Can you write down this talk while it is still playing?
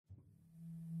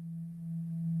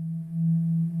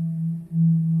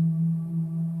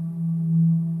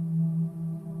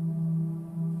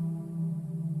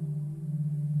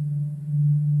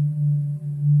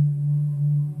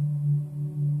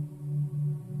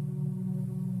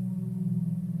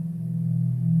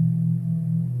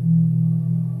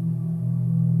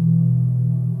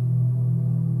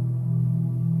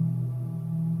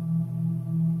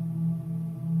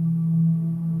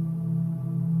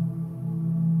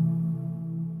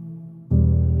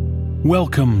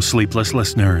Welcome, sleepless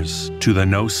listeners, to the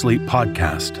NoSleep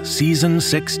podcast, Season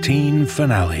 16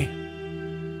 finale.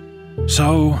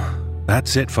 So,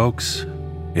 that's it, folks.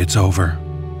 It's over.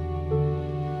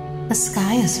 The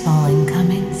sky is falling,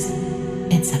 Cummings.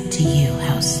 It's up to you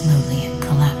how slowly it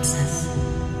collapses.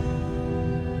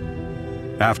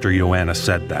 After Joanna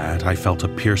said that, I felt a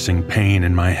piercing pain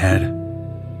in my head.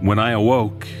 When I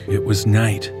awoke, it was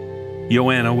night.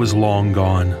 Joanna was long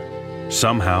gone.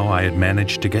 Somehow I had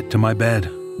managed to get to my bed.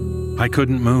 I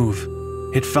couldn't move.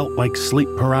 It felt like sleep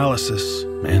paralysis,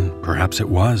 and perhaps it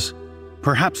was.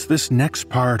 Perhaps this next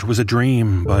part was a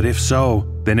dream, but if so,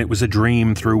 then it was a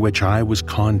dream through which I was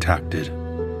contacted.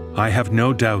 I have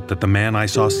no doubt that the man I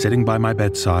saw sitting by my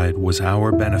bedside was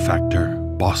our benefactor,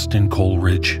 Boston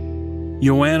Coleridge.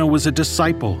 Joanna was a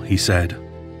disciple, he said.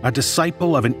 A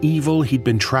disciple of an evil he'd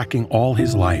been tracking all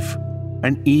his life.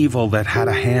 An evil that had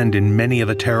a hand in many of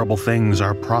the terrible things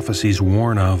our prophecies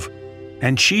warn of.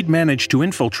 And she'd managed to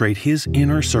infiltrate his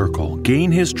inner circle,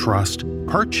 gain his trust,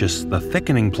 purchase the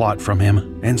thickening plot from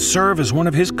him, and serve as one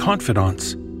of his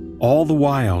confidants. All the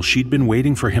while, she'd been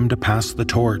waiting for him to pass the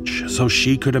torch so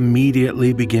she could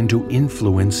immediately begin to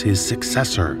influence his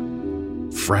successor.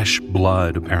 Fresh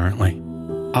blood, apparently.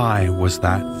 I was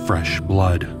that fresh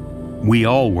blood. We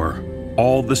all were.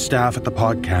 All the staff at the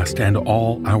podcast and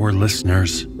all our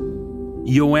listeners.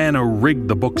 Joanna rigged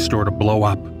the bookstore to blow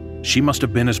up. She must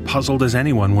have been as puzzled as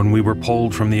anyone when we were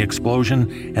pulled from the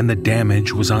explosion and the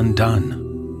damage was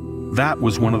undone. That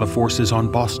was one of the forces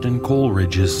on Boston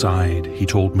Coleridge's side, he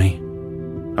told me.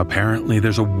 Apparently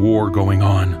there's a war going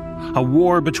on. A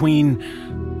war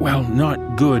between, well,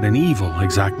 not good and evil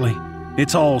exactly.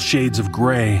 It's all shades of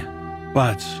gray.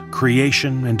 But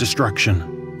creation and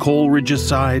destruction. Coleridge's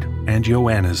side and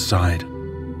Joanna's side.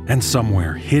 And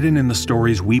somewhere, hidden in the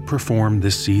stories we performed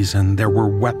this season, there were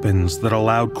weapons that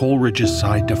allowed Coleridge's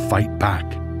side to fight back.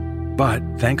 But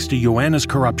thanks to Joanna's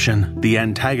corruption, the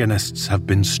antagonists have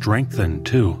been strengthened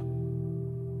too.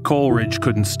 Coleridge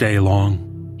couldn't stay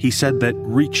long. He said that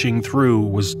reaching through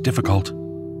was difficult.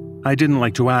 I didn't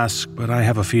like to ask, but I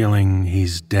have a feeling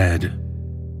he's dead.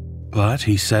 But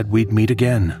he said we'd meet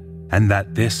again, and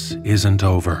that this isn't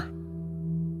over.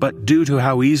 But due to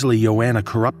how easily Joanna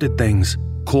corrupted things,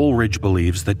 Coleridge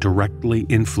believes that directly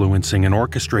influencing and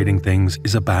orchestrating things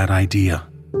is a bad idea.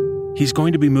 He's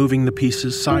going to be moving the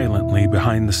pieces silently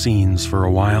behind the scenes for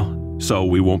a while, so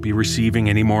we won't be receiving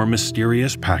any more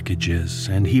mysterious packages,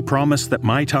 and he promised that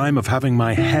my time of having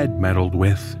my head meddled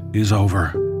with is over.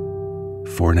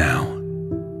 For now.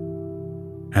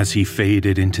 As he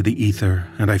faded into the ether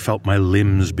and I felt my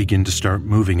limbs begin to start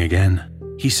moving again,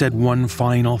 he said one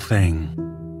final thing.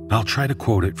 I'll try to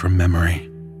quote it from memory.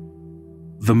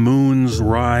 The moons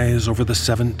rise over the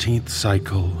 17th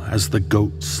cycle as the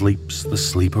goat sleeps the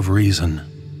sleep of reason.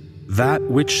 That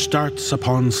which starts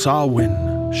upon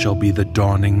Samhain shall be the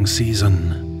dawning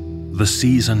season, the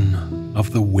season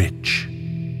of the witch.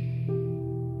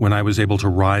 When I was able to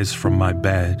rise from my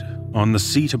bed, on the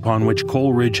seat upon which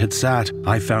Coleridge had sat,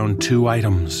 I found two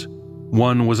items.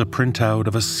 One was a printout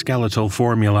of a skeletal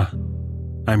formula.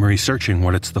 I'm researching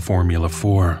what it's the formula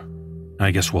for.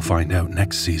 I guess we'll find out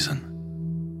next season.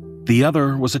 The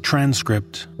other was a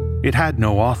transcript. It had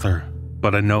no author,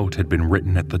 but a note had been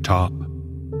written at the top.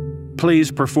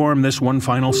 Please perform this one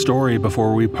final story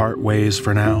before we part ways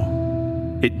for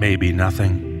now. It may be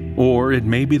nothing, or it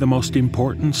may be the most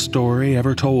important story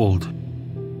ever told.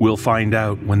 We'll find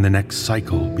out when the next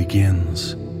cycle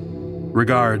begins.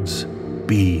 Regards,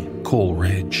 B.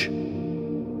 Coleridge.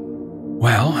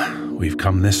 Well, we've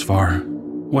come this far.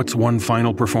 What's one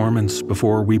final performance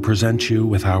before we present you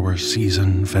with our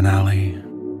season finale?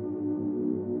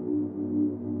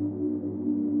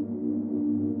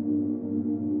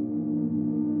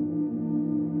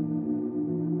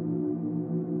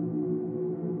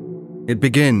 It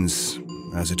begins,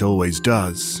 as it always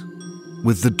does,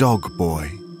 with the dog boy.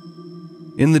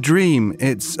 In the dream,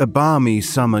 it's a balmy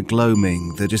summer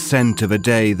gloaming, the descent of a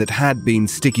day that had been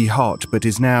sticky hot but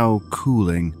is now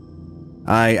cooling.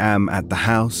 I am at the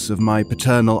house of my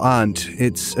paternal aunt.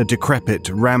 It's a decrepit,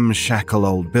 ramshackle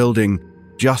old building,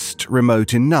 just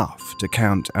remote enough to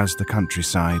count as the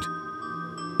countryside.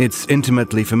 It's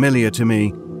intimately familiar to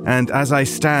me, and as I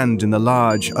stand in the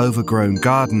large, overgrown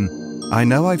garden, I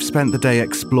know I've spent the day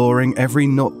exploring every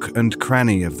nook and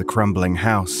cranny of the crumbling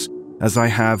house, as I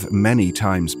have many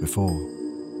times before.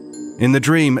 In the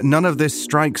dream, none of this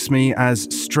strikes me as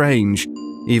strange,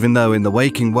 even though in the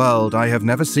waking world I have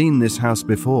never seen this house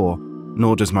before,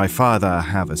 nor does my father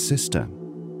have a sister.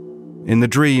 In the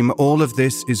dream, all of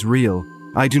this is real.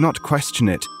 I do not question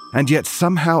it, and yet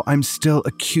somehow I'm still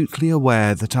acutely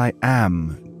aware that I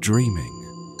am dreaming.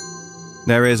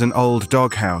 There is an old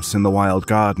doghouse in the wild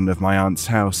garden of my aunt's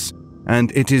house,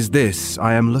 and it is this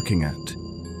I am looking at.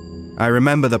 I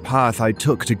remember the path I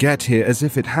took to get here as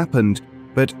if it happened,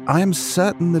 but I am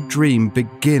certain the dream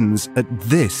begins at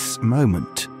this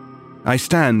moment. I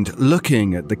stand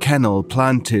looking at the kennel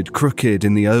planted crooked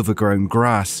in the overgrown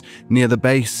grass near the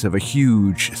base of a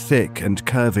huge, thick and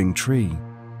curving tree.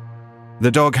 The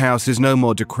doghouse is no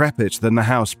more decrepit than the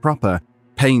house proper.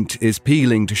 Paint is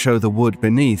peeling to show the wood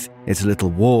beneath. It's a little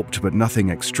warped but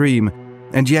nothing extreme,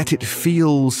 and yet it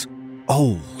feels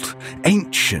old,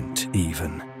 ancient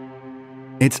even.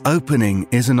 Its opening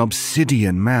is an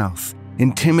obsidian mouth,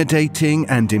 intimidating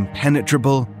and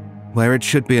impenetrable, where it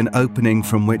should be an opening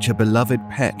from which a beloved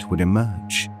pet would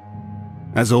emerge.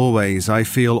 As always, I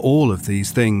feel all of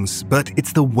these things, but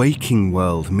it's the waking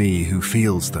world me who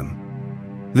feels them.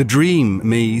 The dream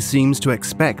me seems to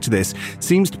expect this,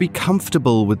 seems to be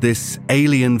comfortable with this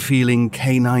alien-feeling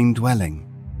canine dwelling.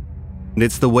 And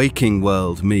it's the waking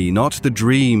world me, not the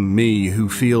dream me, who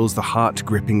feels the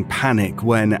heart-gripping panic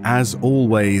when, as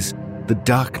always, the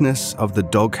darkness of the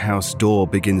doghouse door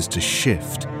begins to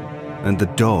shift and the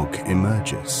dog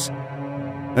emerges.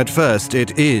 At first,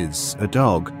 it is a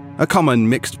dog, a common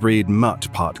mixed-breed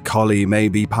mutt, part collie,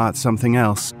 maybe part something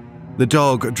else. The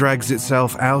dog drags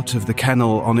itself out of the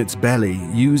kennel on its belly,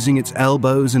 using its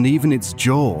elbows and even its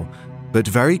jaw, but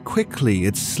very quickly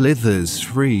it slithers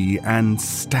free and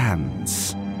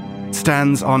stands.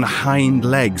 Stands on hind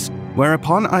legs,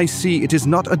 whereupon I see it is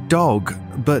not a dog,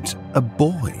 but a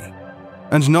boy.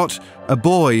 And not a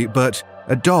boy, but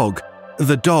a dog.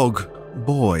 The dog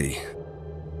boy.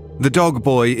 The dog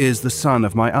boy is the son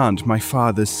of my aunt, my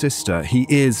father's sister. He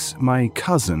is my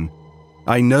cousin.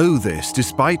 I know this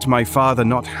despite my father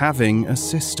not having a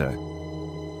sister.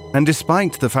 And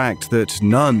despite the fact that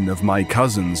none of my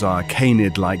cousins are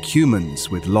canid like humans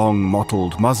with long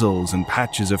mottled muzzles and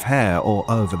patches of hair all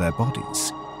over their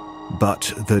bodies.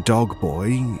 But the dog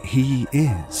boy, he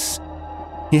is.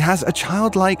 He has a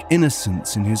childlike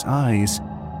innocence in his eyes.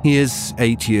 He is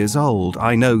 8 years old,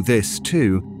 I know this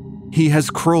too. He has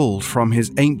crawled from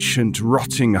his ancient,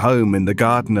 rotting home in the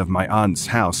garden of my aunt's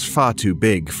house, far too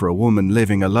big for a woman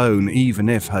living alone, even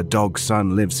if her dog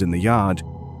son lives in the yard.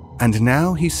 And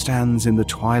now he stands in the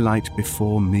twilight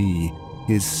before me,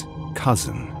 his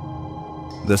cousin.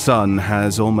 The sun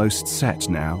has almost set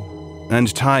now,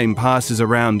 and time passes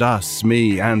around us,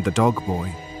 me and the dog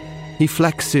boy. He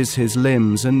flexes his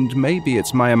limbs, and maybe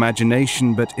it's my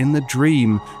imagination, but in the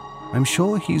dream, I'm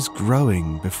sure he's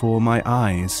growing before my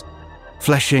eyes.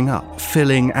 Fleshing up,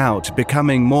 filling out,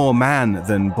 becoming more man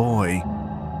than boy.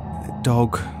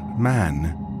 Dog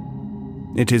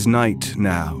man. It is night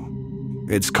now.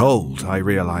 It's cold, I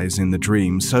realize in the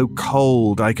dream, so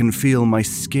cold I can feel my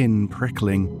skin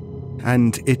prickling,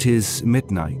 and it is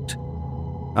midnight.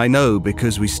 I know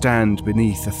because we stand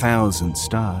beneath 1,000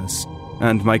 stars,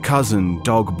 and my cousin,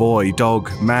 dog boy,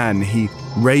 dog man, he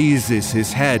raises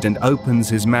his head and opens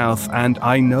his mouth, and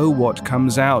I know what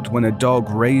comes out when a dog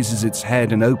raises its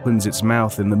head and opens its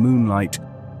mouth in the moonlight.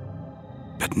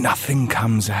 But nothing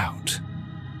comes out.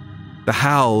 The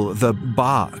howl, the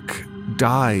bark,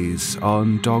 dies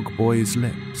on dog boy's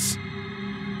lips.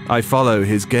 I follow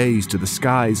his gaze to the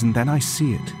skies, and then I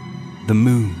see it. The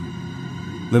moon.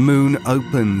 The moon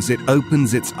opens, it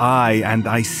opens its eye, and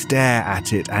I stare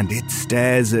at it, and it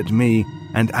stares at me,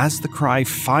 and as the cry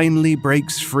finally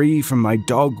breaks free from my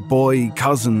dog boy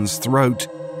cousin's throat,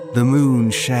 the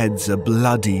moon sheds a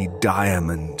bloody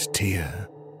diamond tear.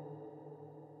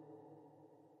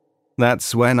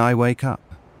 That's when I wake up.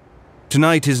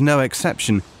 Tonight is no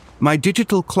exception. My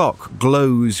digital clock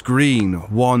glows green,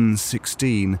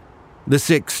 1:16. The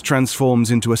 6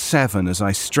 transforms into a 7 as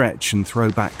I stretch and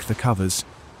throw back the covers.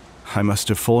 I must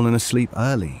have fallen asleep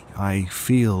early. I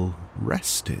feel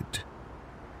rested.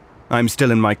 I'm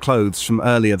still in my clothes from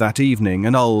earlier that evening,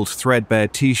 an old threadbare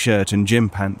t-shirt and gym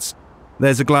pants.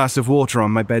 There's a glass of water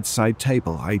on my bedside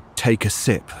table. I take a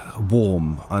sip,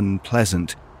 warm,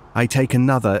 unpleasant. I take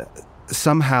another.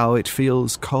 Somehow it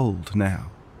feels cold now.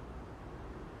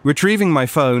 Retrieving my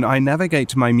phone, I navigate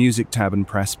to my music tab and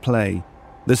press play.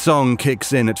 The song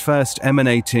kicks in, at first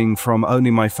emanating from only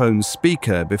my phone's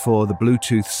speaker before the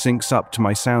Bluetooth syncs up to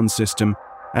my sound system,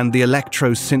 and the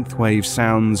electro synthwave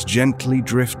sounds gently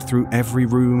drift through every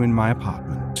room in my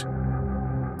apartment.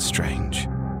 Strange.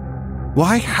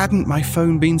 Why hadn't my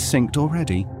phone been synced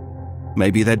already?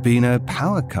 Maybe there'd been a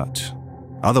power cut.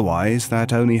 Otherwise,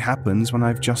 that only happens when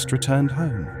I've just returned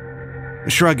home.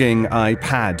 Shrugging, I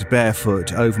pad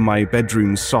barefoot over my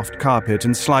bedroom's soft carpet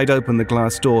and slide open the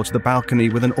glass door to the balcony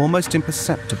with an almost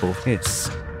imperceptible hiss.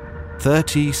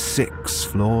 36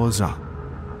 floors up.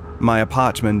 My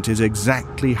apartment is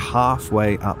exactly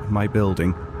halfway up my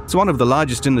building. It's one of the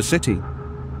largest in the city.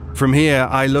 From here,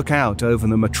 I look out over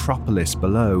the metropolis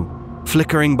below.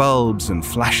 Flickering bulbs and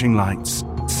flashing lights,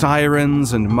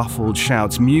 sirens and muffled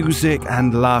shouts, music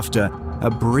and laughter,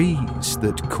 a breeze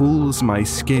that cools my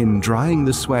skin, drying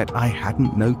the sweat I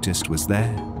hadn't noticed was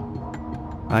there.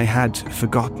 I had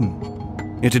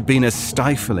forgotten. It had been a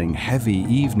stifling, heavy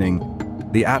evening.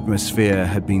 The atmosphere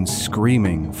had been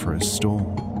screaming for a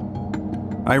storm.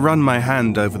 I run my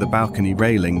hand over the balcony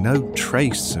railing, no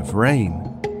trace of rain.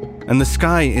 And the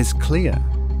sky is clear.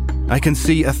 I can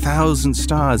see 1,000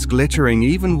 stars glittering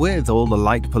even with all the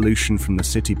light pollution from the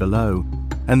city below.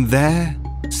 And there,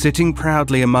 sitting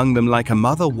proudly among them like a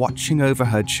mother watching over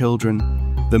her children,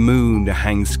 the moon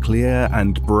hangs clear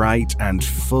and bright and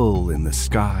full in the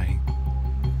sky.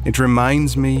 It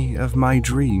reminds me of my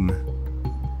dream.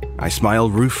 I smile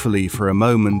ruefully for a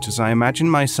moment as I imagine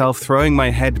myself throwing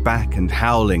my head back and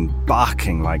howling,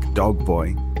 barking like Dog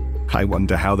Boy. I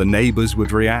wonder how the neighbors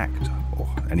would react, or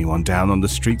anyone down on the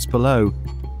streets below.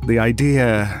 The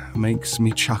idea makes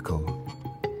me chuckle.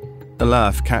 A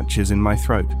laugh catches in my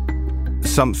throat.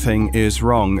 Something is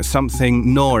wrong,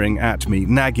 something gnawing at me,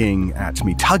 nagging at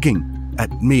me, tugging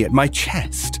at me, at my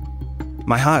chest.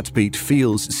 My heartbeat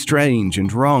feels strange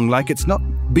and wrong, like it's not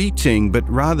beating, but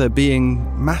rather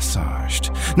being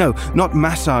massaged. No, not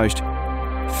massaged,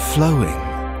 flowing.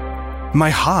 My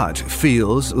heart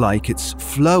feels like it's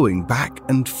flowing back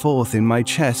and forth in my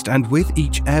chest, and with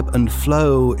each ebb and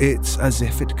flow, it's as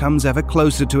if it comes ever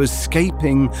closer to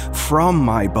escaping from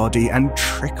my body and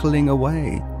trickling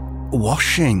away,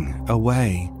 washing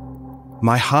away.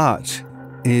 My heart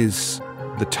is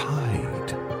the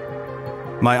tide.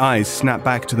 My eyes snap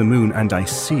back to the moon and I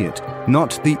see it,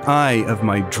 not the eye of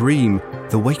my dream.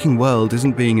 The waking world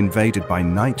isn't being invaded by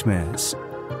nightmares.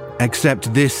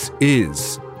 Except this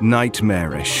is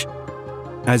nightmarish.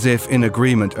 As if in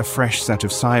agreement, a fresh set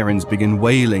of sirens begin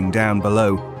wailing down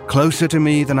below, closer to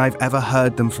me than I've ever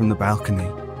heard them from the balcony.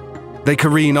 They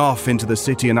careen off into the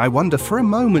city, and I wonder for a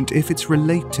moment if it's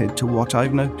related to what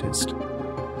I've noticed.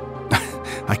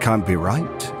 I can't be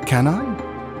right, can I?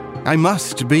 I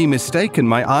must be mistaken.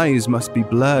 My eyes must be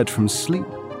blurred from sleep.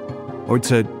 Or it's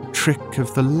a trick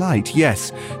of the light,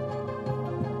 yes.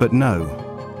 But no.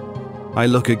 I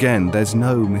look again, there's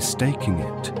no mistaking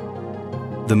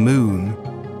it. The moon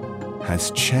has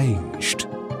changed.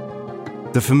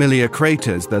 The familiar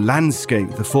craters, the landscape,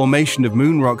 the formation of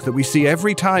moon rock that we see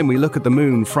every time we look at the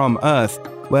moon from Earth,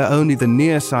 where only the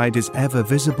near side is ever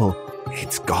visible,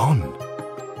 it's gone.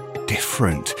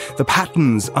 Different. The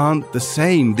patterns aren't the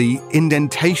same. The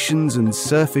indentations and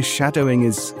surface shadowing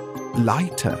is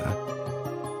lighter.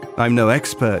 I'm no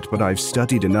expert, but I've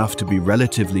studied enough to be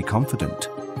relatively confident.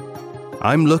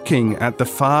 I'm looking at the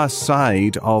far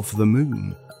side of the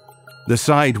moon, the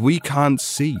side we can't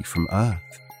see from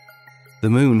Earth. The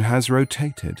moon has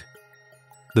rotated.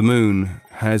 The moon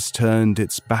has turned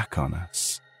its back on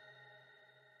us.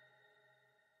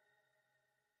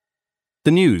 The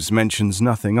news mentions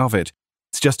nothing of it.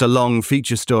 It's just a long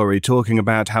feature story talking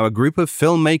about how a group of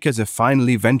filmmakers are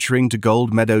finally venturing to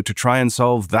Gold Meadow to try and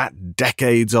solve that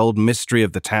decades-old mystery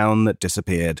of the town that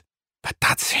disappeared. But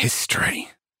that's history.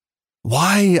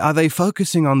 Why are they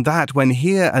focusing on that when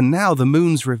here and now the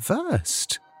moon's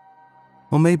reversed?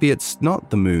 Or maybe it's not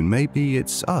the moon, maybe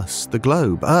it's us, the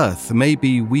globe, Earth.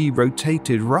 Maybe we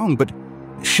rotated wrong, but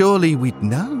surely we'd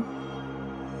know.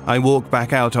 I walk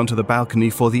back out onto the balcony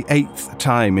for the 8th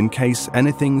time in case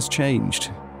anything's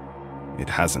changed. It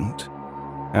hasn't.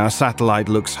 Our satellite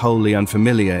looks wholly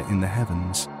unfamiliar in the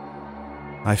heavens.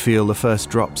 I feel the first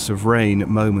drops of rain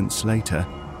moments later.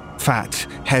 Fat,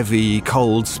 heavy,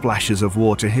 cold splashes of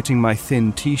water hitting my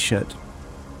thin t-shirt.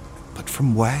 But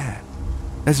from where?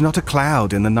 There's not a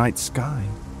cloud in the night sky.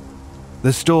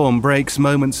 The storm breaks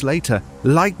moments later,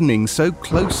 lightning so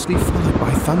closely followed by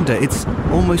thunder, it's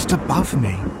almost above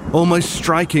me, almost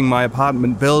striking my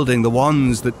apartment building, the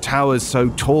ones that towers so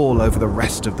tall over the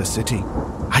rest of the city.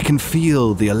 I can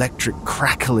feel the electric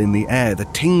crackle in the air, the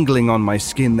tingling on my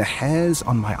skin, the hairs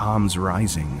on my arms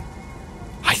rising.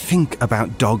 I think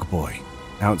about Dog Boy,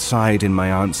 outside in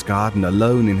my aunt's garden,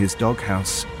 alone in his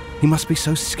doghouse. He must be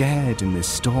so scared in this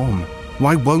storm.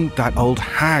 Why won't that old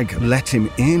hag let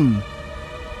him in?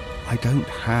 I don't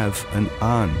have an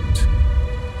aunt.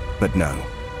 But no,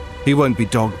 he won't be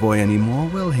Dog Boy anymore,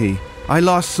 will he? I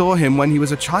last saw him when he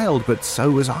was a child, but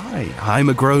so was I. I'm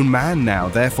a grown man now,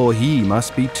 therefore he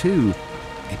must be too.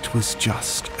 It was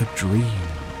just a dream.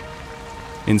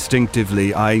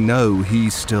 Instinctively, I know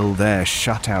he's still there,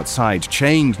 shut outside,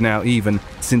 chained now even,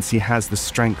 since he has the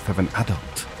strength of an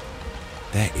adult.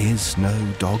 There is no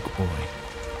dog boy.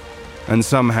 And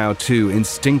somehow, too,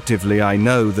 instinctively, I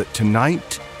know that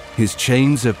tonight his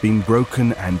chains have been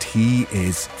broken and he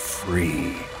is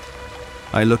free.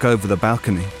 I look over the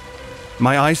balcony.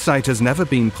 My eyesight has never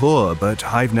been poor, but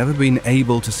I've never been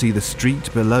able to see the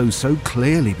street below so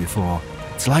clearly before.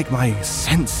 It's like my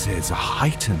senses are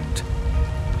heightened.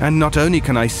 And not only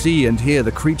can I see and hear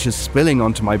the creatures spilling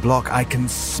onto my block, I can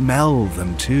smell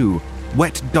them too.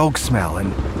 Wet dog smell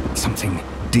and something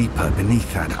deeper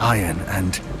beneath that iron,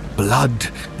 and blood,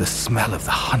 the smell of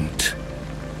the hunt.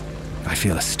 I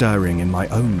feel a stirring in my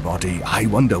own body. I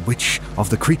wonder which of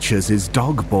the creatures is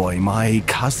Dog Boy, my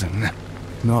cousin.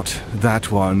 Not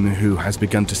that one who has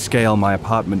begun to scale my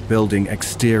apartment building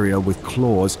exterior with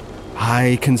claws.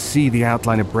 I can see the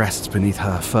outline of breasts beneath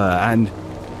her fur, and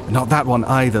not that one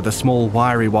either, the small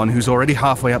wiry one who's already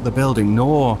halfway up the building,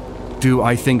 nor do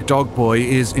I think Dog Boy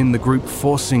is in the group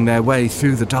forcing their way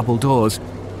through the double doors.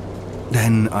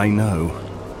 Then I know.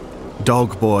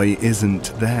 Dog Boy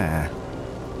isn't there.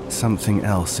 Something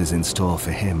else is in store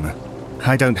for him.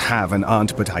 I don't have an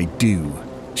aunt, but I do.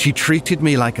 She treated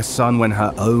me like a son when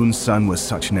her own son was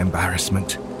such an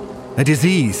embarrassment. A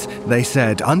disease, they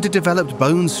said, underdeveloped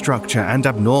bone structure and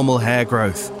abnormal hair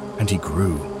growth. And he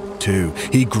grew, too.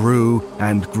 He grew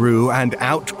and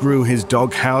outgrew his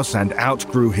doghouse and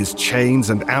outgrew his chains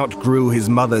and outgrew his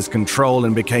mother's control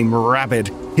and became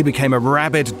rabid. He became a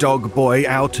rabid dog boy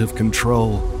out of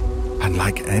control. And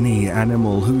like any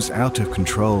animal who's out of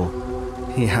control,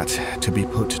 he had to be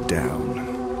put down.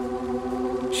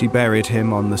 She buried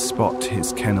him on the spot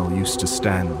his kennel used to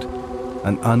stand,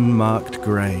 an unmarked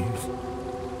grave,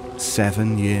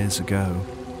 7 years ago.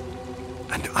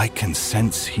 And I can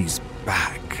sense he's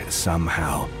back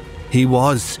somehow. He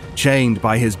was chained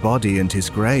by his body and his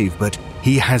grave, but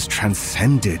he has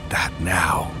transcended that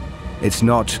now. It's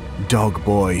not Dog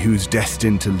Boy who's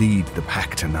destined to lead the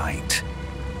pack tonight.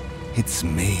 It's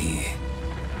me.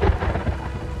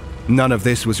 None of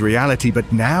this was reality,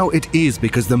 but now it is,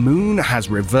 because the moon has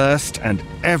reversed and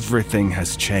everything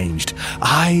has changed.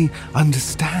 I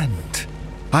understand.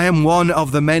 I am one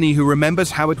of the many who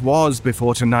remembers how it was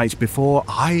before tonight, before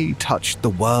I touched the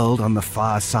world on the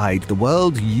far side, the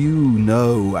world you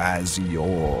know as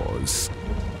yours.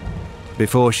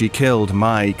 Before she killed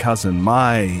my cousin,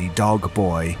 my dog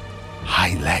boy,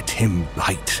 I let him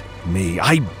bite me.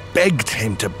 I begged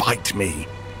him to bite me.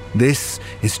 This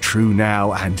is true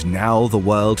now, and now the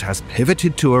world has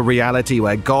pivoted to a reality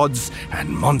where gods and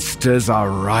monsters are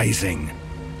rising.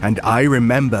 And I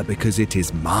remember because it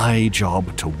is my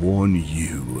job to warn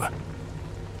you.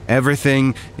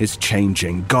 Everything is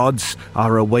changing. Gods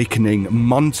are awakening.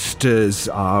 Monsters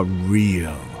are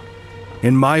real.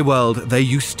 In my world, they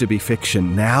used to be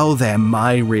fiction. Now they're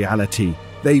my reality.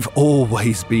 They've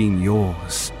always been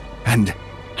yours. And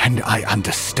I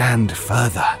understand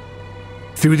further.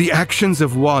 Through the actions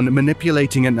of one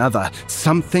manipulating another,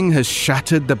 something has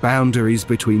shattered the boundaries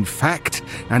between fact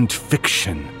and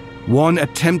fiction. One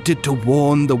attempted to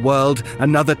warn the world,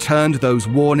 another turned those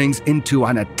warnings into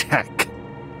an attack.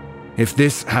 If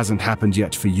this hasn't happened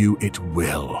yet for you, it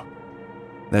will.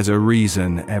 There's a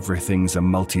reason everything's a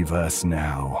multiverse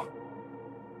now.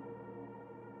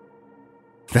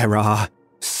 There are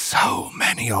so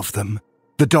many of them.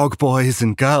 The dog boys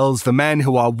and girls, the men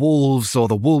who are wolves or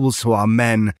the wolves who are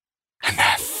men. And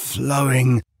they're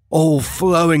flowing, all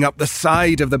flowing up the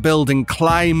side of the building,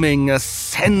 climbing,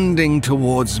 ascending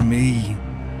towards me.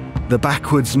 The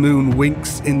backwards moon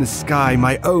winks in the sky.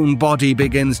 My own body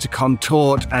begins to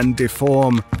contort and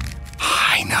deform.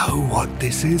 I know what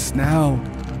this is now.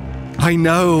 I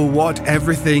know what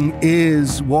everything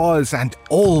is, was, and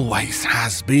always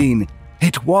has been.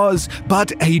 It was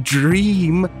but a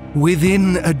dream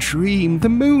within a dream. The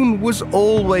moon was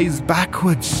always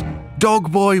backwards.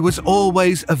 Dog Boy was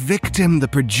always a victim, the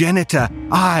progenitor.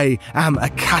 I am a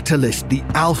catalyst, the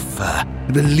alpha,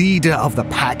 the leader of the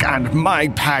pack, and my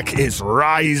pack is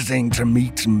rising to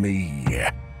meet me.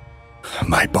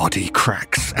 My body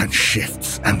cracks and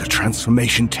shifts, and the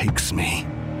transformation takes me.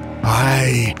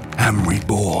 I am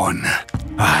reborn.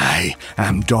 I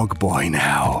am Dog Boy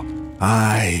now.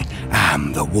 I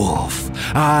am the wolf.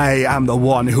 I am the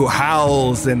one who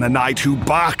howls in the night, who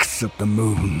barks at the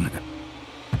moon.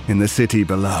 In the city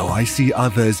below, I see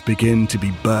others begin to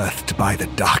be birthed by the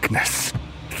darkness.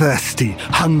 Thirsty,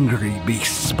 hungry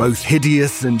beasts, both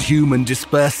hideous and human,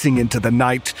 dispersing into the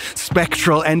night.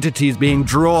 Spectral entities being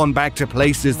drawn back to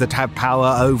places that have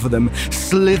power over them.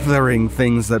 Slithering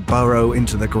things that burrow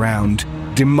into the ground.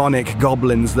 demonic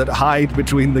goblins that hide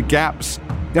between the gaps.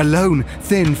 A lone,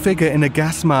 thin figure in a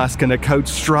gas mask and a coat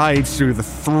strides through the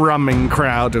thrumming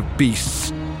crowd of beasts.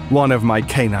 One of my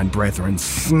canine brethren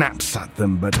snaps at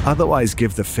them, but otherwise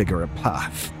give the figure a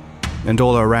path. And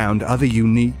all around, other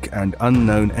unique and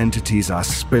unknown entities are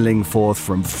spilling forth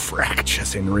from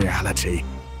fractures in reality.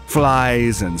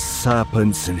 Flies and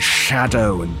serpents and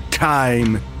shadow and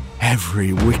time.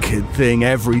 Every wicked thing,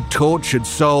 every tortured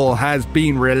soul has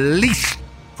been released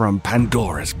from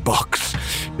Pandora's box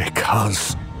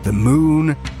because the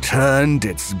moon turned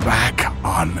its back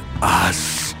on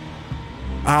us.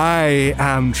 I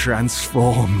am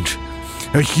transformed.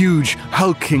 A huge,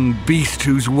 hulking beast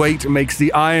whose weight makes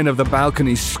the iron of the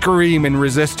balcony scream in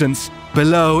resistance.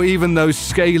 Below, even though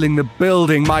scaling the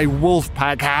building, my wolf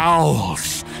pack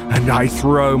howls, and I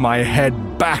throw my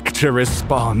head back to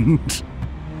respond.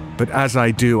 But as I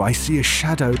do, I see a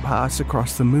shadow pass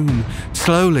across the moon,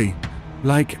 slowly,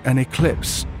 like an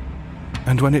eclipse.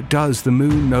 And when it does, the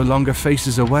moon no longer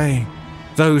faces away.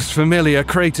 Those familiar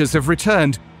craters have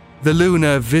returned. The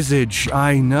lunar visage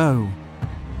I know.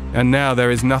 And now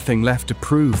there is nothing left to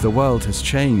prove the world has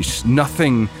changed.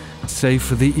 Nothing save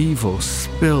for the evil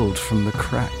spilled from the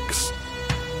cracks.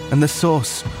 And the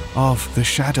source of the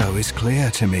shadow is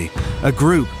clear to me. A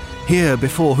group here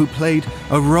before who played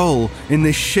a role in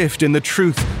this shift in the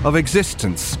truth of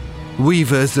existence.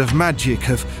 Weavers of magic,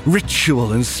 of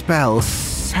ritual and spell,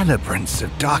 celebrants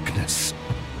of darkness.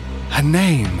 Her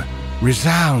name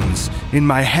resounds in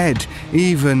my head,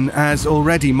 even as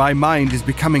already my mind is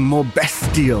becoming more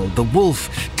bestial, the wolf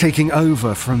taking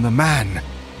over from the man.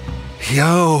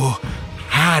 Johanna.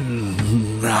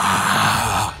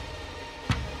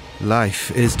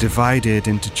 Life is divided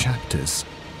into chapters.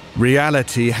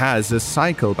 Reality has a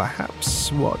cycle.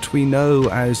 Perhaps what we know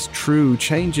as true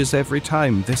changes every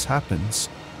time this happens.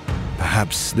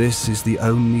 Perhaps this is the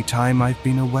only time I've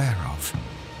been aware of.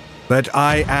 But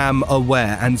I am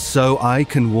aware, and so I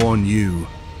can warn you.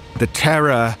 The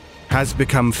terror has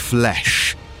become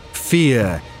flesh.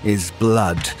 Fear is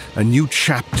blood. A new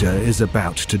chapter is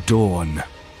about to dawn.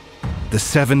 The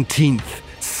 17th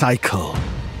cycle.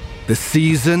 The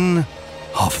season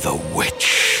of the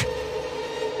witch.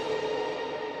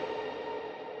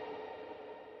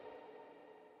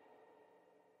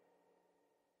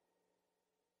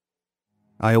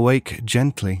 I awake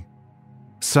gently.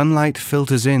 Sunlight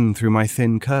filters in through my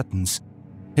thin curtains.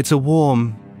 It's a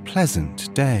warm,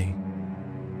 pleasant day.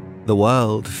 The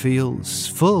world feels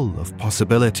full of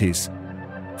possibilities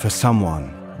for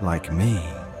someone like me.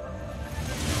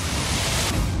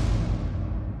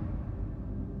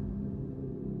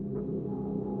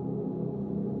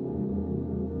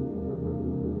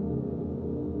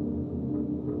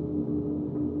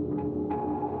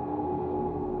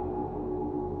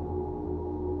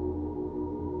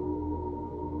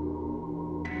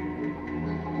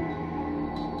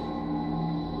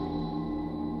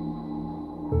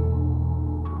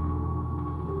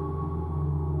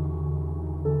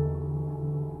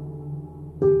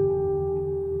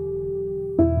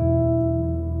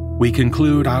 We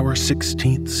conclude our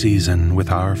 16th season with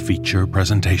our feature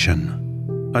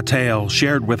presentation, a tale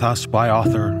shared with us by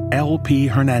author L.P.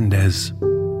 Hernandez.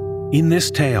 In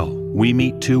this tale, we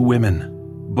meet two women,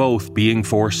 both being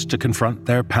forced to confront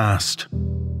their past.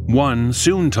 One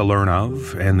soon to learn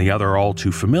of, and the other all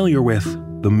too familiar with,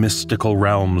 the mystical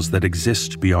realms that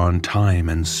exist beyond time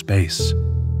and space.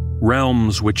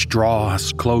 Realms which draw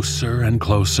us closer and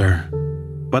closer.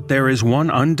 But there is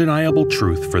one undeniable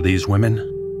truth for these women.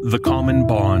 The common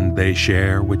bond they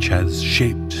share which has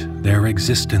shaped their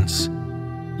existence.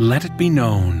 Let it be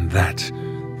known that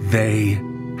they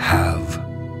have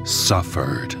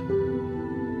suffered.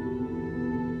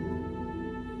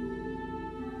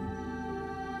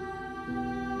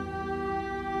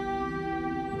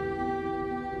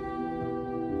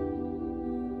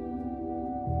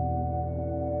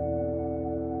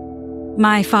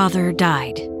 My father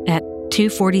died at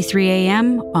 2:43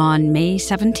 a.m. on May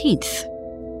 17th.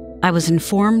 I was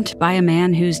informed by a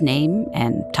man whose name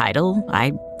and title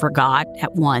I forgot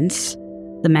at once.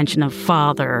 The mention of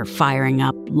father firing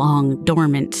up long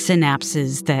dormant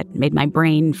synapses that made my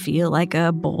brain feel like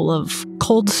a bowl of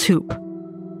cold soup.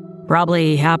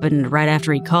 Probably happened right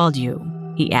after he called you,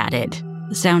 he added,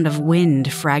 the sound of wind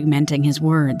fragmenting his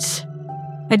words.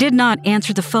 I did not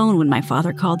answer the phone when my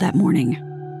father called that morning.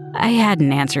 I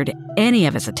hadn't answered any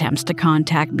of his attempts to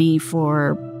contact me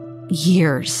for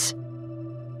years.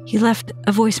 He left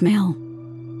a voicemail,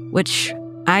 which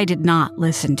I did not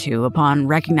listen to upon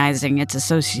recognizing its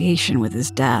association with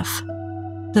his death.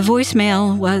 The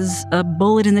voicemail was a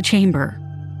bullet in the chamber,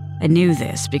 I knew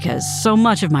this because so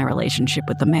much of my relationship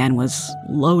with the man was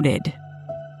loaded.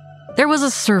 There was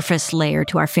a surface layer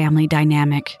to our family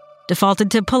dynamic, defaulted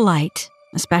to polite,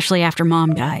 especially after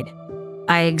Mom died.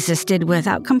 I existed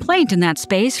without complaint in that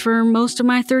space for most of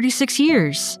my 36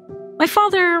 years. My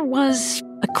father was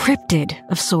a cryptid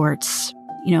of sorts,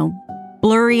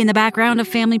 blurry in the background of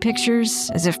family pictures,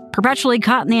 as if perpetually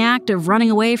caught in the act of running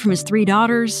away from his 3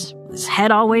 daughters, his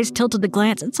head always tilted to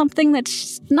glance at something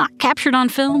that's not captured on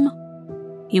film.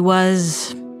 He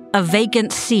was a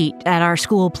vacant seat at our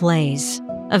school plays,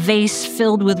 a vase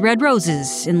filled with red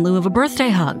roses in lieu of a birthday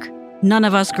hug. None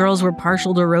of us girls were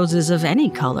partial to roses of any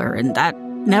color, and that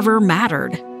never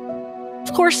mattered.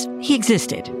 Of course, he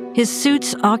existed. His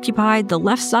suits occupied the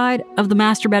left side of the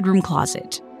master bedroom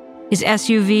closet. His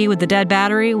SUV with the dead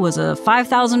battery was a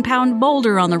 5,000-pound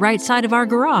boulder on the right side of our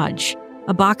garage,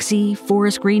 a boxy,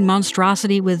 forest green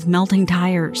monstrosity with melting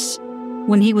tires.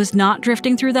 When he was not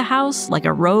drifting through the house like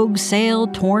a rogue sail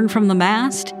torn from the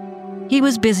mast, he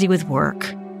was busy with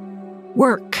work.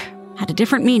 Work had a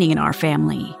different meaning in our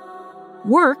family.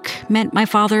 Work meant my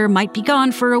father might be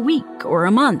gone for a week or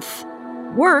a month.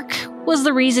 Work was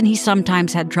the reason he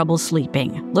sometimes had trouble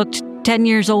sleeping, looked 10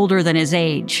 years older than his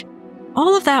age.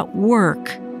 All of that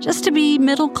work just to be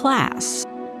middle class.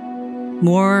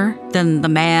 More than the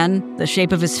man, the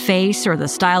shape of his face, or the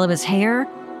style of his hair,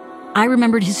 I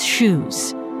remembered his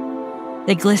shoes.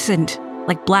 They glistened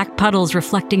like black puddles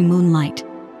reflecting moonlight.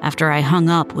 After I hung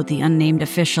up with the unnamed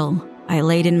official, I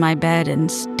laid in my bed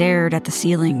and stared at the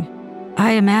ceiling.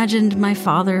 I imagined my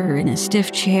father in a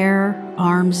stiff chair,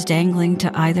 arms dangling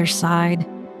to either side,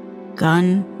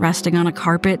 gun resting on a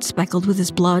carpet speckled with his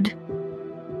blood.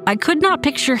 I could not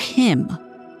picture him,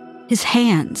 his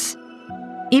hands,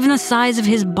 even the size of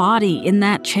his body in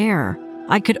that chair.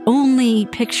 I could only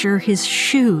picture his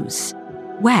shoes,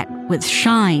 wet with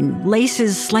shine,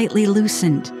 laces slightly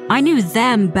loosened. I knew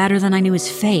them better than I knew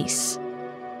his face.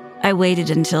 I waited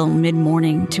until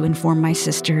mid-morning to inform my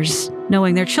sisters,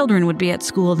 knowing their children would be at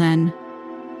school then.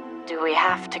 Do we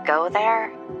have to go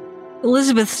there?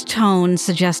 Elizabeth's tone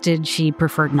suggested she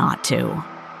preferred not to.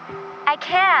 I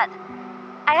can't.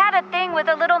 I had a thing with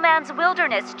a Little Man's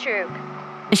Wilderness troupe.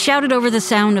 I shouted over the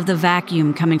sound of the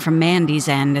vacuum coming from Mandy's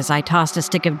end as I tossed a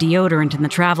stick of deodorant in the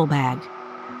travel bag.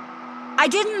 I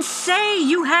didn't say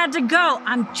you had to go.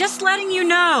 I'm just letting you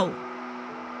know.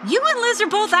 You and Liz are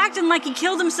both acting like he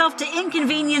killed himself to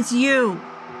inconvenience you.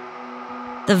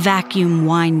 The vacuum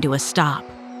whined to a stop.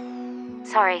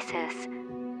 Sorry, sis.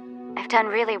 I've done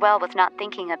really well with not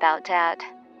thinking about Dad.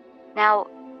 Now,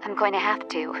 I'm going to have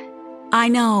to. I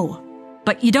know,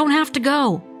 but you don't have to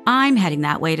go. I'm heading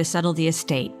that way to settle the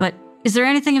estate, but is there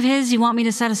anything of his you want me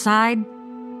to set aside?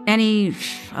 I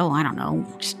don't know,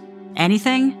 just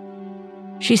anything?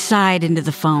 She sighed into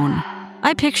the phone.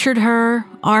 I pictured her,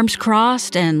 arms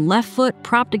crossed and left foot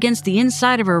propped against the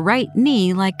inside of her right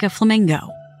knee like a flamingo.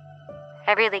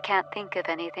 I really can't think of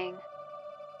anything.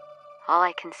 All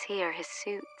I can see are his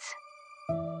suits.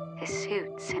 His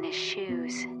suits and his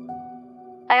shoes.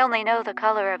 I only know the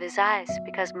color of his eyes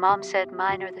because Mom said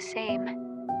mine are the same.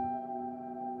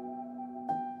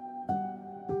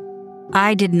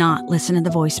 I did not listen to the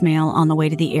voicemail on the way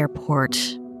to the airport,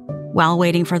 while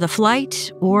waiting for the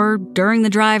flight, or during the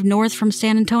drive north from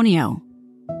San Antonio.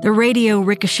 The radio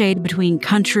ricocheted between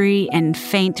country and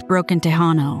faint broken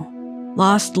Tejano.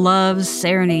 Lost loves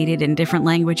serenaded in different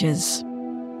languages.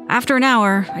 After an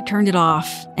hour, I turned it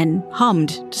off and hummed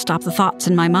to stop the thoughts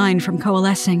in my mind from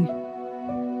coalescing.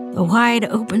 The wide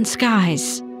open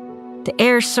skies. The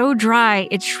air so dry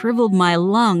it shriveled my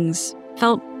lungs,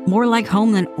 felt more like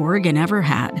home than Oregon ever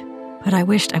had. But I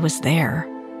wished I was there.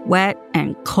 Wet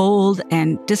and cold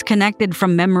and disconnected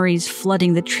from memories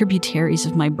flooding the tributaries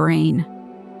of my brain.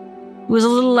 It was a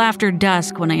little after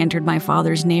dusk when I entered my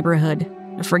father's neighborhood,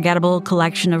 a forgettable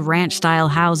collection of ranch-style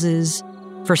houses,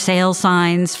 for sale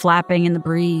signs flapping in the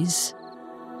breeze.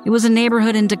 It was a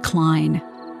neighborhood in decline,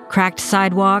 cracked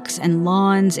sidewalks and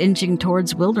lawns inching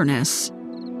towards wilderness.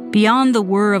 Beyond the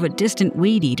whir of a distant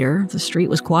weed-eater, the street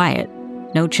was quiet.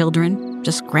 No children,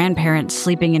 just grandparents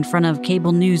sleeping in front of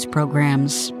cable news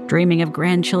programs, dreaming of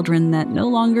grandchildren that no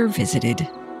longer visited.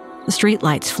 The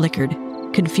streetlights flickered,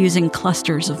 confusing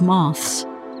clusters of moths.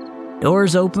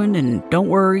 Doors opened, and don't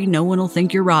worry, no one will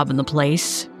think you're robbing the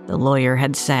place, the lawyer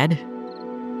had said.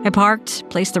 I parked,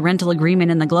 placed the rental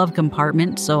agreement in the glove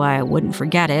compartment so I wouldn't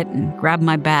forget it, and grabbed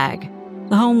my bag.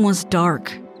 The home was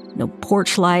dark. No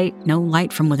porch light, no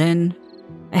light from within.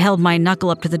 I held my knuckle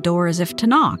up to the door as if to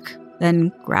knock,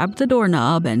 then grabbed the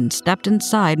doorknob and stepped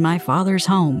inside my father's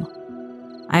home.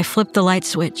 I flipped the light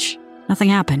switch. Nothing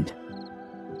happened.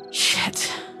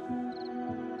 Shit.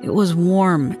 It was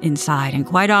warm inside and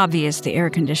quite obvious the air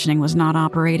conditioning was not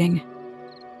operating.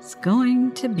 It's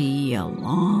going to be a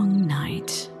long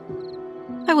night.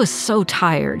 I was so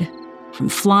tired from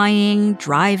flying,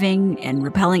 driving, and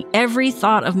repelling every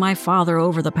thought of my father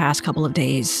over the past couple of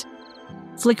days.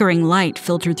 Flickering light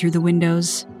filtered through the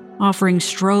windows, offering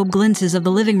strobe glimpses of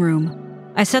the living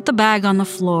room. I set the bag on the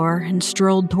floor and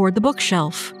strolled toward the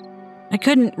bookshelf. I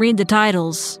couldn't read the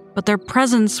titles, but their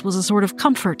presence was a sort of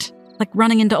comfort, like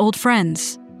running into old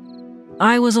friends.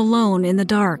 I was alone in the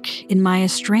dark in my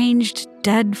estranged,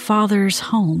 dead father's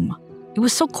home. It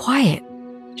was so quiet,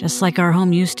 just like our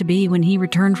home used to be when he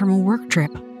returned from a work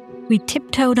trip. We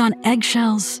tiptoed on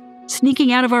eggshells,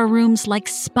 sneaking out of our rooms like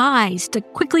spies to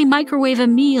quickly microwave a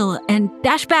meal and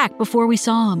dash back before we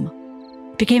saw him.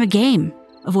 It became a game,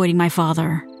 avoiding my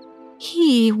father.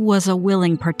 He was a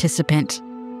willing participant,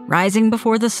 rising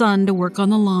before the sun to work on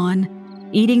the lawn,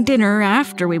 eating dinner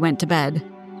after we went to bed.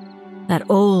 That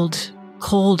old,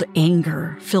 cold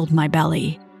anger filled my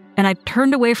belly, and I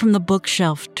turned away from the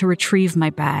bookshelf to retrieve my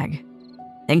bag.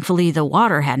 Thankfully, the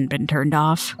water hadn't been turned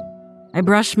off. I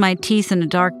brushed my teeth in a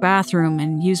dark bathroom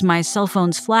and used my cell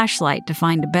phone's flashlight to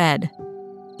find a bed.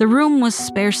 The room was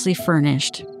sparsely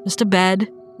furnished, just a bed,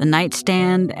 the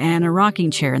nightstand, and a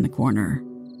rocking chair in the corner.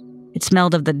 It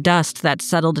smelled of the dust that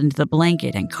settled into the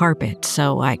blanket and carpet,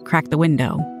 so I cracked the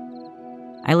window.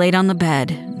 I laid on the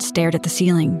bed and stared at the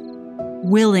ceiling,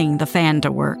 willing the fan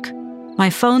to work. My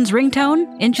phone's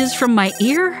ringtone, inches from my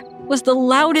ear, was the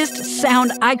loudest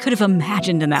sound I could have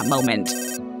imagined in that moment.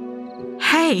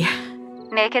 Hey.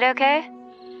 Make it okay?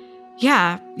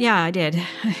 Yeah, I did.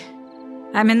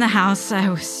 I'm in the house. I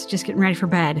was just getting ready for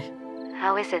bed.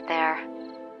 How is it there?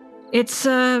 It's,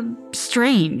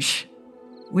 strange.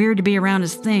 Weird to be around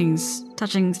his things,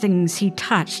 touching things he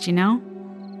touched, you know?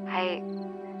 I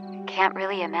can't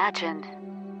really imagine.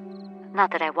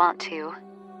 Not that I want to.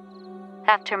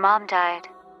 After Mom died,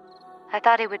 I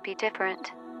thought it would be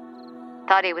different.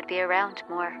 Thought he would be around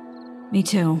more. Me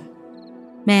too.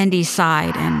 Mandy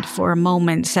sighed and for a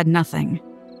moment said nothing.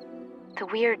 The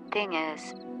weird thing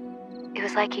is, it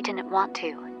was like he didn't want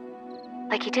to.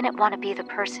 Like he didn't want to be the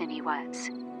person he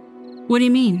was. What do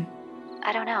you mean?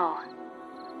 I don't know.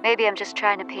 Maybe I'm just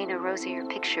trying to paint a rosier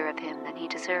picture of him than he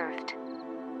deserved.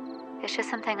 It's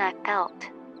just something I felt.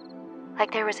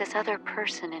 Like there was this other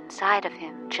person inside of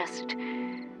him just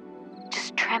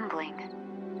trembling.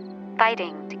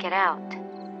 Fighting to get out.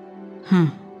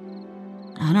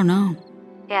 I don't know.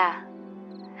 Yeah,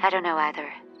 I don't know either.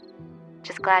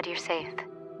 Just glad you're safe.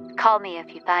 Call me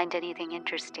if you find anything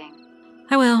interesting.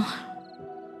 I will.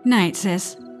 Night,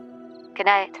 sis. Good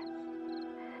night.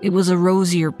 It was a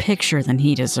rosier picture than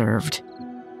he deserved.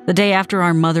 The day after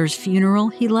our mother's funeral,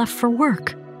 he left for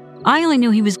work. I only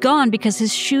knew he was gone because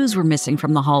his shoes were missing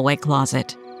from the hallway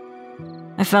closet.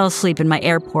 I fell asleep in my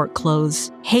airport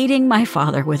clothes, hating my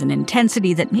father with an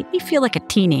intensity that made me feel like a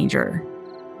teenager.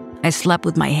 I slept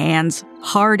with my hands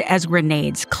hard as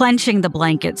grenades, clenching the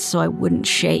blankets so I wouldn't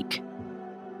shake.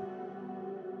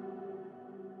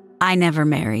 I never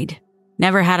married.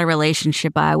 Never had a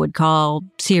relationship I would call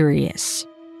serious.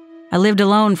 I lived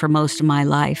alone for most of my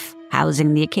life,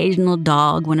 housing the occasional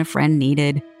dog when a friend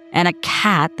needed, and a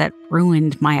cat that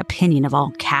ruined my opinion of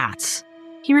all cats.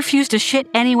 He refused to shit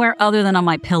anywhere other than on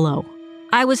my pillow.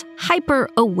 I was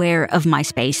hyper-aware of my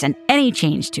space and any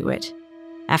change to it.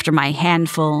 After my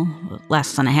handful,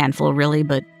 less than a handful really,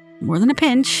 but more than a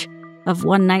pinch, of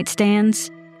one-night stands,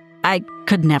 I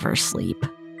could never sleep.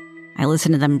 I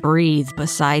listened to them breathe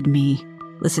beside me,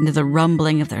 listened to the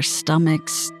rumbling of their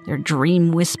stomachs, their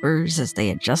dream whispers as they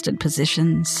adjusted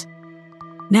positions.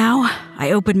 Now,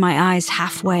 I opened my eyes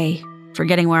halfway,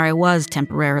 forgetting where I was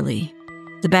temporarily.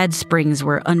 The bed springs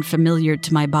were unfamiliar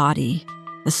to my body,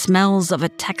 the smells of a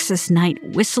Texas night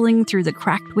whistling through the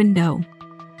cracked window.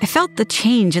 I felt the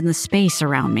change in the space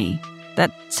around me,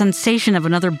 that sensation of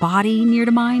another body near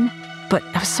to mine, but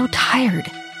I was so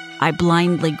tired. I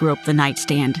blindly groped the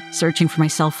nightstand, searching for my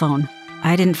cell phone.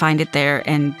 I didn't find it there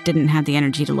and didn't have the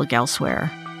energy to look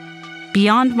elsewhere.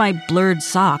 Beyond my blurred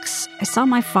socks, I saw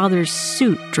my father's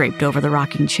suit draped over the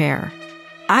rocking chair.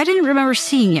 I didn't remember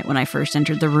seeing it when I first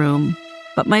entered the room,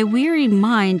 but my weary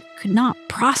mind could not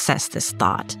process this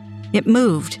thought. It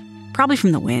moved, probably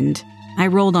from the wind. I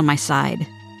rolled on my side.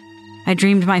 I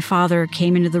dreamed my father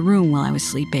came into the room while I was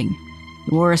sleeping.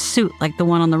 He wore a suit like the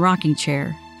one on the rocking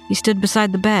chair. He stood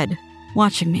beside the bed,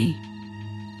 watching me.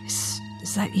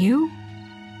 Is that you?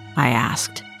 I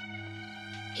asked.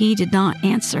 He did not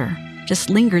answer, just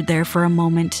lingered there for a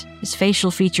moment, his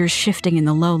facial features shifting in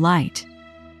the low light.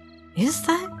 Is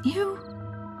that you?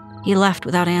 He left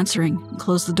without answering and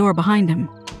closed the door behind him.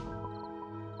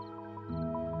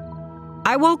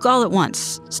 I woke all at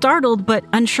once, startled but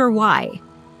unsure why.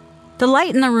 The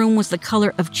light in the room was the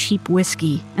color of cheap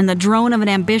whiskey, and the drone of an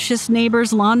ambitious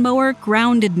neighbor's lawnmower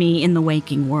grounded me in the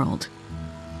waking world.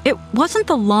 It wasn't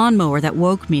the lawnmower that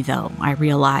woke me, though, I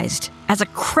realized, as a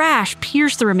crash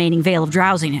pierced the remaining veil of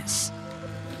drowsiness.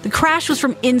 The crash was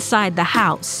from inside the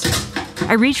house.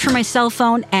 I reached for my cell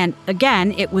phone, and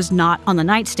again, it was not on the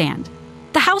nightstand.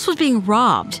 The house was being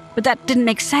robbed, but that didn't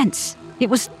make sense. It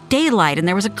was daylight and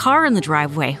there was a car in the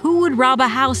driveway. Who would rob a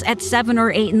house at 7 or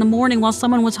 8 in the morning while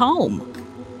someone was home?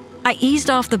 I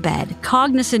eased off the bed,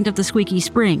 cognizant of the squeaky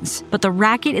springs, but the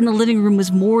racket in the living room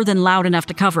was more than loud enough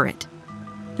to cover it.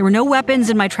 There were no weapons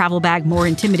in my travel bag more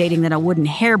intimidating than a wooden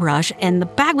hairbrush, and the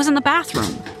bag was in the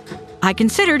bathroom. I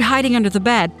considered hiding under the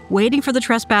bed, waiting for the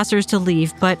trespassers to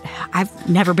leave, but I've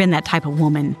never been that type of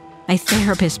woman. My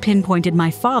therapist pinpointed my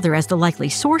father as the likely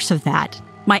source of that.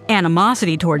 My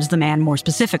animosity towards the man, more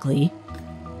specifically.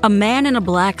 A man in a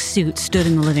black suit stood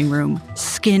in the living room,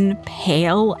 skin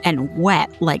pale and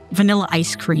wet like vanilla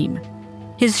ice cream.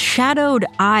 His shadowed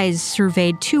eyes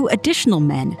surveyed 2 additional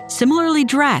men, similarly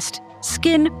dressed,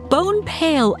 skin bone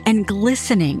pale and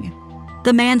glistening.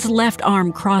 The man's left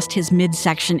arm crossed his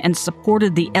midsection and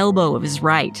supported the elbow of his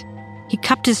right. He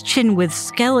cupped his chin with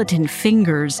skeleton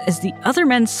fingers as the other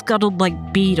men scuttled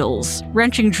like beetles,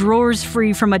 wrenching drawers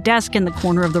free from a desk in the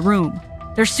corner of the room.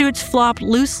 Their suits flopped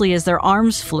loosely as their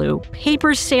arms flew,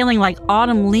 papers sailing like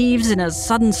autumn leaves in a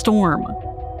sudden storm.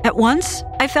 At once,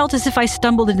 I felt as if I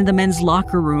stumbled into the men's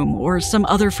locker room or some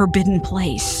other forbidden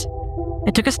place.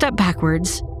 I took a step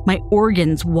backwards, my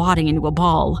organs wadding into a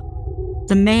ball.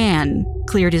 The man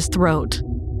cleared his throat,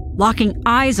 locking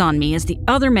eyes on me as the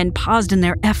other men paused in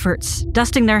their efforts,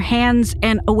 dusting their hands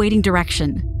and awaiting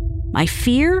direction. My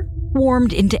fear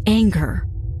warmed into anger.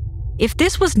 If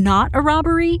this was not a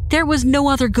robbery, there was no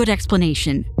other good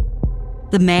explanation.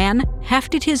 The man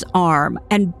hefted his arm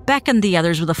and beckoned the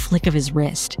others with a flick of his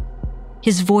wrist.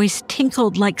 His voice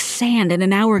tinkled like sand in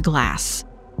an hourglass.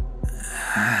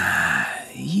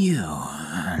 You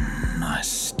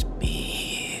must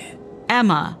be...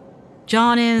 Emma.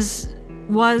 John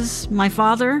was my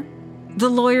father? The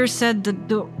lawyer said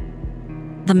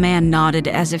The man nodded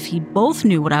as if he both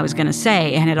knew what I was going to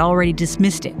say and had already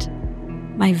dismissed it.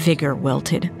 My vigor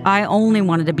wilted. I only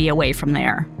wanted to be away from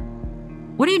there.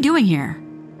 What are you doing here?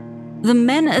 The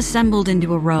men assembled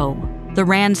into a row, the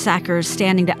ransackers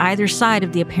standing to either side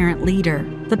of the apparent leader,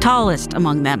 the tallest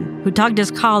among them, who tugged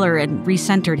his collar and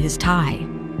recentered his tie.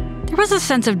 There was a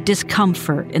sense of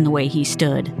discomfort in the way he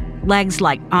stood. Legs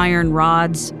like iron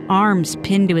rods, arms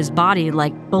pinned to his body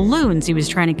like balloons he was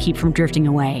trying to keep from drifting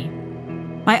away.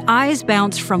 My eyes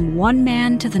bounced from one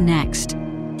man to the next.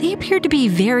 They appeared to be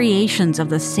variations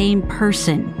of the same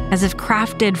person, as if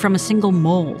crafted from a single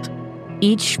mold.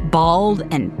 Each bald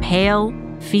and pale,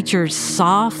 features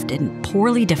soft and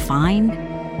poorly defined.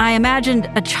 I imagined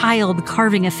a child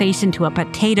carving a face into a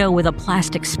potato with a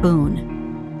plastic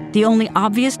spoon. The only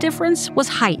obvious difference was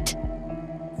height.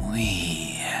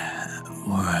 We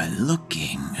were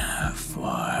looking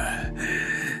for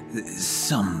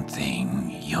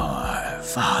something your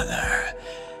father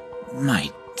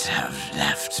might have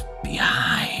left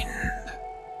behind.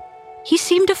 He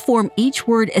seemed to form each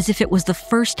word as if it was the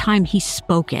first time he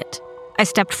spoke it. I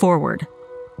stepped forward.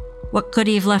 What could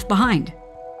he have left behind?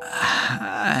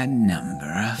 A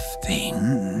number of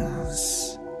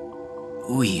things.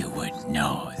 We would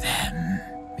know them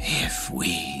if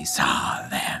we saw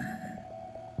them.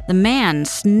 The man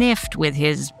sniffed with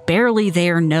his barely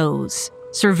there nose,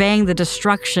 surveying the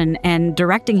destruction and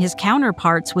directing his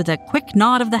counterparts with a quick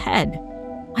nod of the head.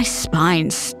 My spine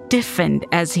stiffened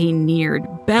as he neared,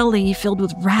 belly filled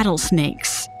with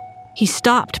rattlesnakes. He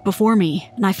stopped before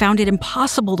me, and I found it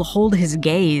impossible to hold his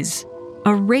gaze.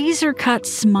 A razor-cut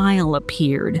smile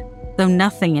appeared, though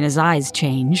nothing in his eyes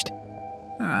changed.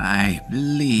 I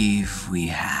believe we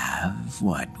have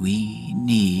what we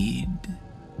need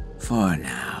for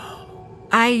now.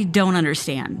 I don't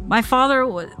understand. My father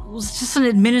was just an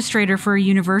administrator for a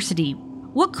university.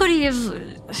 What could he have...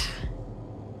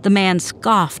 The man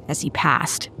scoffed as he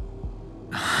passed.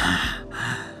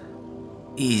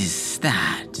 Is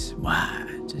that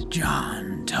what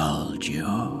John told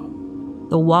you?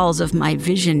 The walls of my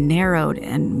vision narrowed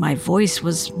and my voice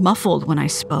was muffled when I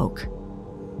spoke.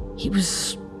 He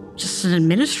was just an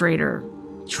administrator.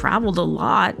 Traveled a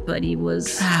lot, but he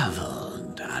was...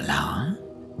 Traveled a lot?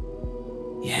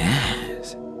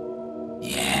 Yes.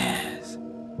 Yes.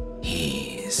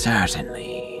 He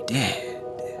certainly did.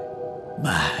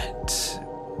 But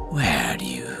where do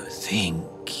you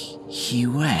think he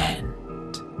went?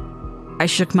 I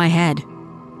shook my head.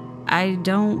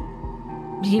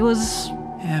 He was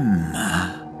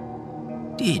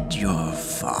Emma, did your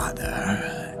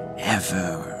father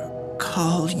ever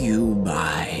call you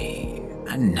by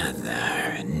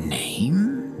another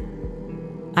name?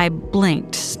 I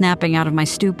blinked, snapping out of my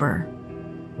stupor.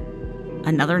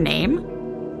 Another name?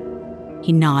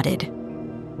 He nodded.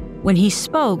 When he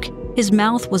spoke, his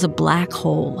mouth was a black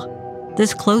hole.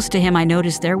 This close to him, I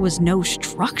noticed there was no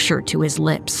structure to his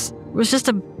lips. There was just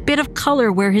a bit of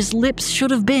color where his lips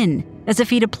should have been, as if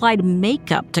he'd applied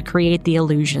makeup to create the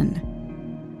illusion.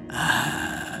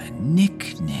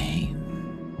 Nickname?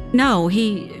 No,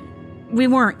 we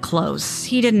weren't close.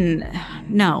 He didn't...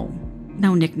 No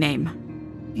nickname.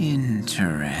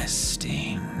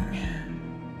 Interesting.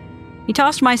 He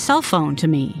tossed my cell phone to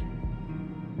me.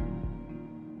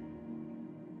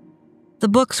 The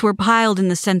books were piled in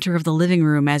the center of the living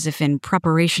room as if in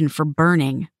preparation for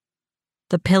burning.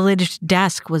 The pillaged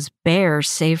desk was bare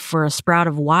save for a sprout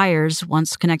of wires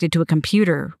once connected to a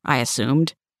computer, I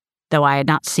assumed, though I had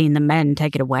not seen the men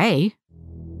take it away.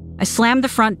 I slammed the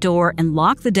front door and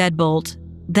locked the deadbolt,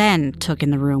 then took in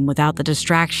the room without the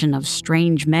distraction of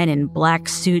strange men in black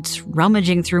suits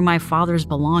rummaging through my father's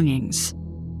belongings.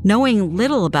 Knowing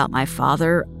little about my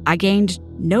father, I gained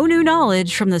no new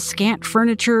knowledge from the scant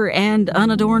furniture and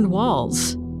unadorned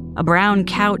walls. A brown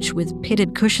couch with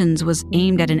pitted cushions was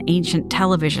aimed at an ancient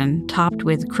television topped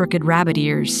with crooked rabbit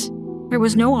ears. There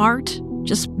was no art,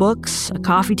 just books, a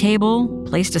coffee table,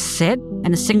 place to sit,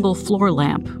 and a single floor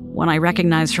lamp, one I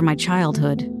recognized from my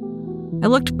childhood. I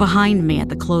looked behind me at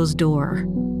the closed door.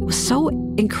 It was so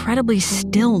incredibly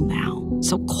still now,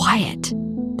 so quiet.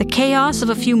 The chaos of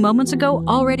a few moments ago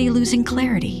already losing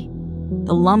clarity.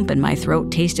 The lump in my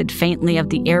throat tasted faintly of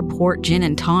the airport gin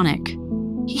and tonic.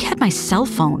 He had my cell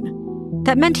phone.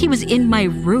 That meant he was in my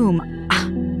room.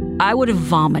 I would have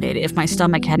vomited if my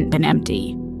stomach hadn't been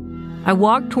empty. I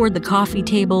walked toward the coffee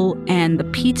table and the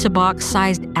pizza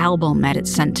box-sized album at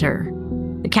its center.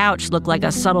 The couch looked like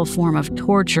a subtle form of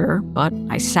torture, but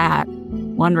I sat,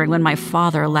 wondering when my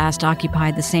father last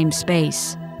occupied the same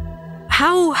space.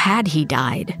 How had he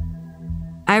died?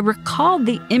 I recalled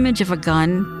the image of a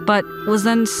gun, but was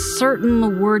then certain the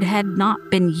word had not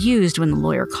been used when the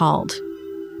lawyer called.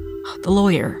 The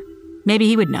lawyer. Maybe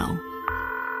he would know.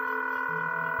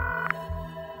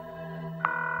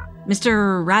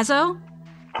 Mr. Razzo?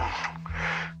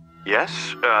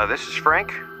 Yes, this is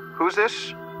Frank. Who's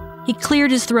this? He cleared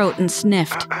his throat and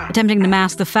sniffed, attempting to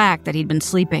mask the fact that he'd been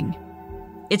sleeping.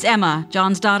 It's Emma,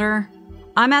 John's daughter.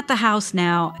 I'm at the house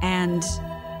now, and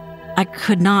I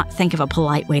could not think of a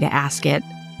polite way to ask it.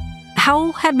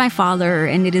 How had my father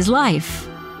ended his life?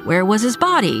 Where was his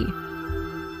body?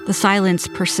 The silence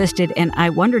persisted, and I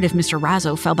wondered if Mr.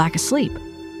 Razzo fell back asleep.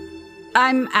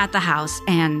 I'm at the house,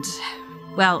 and,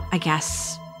 well, I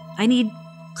guess I need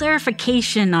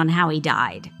clarification on how he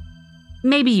died.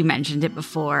 Maybe you mentioned it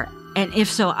before, and if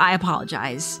so, I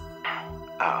apologize.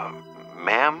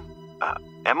 Ma'am?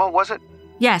 Emma, was it?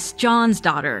 Yes, John's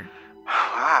daughter.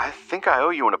 I think I owe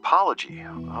you an apology.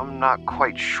 I'm not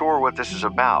quite sure what this is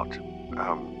about.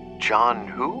 John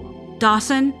who?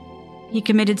 Dawson? He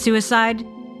committed suicide?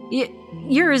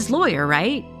 You're his lawyer,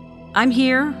 right? I'm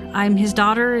here. I'm his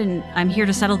daughter, and I'm here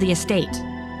to settle the estate.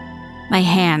 My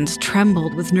hands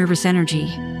trembled with nervous energy.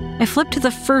 I flipped to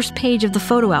the first page of the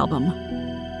photo album.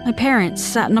 My parents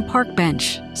sat on a park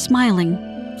bench, smiling,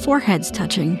 foreheads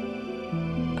touching.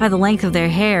 By the length of their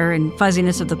hair and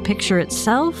fuzziness of the picture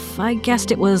itself, I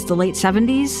guessed it was the late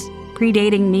 70s,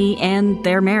 predating me and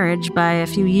their marriage by a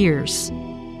few years.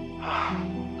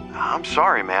 I'm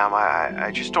sorry, ma'am.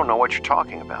 I just don't know what you're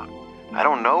talking about. I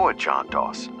don't know a John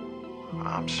Dawson.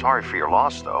 I'm sorry for your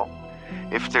loss, though.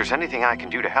 If there's anything I can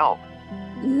do to help.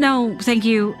 No, thank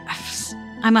you.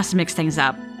 I must have mixed things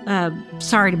up.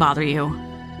 Sorry to bother you.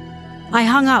 I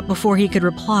hung up before he could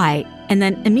reply, and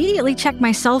then immediately checked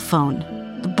my cell phone,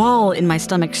 the ball in my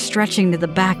stomach stretching to the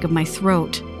back of my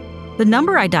throat. The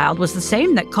number I dialed was the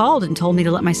same that called and told me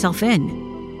to let myself in.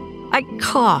 I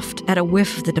coughed at a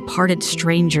whiff of the departed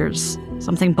strangers,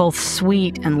 something both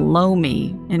sweet and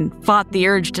loamy, and fought the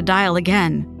urge to dial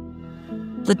again.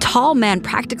 The tall man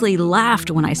practically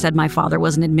laughed when I said my father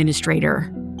was an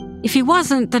administrator. If he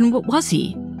wasn't, then what was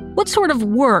he? What sort of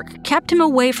work kept him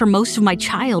away for most of my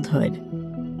childhood?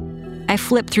 I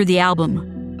flipped through the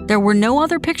album. There were no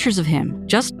other pictures of him,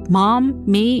 just Mom,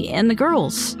 me, and the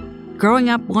girls, growing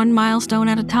up one milestone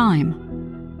at a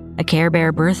time. A Care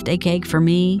Bear birthday cake for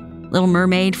me, Little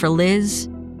Mermaid for Liz.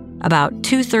 About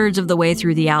 2/3 of the way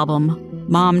through the album,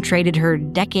 Mom traded her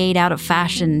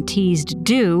decade-out-of-fashion teased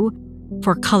do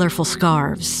for colorful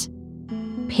scarves.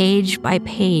 Page by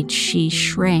page, she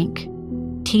shrank,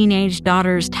 teenage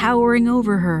daughters towering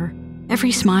over her,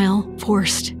 every smile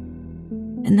forced.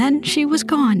 And then she was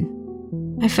gone.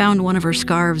 I found one of her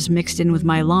scarves mixed in with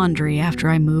my laundry after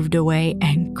I moved away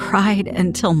and cried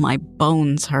until my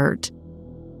bones hurt.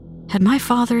 Had my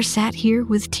father sat here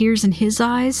with tears in his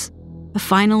eyes, a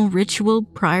final ritual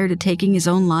prior to taking his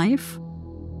own life?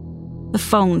 The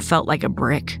phone felt like a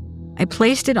brick. I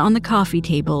placed it on the coffee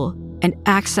table and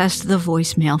accessed the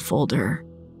voicemail folder.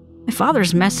 My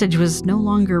father's message was no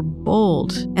longer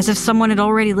bold, as if someone had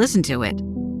already listened to it.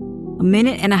 1.5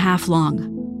 minutes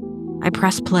long. I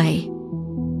pressed play.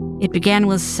 It began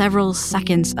with several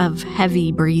seconds of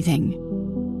heavy breathing.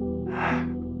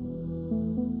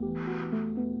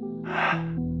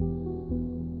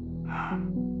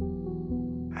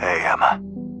 Hey, Emma.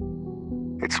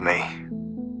 It's me.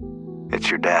 It's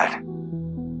your dad.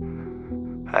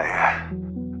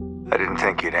 I didn't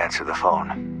think you'd answer the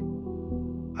phone.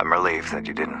 I'm relieved that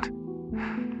you didn't.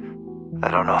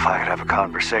 I don't know if I could have a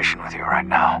conversation with you right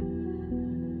now.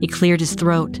 He cleared his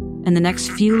throat, and the next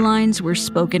few lines were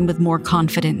spoken with more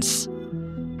confidence.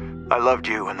 I loved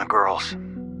you and the girls.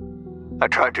 I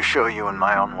tried to show you in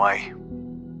my own way.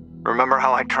 Remember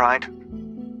how I tried?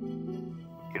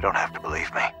 You don't have to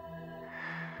believe me.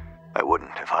 I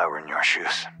wouldn't if I were in your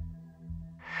shoes.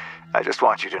 I just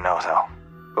want you to know, though,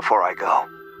 before I go,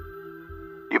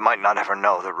 you might not ever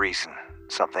know the reason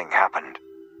something happened,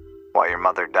 why your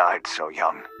mother died so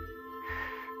young,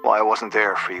 why I wasn't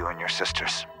there for you and your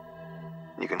sisters.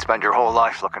 You can spend your whole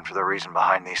life looking for the reason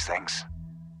behind these things,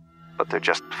 but they're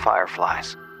just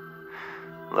fireflies,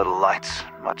 little lights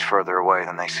much further away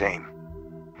than they seem.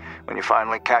 When you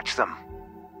finally catch them,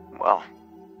 well,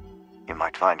 you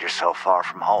might find yourself far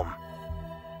from home.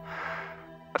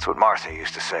 That's what Martha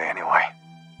used to say anyway.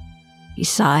 He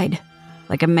sighed,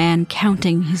 like a man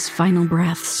counting his final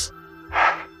breaths.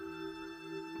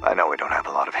 I know we don't have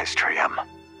a lot of history, Em,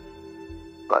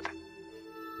 but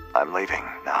I'm leaving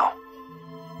now,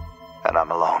 and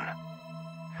I'm alone.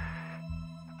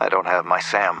 I don't have my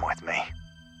Sam with me.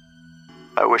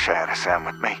 I wish I had a Sam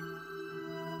with me.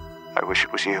 I wish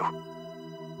it was you.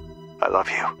 I love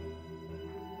you.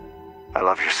 I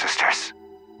love your sisters.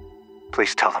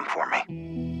 Please tell them for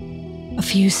me. A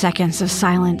few seconds of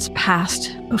silence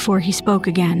passed before he spoke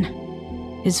again,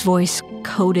 his voice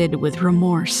coated with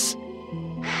remorse.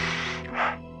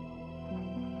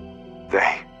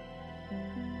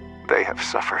 They have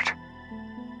suffered.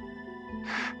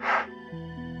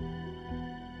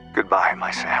 Goodbye,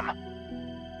 my Sam.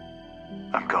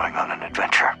 I'm going on an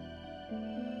adventure.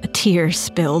 A tear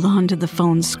spilled onto the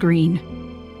phone screen.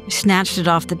 I snatched it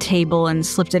off the table and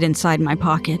slipped it inside my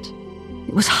pocket.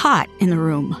 It was hot in the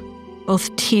room,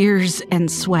 both tears and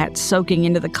sweat soaking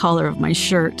into the collar of my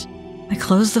shirt. I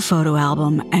closed the photo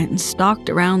album and stalked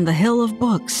around the hill of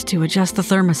books to adjust the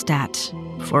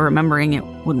thermostat before remembering it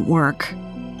wouldn't work.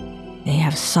 They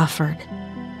have suffered.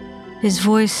 His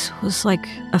voice was like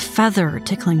a feather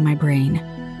tickling my brain.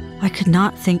 I could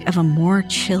not think of a more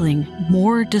chilling,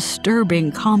 more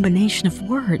disturbing combination of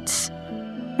words.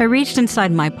 I reached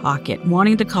inside my pocket,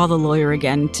 wanting to call the lawyer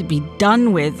again to be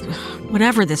done with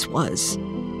whatever this was.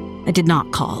 I did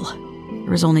not call. There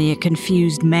was only a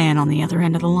confused man on the other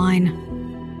end of the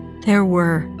line. There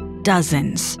were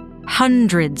dozens,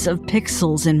 hundreds of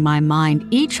pixels in my mind,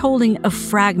 each holding a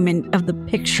fragment of the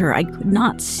picture I could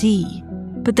not see.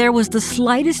 But there was the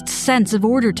slightest sense of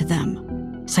order to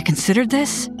them. As I considered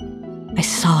this, I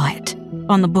saw it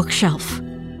on the bookshelf.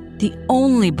 The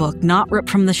only book not ripped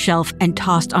from the shelf and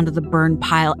tossed onto the burn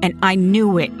pile, and I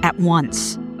knew it at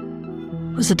once.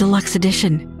 It was a deluxe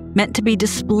edition, meant to be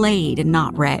displayed and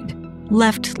not read,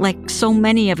 left like so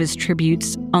many of his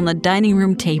tributes on the dining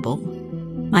room table.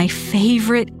 My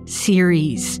favorite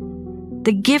series.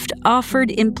 The gift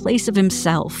offered in place of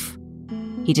himself.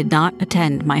 He did not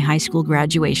attend my high school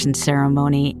graduation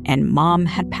ceremony, and Mom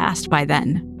had passed by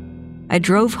then. I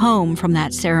drove home from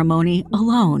that ceremony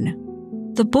alone.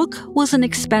 The book was an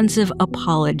expensive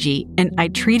apology, and I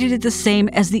treated it the same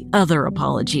as the other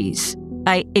apologies.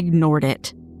 I ignored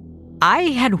it. I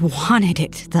had wanted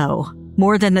it, though,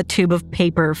 more than the tube of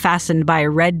paper fastened by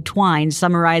red twine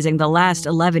summarizing the last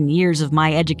 11 years of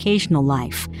my educational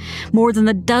life, more than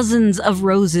the dozens of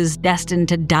roses destined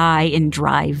to die in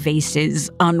dry vases,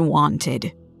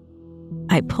 unwanted.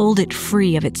 I pulled it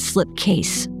free of its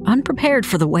slipcase, unprepared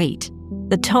for the weight.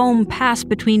 The tome passed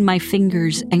between my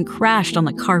fingers and crashed on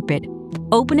the carpet,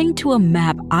 opening to a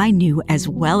map I knew as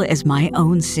well as my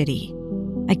own city.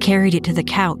 I carried it to the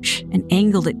couch and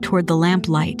angled it toward the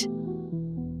lamplight.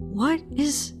 What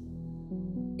is...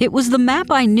 It was the map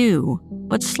I knew,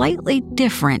 but slightly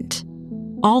different.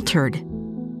 Altered.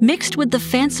 Mixed with the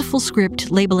fanciful script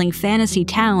labeling fantasy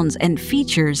towns and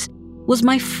features was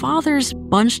my father's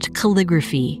bunched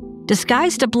calligraphy,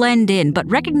 disguised to blend in but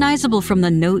recognizable from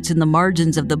the notes in the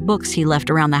margins of the books he left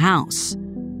around the house.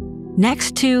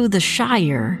 Next to the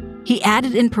Shire, he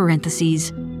added in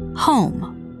parentheses,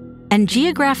 home, and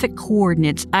geographic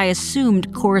coordinates I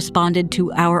assumed corresponded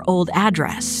to our old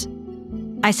address.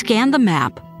 I scanned the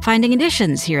map, finding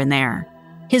additions here and there,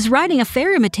 his writing a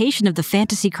fair imitation of the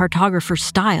fantasy cartographer's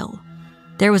style.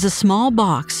 There was a small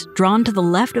box drawn to the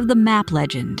left of the map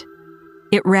legend.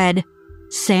 It read,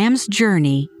 Sam's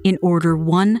Journey in order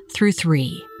 1 through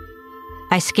 3.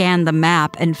 I scanned the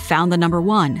map and found the number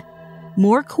 1,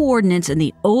 more coordinates in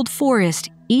the old forest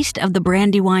east of the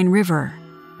Brandywine River.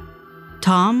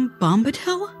 Tom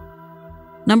Bombadil?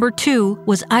 Number 2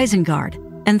 was Isengard,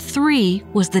 and 3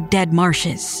 was the Dead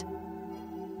Marshes.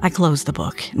 I closed the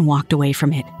book and walked away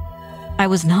from it. I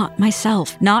was not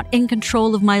myself, not in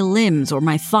control of my limbs or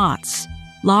my thoughts.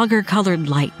 Lager-colored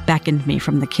light beckoned me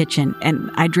from the kitchen, and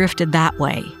I drifted that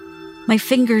way. My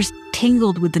fingers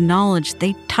tingled with the knowledge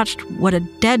they touched what a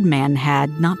dead man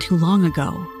had not too long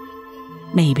ago.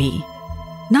 Maybe.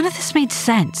 None of this made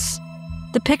sense.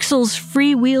 The pixels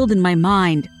freewheeled in my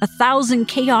mind, 1,000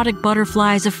 chaotic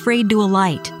butterflies afraid to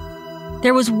alight.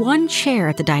 There was one chair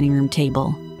at the dining room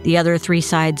table, the other 3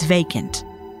 sides vacant,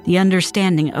 the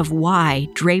understanding of why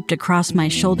draped across my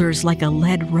shoulders like a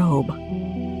lead robe.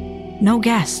 No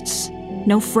guests,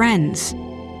 no friends,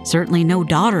 certainly no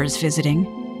daughters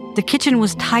visiting. The kitchen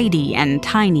was tidy and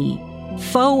tiny,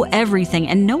 faux everything,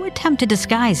 and no attempt to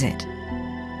disguise it.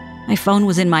 My phone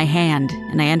was in my hand,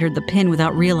 and I entered the PIN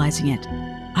without realizing it.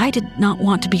 I did not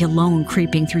want to be alone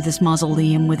creeping through this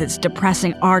mausoleum with its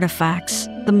depressing artifacts,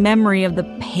 the memory of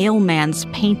the pale man's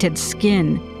painted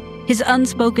skin, his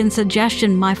unspoken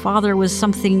suggestion my father was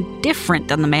something different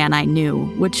than the man I knew,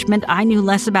 which meant I knew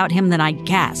less about him than I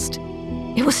guessed.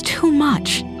 It was too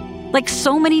much. Like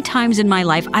so many times in my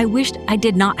life, I wished I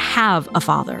did not have a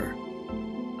father.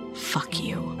 Fuck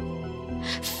you.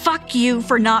 Fuck you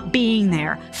for not being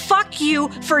there. Fuck you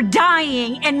for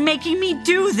dying and making me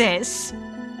do this.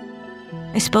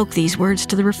 I spoke these words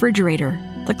to the refrigerator,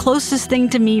 the closest thing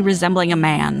to me resembling a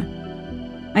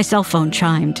man. My cell phone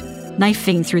chimed,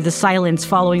 knifing through the silence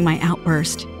following my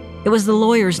outburst. It was the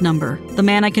lawyer's number, the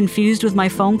man I confused with my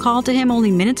phone call to him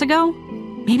only minutes ago.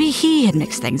 Maybe he had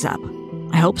mixed things up.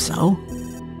 I hope so.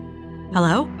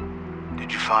 Hello?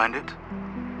 Did you find it?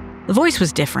 The voice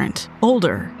was different,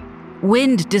 older.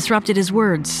 Wind disrupted his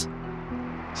words.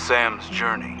 Sam's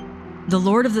Journey. The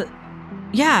Lord of the...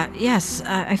 Yes,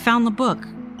 I found the book.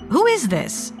 Who is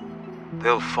this?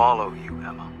 They'll follow you,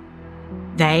 Emma.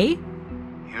 They?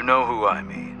 You know who I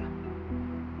mean.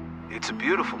 It's a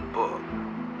beautiful book,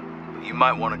 but you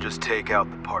might want to just take out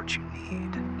the parts you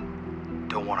need.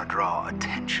 Don't want to draw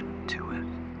attention to it.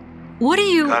 What are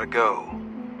you... Gotta go.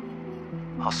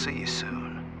 I'll see you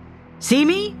soon. See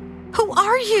me? Who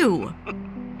are you?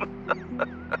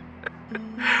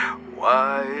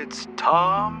 Why, it's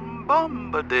Tom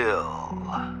Bombadil.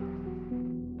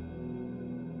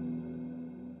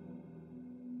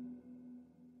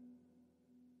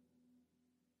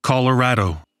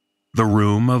 Colorado, the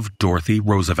room of Dorothy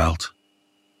Roosevelt.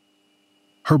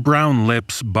 Her brown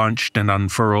lips bunched and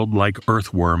unfurled like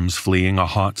earthworms fleeing a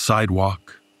hot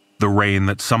sidewalk, the rain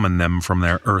that summoned them from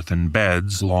their earthen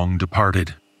beds long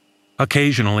departed.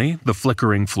 Occasionally, the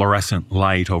flickering fluorescent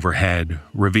light overhead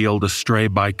revealed a stray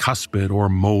bicuspid or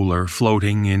molar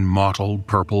floating in mottled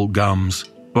purple gums,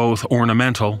 both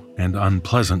ornamental and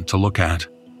unpleasant to look at.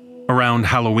 Around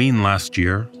Halloween last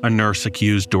year, a nurse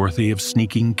accused Dorothy of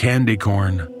sneaking candy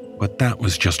corn, but that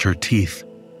was just her teeth.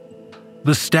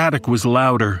 The static was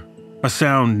louder, a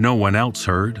sound no one else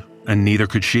heard, and neither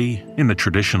could she, in the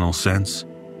traditional sense.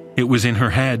 It was in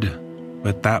her head,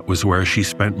 but that was where she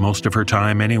spent most of her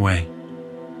time anyway.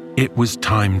 It was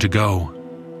time to go.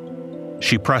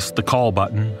 She pressed the call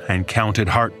button and counted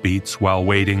heartbeats while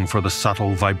waiting for the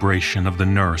subtle vibration of the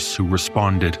nurse who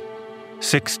responded.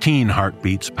 16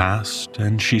 heartbeats passed,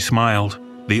 and she smiled,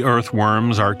 the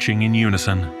earthworms arching in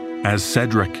unison, as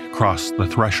Cedric crossed the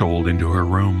threshold into her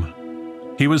room.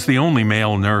 He was the only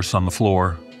male nurse on the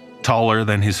floor, taller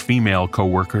than his female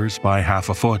co-workers by half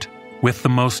a foot, with the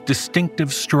most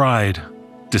distinctive stride,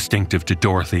 distinctive to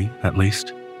Dorothy, at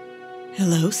least.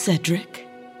 Hello, Cedric.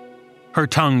 Her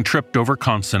tongue tripped over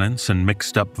consonants and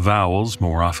mixed up vowels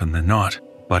more often than not,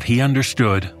 but he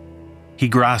understood. He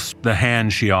grasped the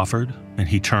hand she offered, and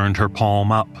he turned her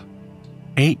palm up.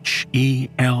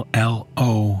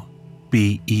 HELLOBEAUTIFUL,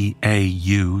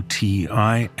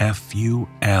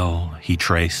 he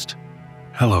traced.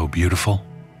 Hello, beautiful.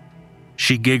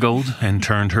 She giggled and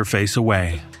turned her face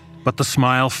away, but the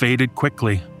smile faded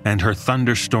quickly, and her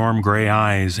thunderstorm gray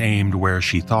eyes aimed where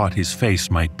she thought his face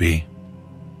might be.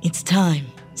 It's time,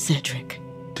 Cedric.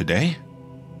 Today?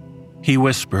 He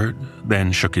whispered,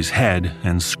 then shook his head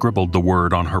and scribbled the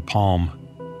word on her palm.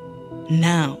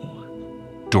 Now,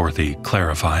 Dorothy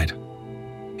clarified.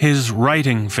 His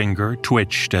writing finger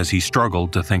twitched as he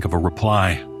struggled to think of a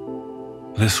reply.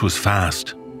 This was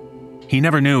fast. He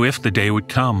never knew if the day would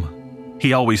come.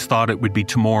 He always thought it would be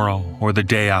tomorrow or the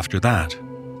day after that.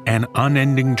 An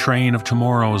unending train of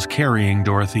tomorrows carrying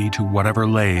Dorothy to whatever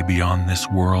lay beyond this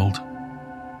world.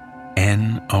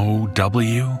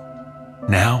 N-O-W?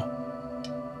 Now?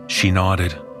 She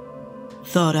nodded.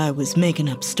 thought I was making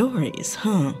up stories,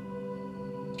 huh?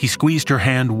 He squeezed her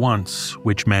hand once,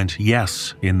 which meant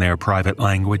yes in their private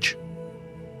language.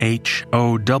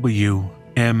 H-O-W-M-U-C-H-T.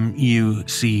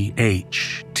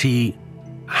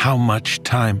 How much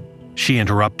time? She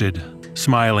interrupted,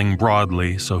 smiling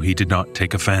broadly so he did not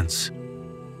take offense.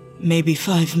 Maybe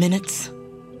 5 minutes?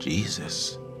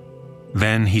 Jesus.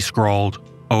 Then he scrawled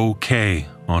OK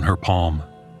on her palm.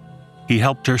 He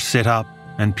helped her sit up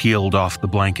and peeled off the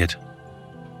blanket.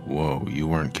 Whoa, you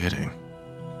weren't kidding.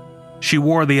 She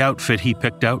wore the outfit he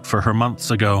picked out for her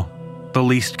months ago, the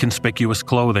least conspicuous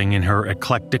clothing in her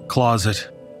eclectic closet,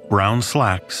 brown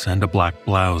slacks and a black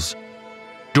blouse.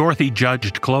 Dorothy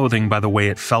judged clothing by the way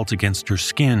it felt against her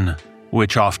skin,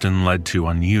 which often led to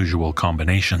unusual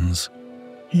combinations.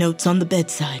 Notes on the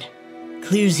bedside.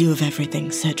 Clears you of everything,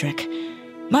 Cedric.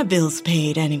 My bill's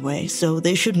paid anyway, so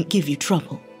they shouldn't give you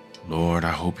trouble. Lord,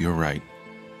 I hope you're right.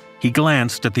 He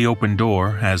glanced at the open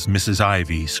door as Mrs.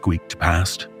 Ivy squeaked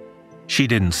past. She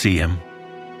didn't see him.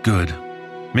 Good.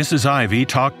 Mrs. Ivy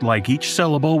talked like each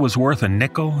syllable was worth a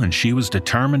nickel, and she was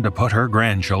determined to put her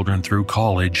grandchildren through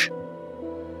college.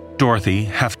 Dorothy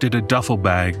hefted a duffel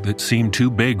bag that seemed too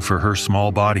big for her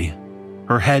small body.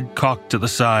 Her head cocked to the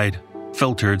side,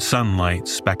 filtered sunlight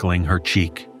speckling her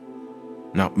cheek.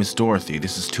 Now, Miss Dorothy,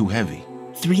 this is too heavy.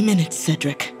 3 minutes,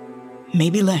 Cedric.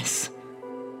 Maybe less.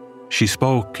 She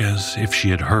spoke as if she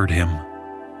had heard him.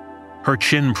 Her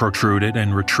chin protruded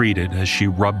and retreated as she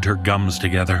rubbed her gums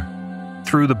together.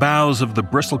 Through the boughs of the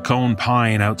bristlecone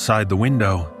pine outside the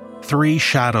window, 3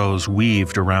 shadows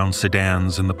weaved around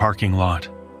sedans in the parking lot.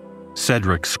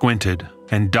 Cedric squinted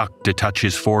and ducked to touch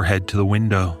his forehead to the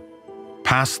window.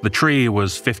 Past the tree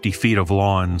was 50 feet of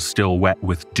lawn still wet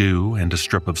with dew and a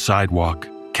strip of sidewalk,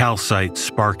 calcite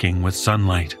sparking with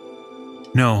sunlight.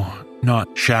 No,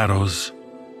 not shadows.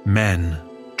 Men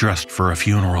dressed for a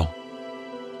funeral.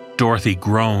 Dorothy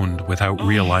groaned without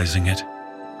realizing it.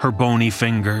 Her bony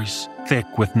fingers,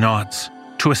 thick with knots,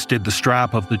 twisted the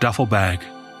strap of the duffel bag.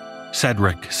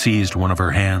 Cedric seized one of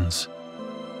her hands.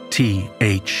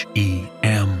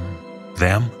 T-H-E-M.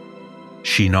 Them?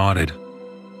 She nodded.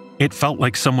 It felt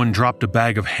like someone dropped a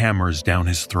bag of hammers down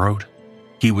his throat.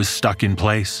 He was stuck in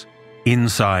place,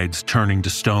 insides turning to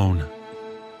stone.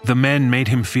 The men made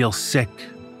him feel sick,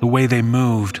 the way they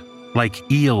moved, like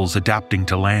eels adapting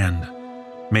to land.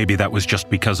 Maybe that was just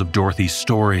because of Dorothy's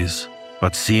stories,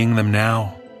 but seeing them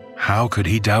now, how could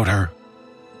he doubt her?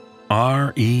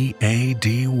 R-E-A-D-Y.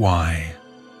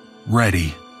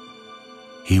 Ready.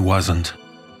 He wasn't.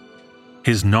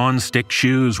 His non-stick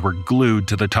shoes were glued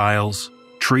to the tiles,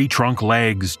 tree trunk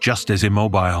legs just as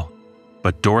immobile.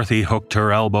 But Dorothy hooked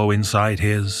her elbow inside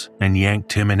his and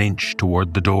yanked him an inch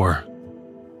toward the door.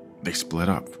 They split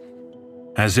up.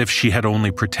 As if she had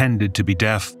only pretended to be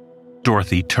deaf,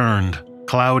 Dorothy turned,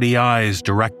 cloudy eyes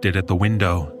directed at the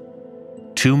window.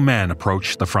 2 men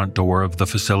approached the front door of the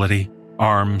facility,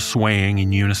 arms swaying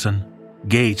in unison,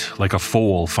 gait like a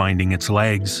foal finding its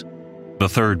legs. The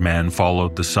third man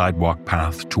followed the sidewalk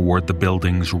path toward the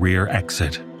building's rear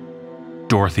exit.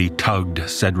 Dorothy tugged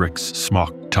Cedric's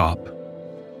smock top.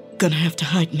 Gonna have to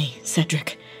hide me,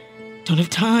 Cedric. Don't have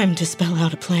time to spell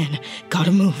out a plan.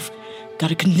 Gotta move.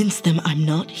 Gotta convince them I'm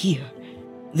not here.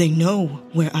 They know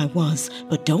where I was,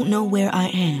 but don't know where I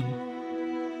am.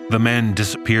 The men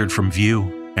disappeared from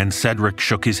view, and Cedric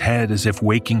shook his head as if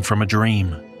waking from a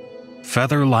dream.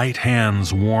 Feather-light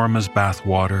hands warm as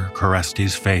bathwater caressed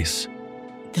his face.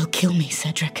 They'll kill me,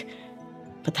 Cedric.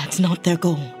 But that's not their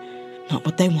goal. Not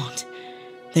what they want.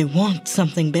 They want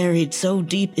something buried so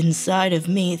deep inside of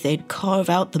me they'd carve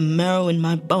out the marrow in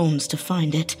my bones to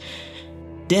find it.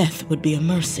 Death would be a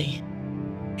mercy.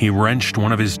 He wrenched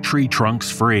one of his tree trunks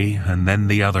free and then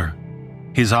the other.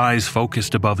 His eyes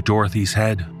focused above Dorothy's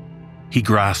head. He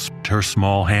grasped her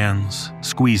small hands,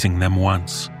 squeezing them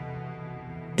once.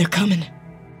 They're coming.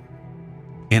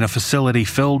 In a facility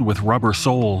filled with rubber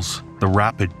soles, the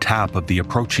rapid tap of the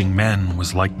approaching men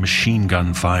was like machine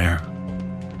gun fire.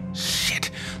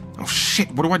 Shit. Oh, shit. Shit,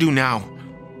 what do I do now?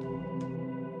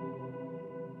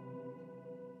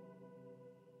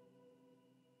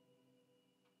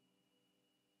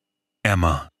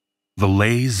 Emma, the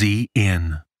Lazy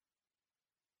Inn.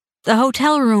 The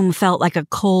hotel room felt like a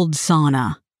cold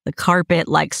sauna, the carpet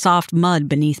like soft mud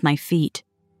beneath my feet.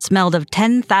 It smelled of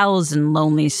 10,000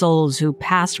 lonely souls who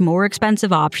passed more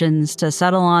expensive options to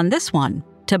settle on this one: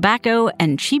 tobacco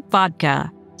and cheap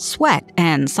vodka, sweat,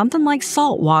 and something like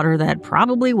salt water that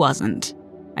probably wasn't.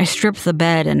 I stripped the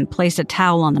bed and placed a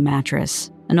towel on the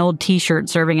mattress, an old t-shirt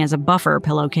serving as a buffer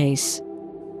pillowcase.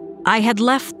 I had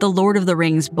left the Lord of the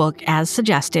Rings book as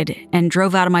suggested and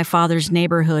drove out of my father's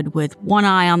neighborhood with one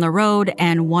eye on the road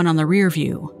and one on the rear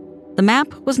view. The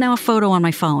map was now a photo on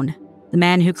my phone. The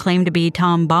man who claimed to be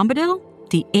Tom Bombadil,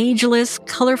 the ageless,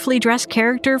 colorfully dressed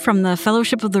character from the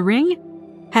Fellowship of the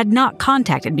Ring, had not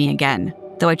contacted me again,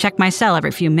 though I checked my cell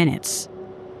every few minutes.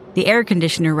 The air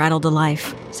conditioner rattled to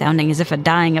life, sounding as if a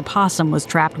dying opossum was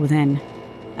trapped within.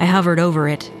 I hovered over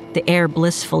it, the air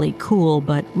blissfully cool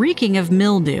but reeking of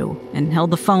mildew, and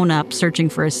held the phone up, searching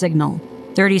for a signal.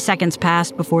 30 seconds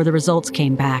passed before the results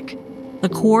came back. The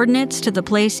coordinates to the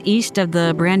place east of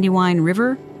the Brandywine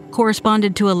River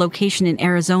corresponded to a location in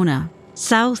Arizona,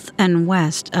 south and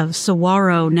west of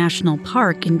Saguaro National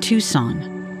Park in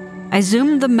Tucson. I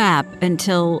zoomed the map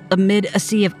until, amid a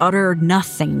sea of utter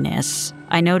nothingness,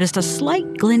 I noticed a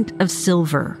slight glint of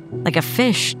silver, like a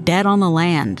fish dead on the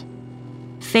land.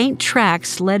 Faint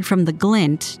tracks led from the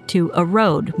glint to a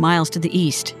road miles to the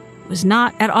east. It was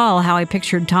not at all how I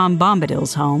pictured Tom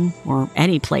Bombadil's home, or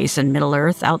any place in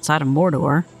Middle-earth outside of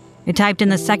Mordor. I typed in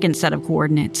the second set of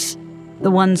coordinates,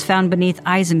 the ones found beneath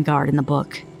Isengard in the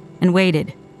book, and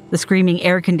waited, the screaming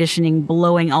air conditioning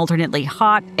blowing alternately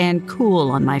hot and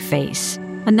cool on my face.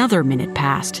 Another minute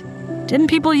passed. Didn't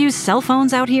people use cell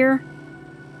phones out here?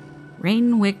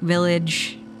 Rainwick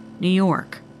Village, New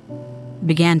York.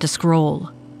 Began to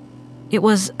scroll. It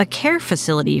was a care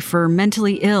facility for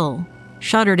mentally ill,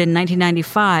 shuttered in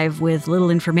 1995 with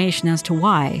little information as to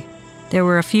why. There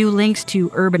were a few links to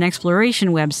urban exploration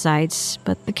websites,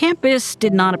 but the campus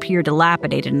did not appear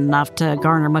dilapidated enough to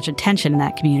garner much attention in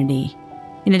that community.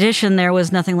 In addition, there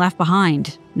was nothing left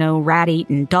behind. No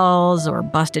rat-eaten dolls or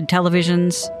busted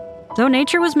televisions. Though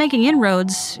nature was making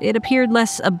inroads, it appeared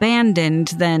less abandoned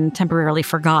than temporarily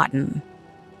forgotten.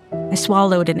 I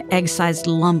swallowed an egg-sized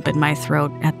lump in my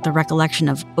throat at the recollection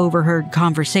of overheard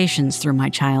conversations through my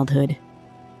childhood.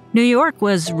 New York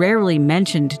was rarely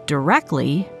mentioned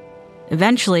directly.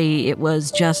 Eventually, it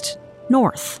was just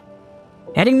north.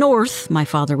 Heading north, my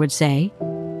father would say.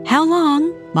 How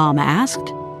long? Mom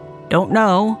asked. Don't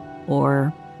know,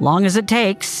 or long as it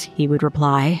takes, he would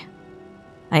reply.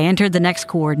 I entered the next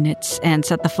coordinates and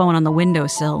set the phone on the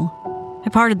windowsill. I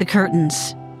parted the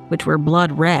curtains, which were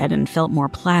blood red and felt more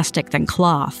plastic than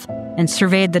cloth, and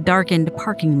surveyed the darkened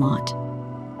parking lot.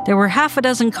 There were half a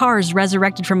dozen cars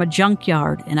resurrected from a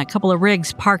junkyard and a couple of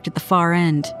rigs parked at the far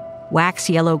end. Wax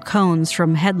yellow cones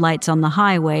from headlights on the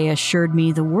highway assured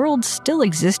me the world still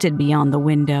existed beyond the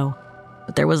window,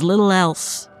 but there was little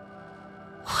else.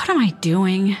 What am I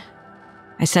doing?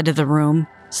 I said to the room,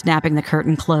 snapping the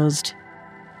curtain closed.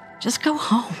 Just go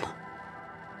home.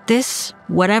 This,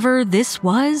 whatever this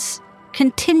was,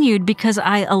 continued because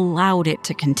I allowed it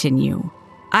to continue.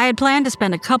 I had planned to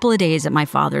spend a couple of days at my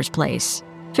father's place.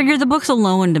 Figured the books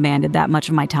alone demanded that much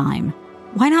of my time.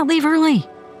 Why not leave early?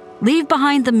 Leave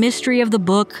behind the mystery of the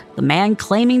book, the man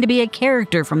claiming to be a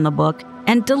character from the book,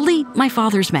 and delete my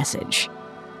father's message.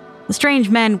 The strange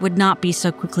men would not be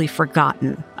so quickly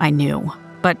forgotten, I knew,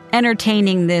 but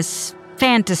entertaining this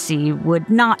fantasy would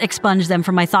not expunge them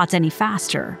from my thoughts any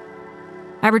faster.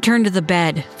 I returned to the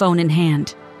bed, phone in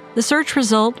hand. The search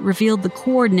result revealed the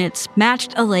coordinates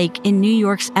matched a lake in New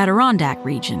York's Adirondack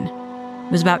region.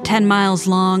 It was about 10 miles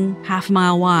long, half a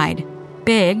mile wide.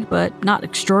 Big, but not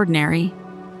extraordinary.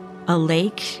 A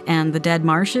lake and the dead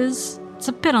marshes? It's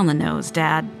a bit on the nose,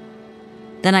 Dad.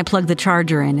 Then I plugged the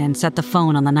charger in and set the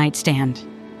phone on the nightstand.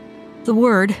 The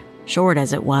word, short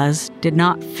as it was, did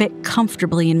not fit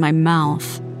comfortably in my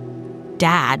mouth.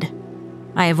 Dad.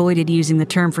 I avoided using the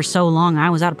term for so long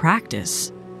I was out of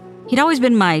practice. He'd always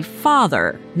been my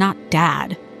father, not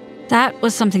Dad. That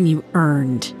was something you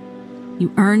earned.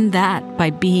 You earned that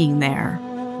by being there,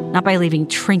 not by leaving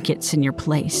trinkets in your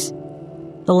place.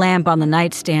 The lamp on the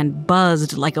nightstand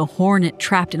buzzed like a hornet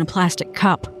trapped in a plastic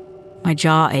cup. My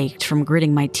jaw ached from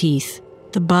gritting my teeth.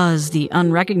 The buzz, the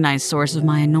unrecognized source of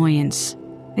my annoyance.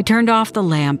 I turned off the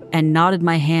lamp and nodded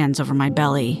my hands over my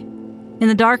belly. In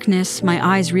the darkness, my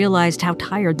eyes realized how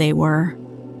tired they were.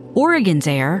 Oregon's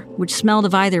air, which smelled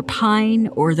of either pine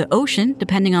or the ocean,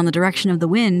 depending on the direction of the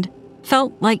wind,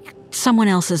 Felt like someone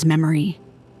else's memory.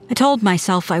 I told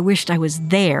myself I wished I was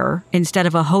there instead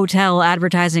of a hotel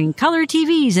advertising color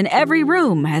TVs in every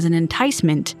room as an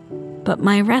enticement, but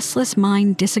my restless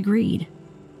mind disagreed.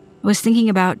 I was thinking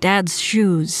about Dad's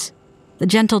shoes, the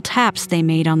gentle taps they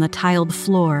made on the tiled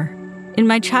floor. In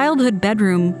my childhood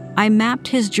bedroom, I mapped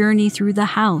his journey through the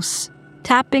house,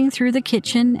 tapping through the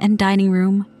kitchen and dining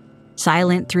room,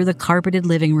 silent through the carpeted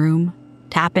living room,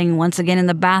 tapping once again in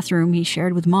the bathroom he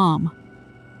shared with Mom.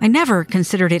 I never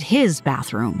considered it his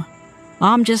bathroom.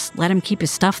 Mom just let him keep his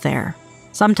stuff there.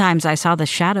 Sometimes I saw the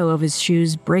shadow of his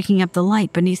shoes breaking up the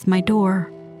light beneath my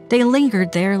door. They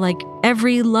lingered there like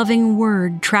every loving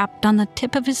word trapped on the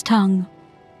tip of his tongue.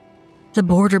 The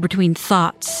border between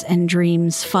thoughts and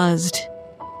dreams fuzzed,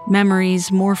 memories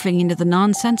morphing into the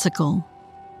nonsensical.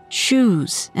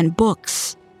 Shoes and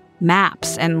books,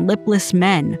 maps and lipless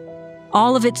men,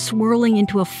 all of it swirling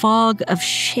into a fog of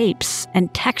shapes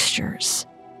and textures.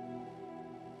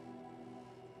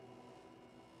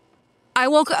 I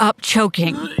woke up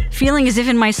choking, feeling as if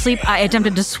in my sleep I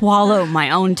attempted to swallow my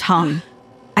own tongue.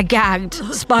 I gagged,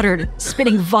 sputtered,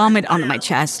 spitting vomit onto my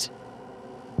chest.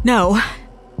 No,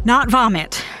 not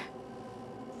vomit.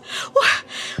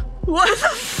 What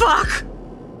the fuck?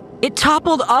 It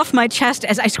toppled off my chest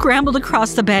as I scrambled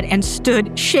across the bed and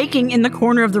stood, shaking in the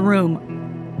corner of the room.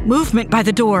 Movement by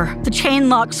the door, the chain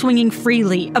lock swinging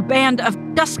freely, a band of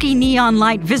dusky neon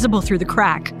light visible through the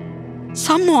crack.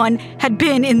 Someone had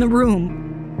been in the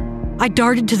room. I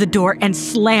darted to the door and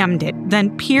slammed it,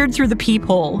 then peered through the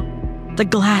peephole. The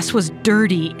glass was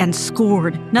dirty and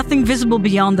scored, nothing visible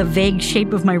beyond the vague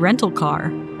shape of my rental car.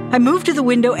 I moved to the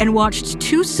window and watched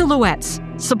two silhouettes,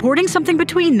 supporting something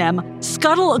between them,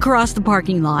 scuttle across the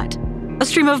parking lot. A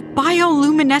stream of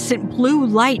bioluminescent blue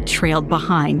light trailed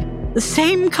behind, the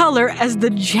same color as the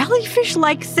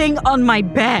jellyfish-like thing on my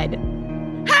bed.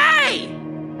 Hey!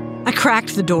 I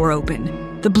cracked the door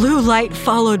open. The blue light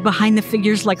followed behind the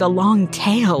figures like a long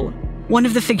tail. One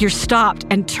of the figures stopped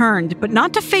and turned, but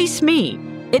not to face me.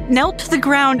 It knelt to the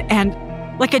ground and,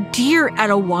 like a deer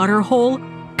at a water hole,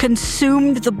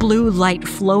 consumed the blue light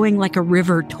flowing like a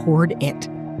river toward it.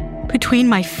 Between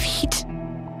my feet,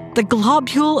 the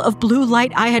globule of blue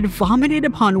light I had vomited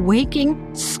upon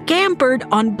waking scampered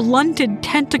on blunted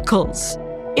tentacles.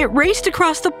 It raced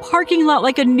across the parking lot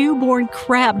like a newborn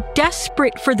crab,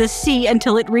 desperate for the sea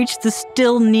until it reached the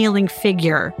still kneeling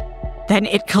figure. Then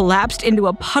it collapsed into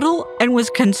a puddle and was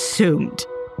consumed.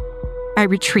 I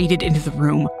retreated into the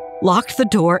room, locked the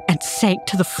door, and sank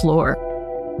to the floor.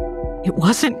 It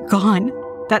wasn't gone,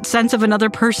 that sense of another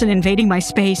person invading my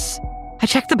space. I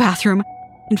checked the bathroom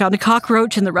and found a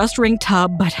cockroach in the rust-ringed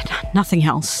tub, but nothing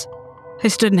else. I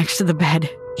stood next to the bed,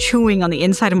 chewing on the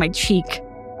inside of my cheek.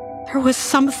 There was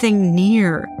something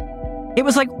near. It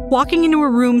was like walking into a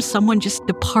room someone just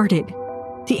departed.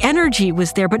 The energy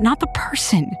was there, but not the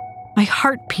person. My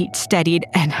heartbeat steadied,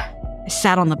 and I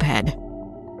sat on the bed.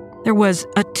 There was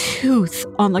a tooth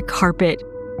on the carpet,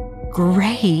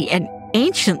 gray and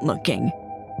ancient-looking.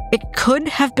 It could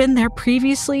have been there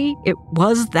previously. It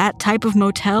was that type of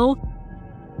motel,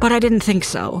 but I didn't think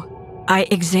so. I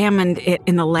examined it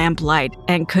in the lamplight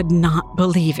and could not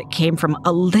believe it came from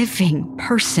a living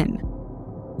person.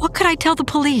 What could I tell the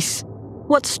police?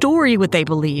 What story would they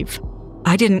believe?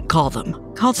 I didn't call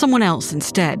them. Called someone else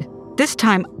instead. This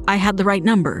time, I had the right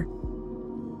number.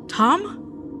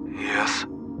 Tom? Yes?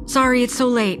 Sorry it's so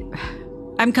late.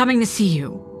 I'm coming to see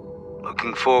you.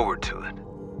 Looking forward to it.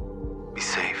 Be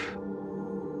safe.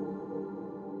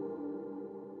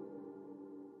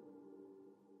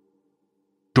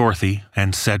 Dorothy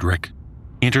and Cedric,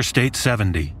 Interstate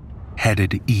 70,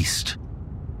 headed east.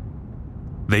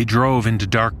 They drove into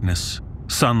darkness,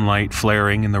 sunlight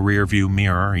flaring in the rearview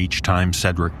mirror each time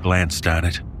Cedric glanced at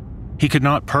it. He could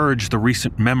not purge the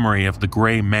recent memory of the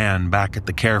gray man back at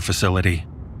the care facility,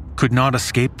 could not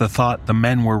escape the thought the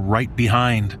men were right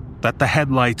behind, that the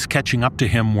headlights catching up to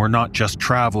him were not just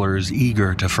travelers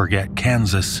eager to forget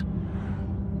Kansas.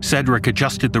 Cedric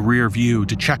adjusted the rear view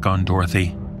to check on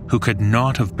Dorothy, who could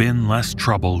not have been less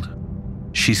troubled.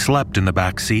 She slept in the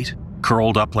back seat,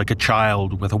 curled up like a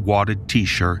child with a wadded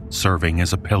t-shirt serving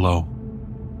as a pillow.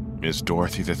 Miss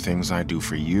Dorothy, the things I do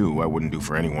for you, I wouldn't do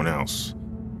for anyone else.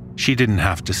 She didn't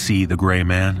have to see the gray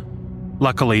man.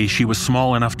 Luckily, she was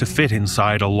small enough to fit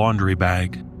inside a laundry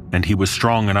bag, and he was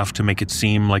strong enough to make it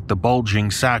seem like the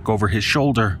bulging sack over his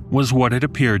shoulder was what it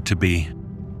appeared to be.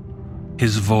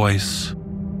 His voice.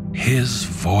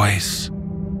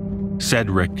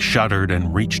 Cedric shuddered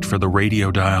and reached for the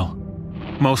radio dial.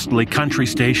 Mostly country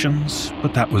stations,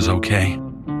 but that was okay.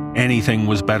 Anything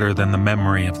was better than the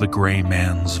memory of the gray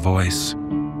man's voice.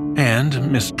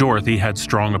 And Miss Dorothy had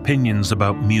strong opinions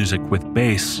about music with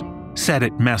bass, said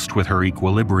it messed with her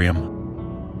equilibrium.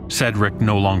 Cedric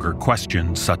no longer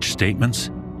questioned such statements,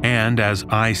 and as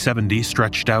I-70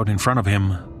 stretched out in front of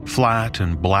him, flat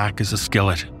and black as a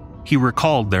skillet, he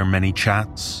recalled their many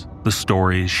chats, the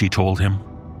stories she told him.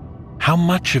 How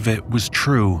much of it was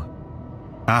true?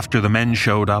 After the men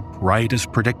showed up right as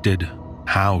predicted,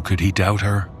 how could he doubt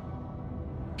her?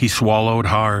 He swallowed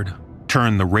hard,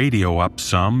 turned the radio up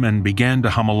some, and began to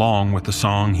hum along with the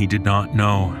song he did not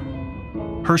know.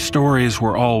 Her stories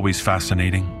were always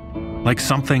fascinating, like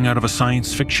something out of a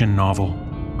science fiction novel,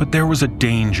 but there was a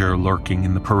danger lurking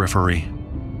in the periphery.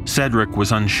 Cedric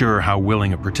was unsure how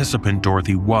willing a participant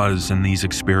Dorothy was in these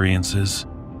experiences.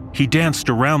 He danced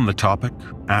around the topic,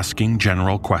 asking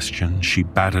general questions she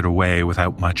batted away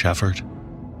without much effort.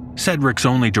 Cedric's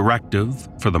only directive,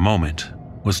 for the moment,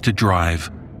 was to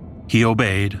drive. He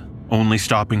obeyed, only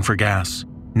stopping for gas,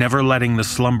 never letting the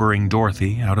slumbering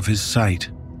Dorothy out of his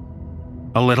sight.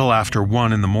 A little after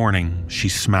 1 a.m, she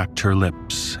smacked her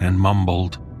lips and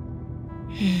mumbled,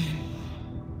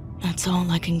 That's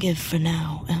all I can give for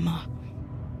now, Emma.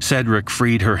 Cedric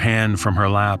freed her hand from her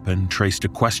lap and traced a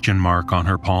question mark on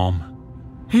her palm.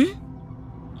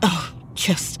 Oh,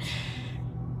 just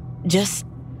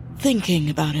thinking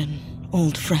about an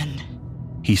old friend.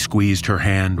 He squeezed her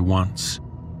hand once.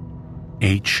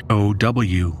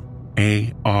 Howare.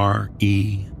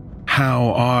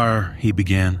 How are, he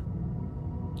began.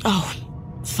 Oh,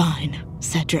 fine,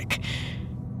 Cedric.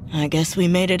 I guess we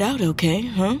made it out okay,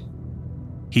 huh?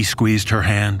 He squeezed her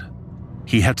hand.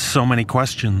 He had so many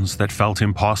questions that felt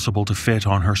impossible to fit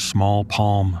on her small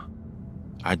palm.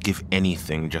 I'd give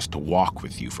anything just to walk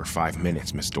with you for 5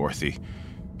 minutes, Miss Dorothy.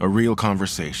 A real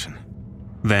conversation.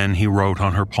 Then he wrote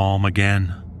on her palm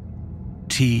again.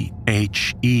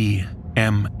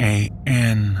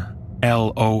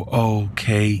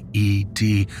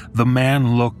 THEMANLOOKED. The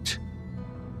man looked.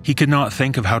 He could not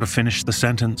think of how to finish the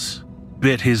sentence,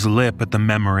 bit his lip at the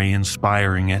memory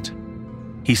inspiring it.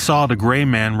 He saw the gray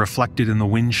man reflected in the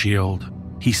windshield.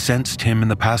 He sensed him in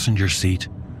the passenger seat.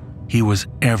 He was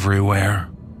everywhere.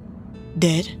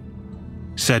 Dead?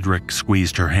 Cedric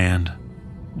squeezed her hand.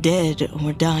 Dead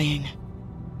or dying?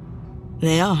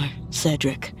 They are,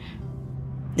 Cedric.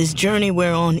 This journey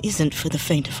we're on isn't for the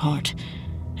faint of heart.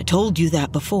 I told you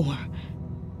that before.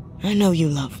 I know you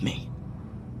love me.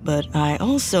 But I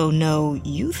also know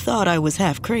you thought I was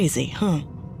half crazy, huh?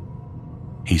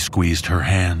 He squeezed her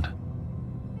hand.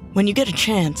 When you get a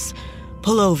chance,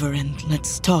 pull over and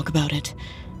let's talk about it.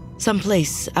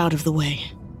 Someplace out of the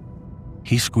way.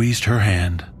 He squeezed her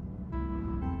hand.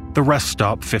 The rest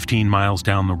stop 15 miles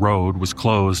down the road was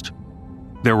closed.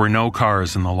 There were no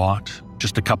cars in the lot,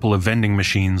 just a couple of vending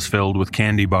machines filled with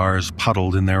candy bars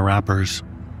puddled in their wrappers.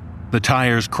 The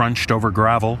tires crunched over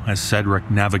gravel as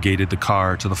Cedric navigated the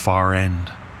car to the far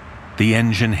end. The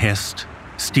engine hissed,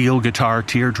 steel guitar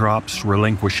teardrops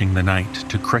relinquishing the night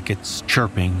to crickets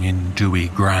chirping in dewy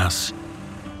grass.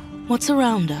 What's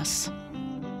around us?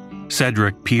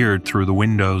 Cedric peered through the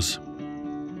windows.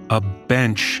 A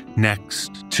bench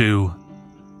next to...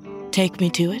 Take me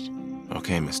to it?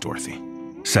 Okay, Miss Dorothy.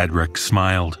 Cedric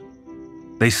smiled.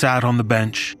 They sat on the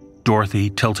bench, Dorothy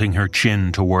tilting her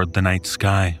chin toward the night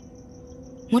sky.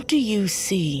 What do you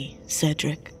see,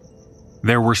 Cedric?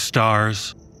 There were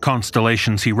stars,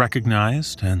 constellations he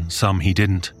recognized, and some he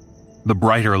didn't. The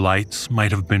brighter lights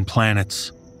might have been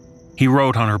planets. He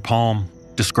wrote on her palm,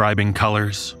 describing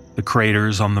colors, the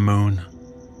craters on the moon.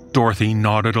 Dorothy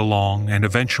nodded along, and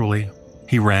eventually,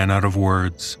 he ran out of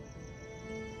words.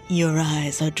 Your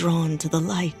eyes are drawn to the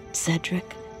light,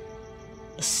 Cedric.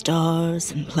 The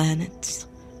stars and planets,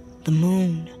 the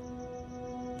moon.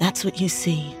 That's what you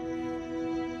see.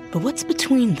 But what's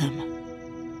between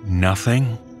them?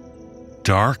 Nothing?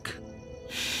 Dark?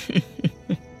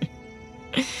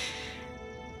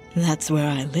 That's where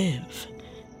I live.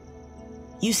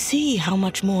 You see how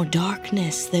much more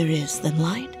darkness there is than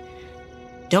light?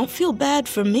 Don't feel bad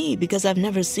for me because I've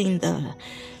never seen the...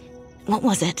 What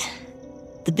was it?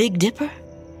 The Big Dipper?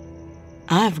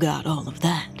 I've got all of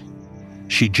that.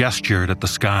 She gestured at the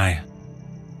sky.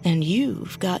 And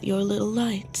you've got your little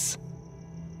lights.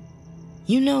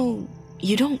 You know,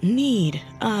 you don't need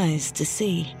eyes to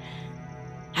see.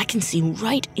 I can see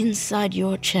right inside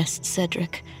your chest,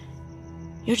 Cedric.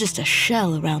 You're just a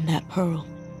shell around that pearl.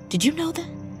 Did you know that?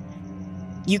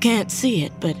 You can't see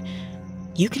it, but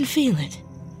you can feel it.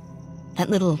 That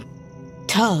little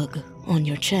tug on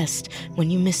your chest when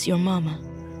you miss your mama.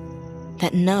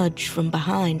 That nudge from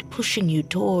behind pushing you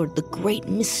toward the great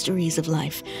mysteries of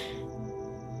life.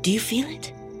 Do you feel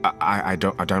it? I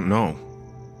don't know.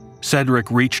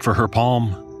 Cedric reached for her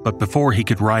palm, but before he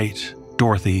could write,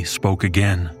 Dorothy spoke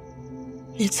again.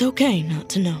 It's okay not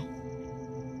to know.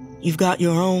 You've got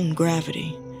your own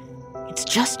gravity. It's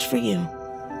just for you.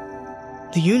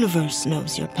 The universe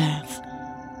knows your path.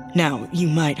 Now, you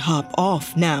might hop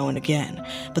off now and again,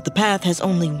 but the path has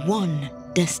only one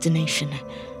destination.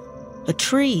 A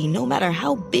tree, no matter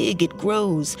how big it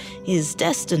grows, is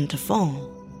destined to fall.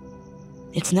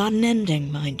 It's not an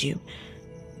ending, mind you.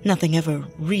 Nothing ever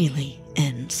really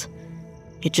ends.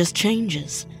 It just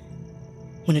changes.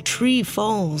 When a tree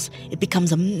falls, it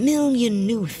becomes a million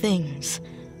new things.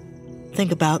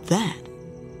 Think about that.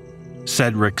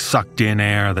 Cedric sucked in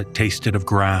air that tasted of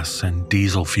grass and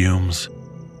diesel fumes.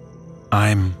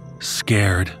 I'm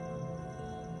scared.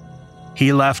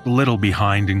 He left little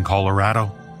behind in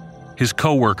Colorado. His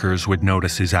co-workers would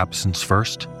notice his absence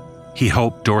first. He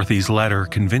hoped Dorothy's letter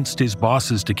convinced his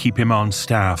bosses to keep him on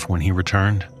staff when he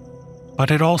returned.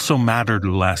 But it also mattered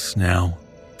less now,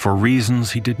 for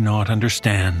reasons he did not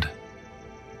understand.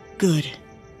 Good.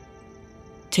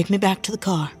 Take me back to the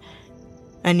car.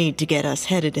 I need to get us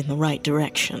headed in the right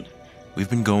direction. We've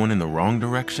been going in the wrong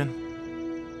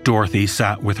direction? Dorothy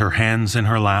sat with her hands in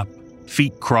her lap,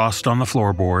 feet crossed on the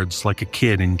floorboards like a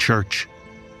kid in church.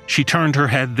 She turned her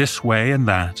head this way and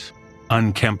that,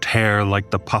 unkempt hair like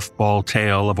the puffball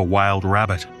tail of a wild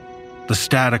rabbit. The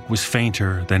static was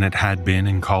fainter than it had been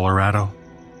in Colorado.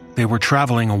 They were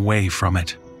traveling away from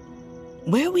it.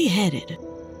 Where are we headed?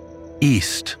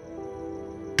 East.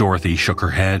 Dorothy shook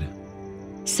her head.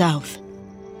 South.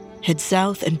 Head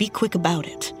south and be quick about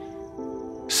it.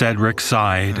 Cedric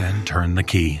sighed and turned the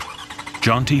key.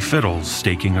 Jaunty fiddles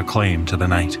staking a claim to the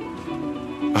night.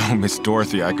 Oh, Miss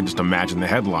Dorothy, I can just imagine the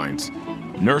headlines.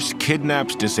 Nurse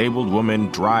kidnaps disabled woman,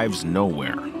 drives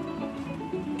nowhere.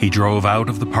 He drove out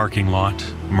of the parking lot,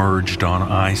 merged on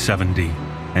I-70,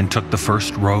 and took the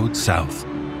first road south.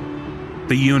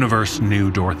 The universe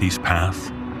knew Dorothy's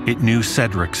path. It knew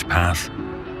Cedric's path.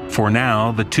 For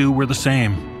now, the two were the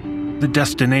same. The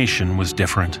destination was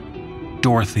different.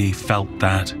 Dorothy felt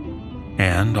that.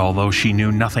 And although she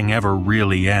knew nothing ever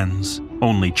really ends,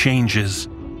 only changes,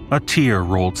 a tear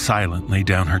rolled silently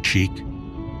down her cheek.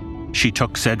 She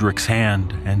took Cedric's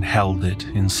hand and held it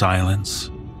in silence.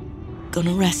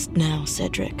 Gonna rest now,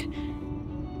 Cedric.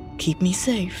 Keep me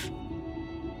safe.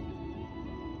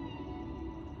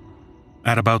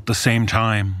 At about the same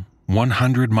time,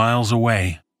 100 miles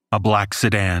away, a black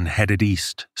sedan headed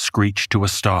east screeched to a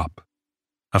stop.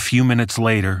 A few minutes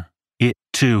later, it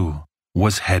too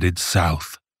was headed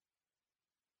south.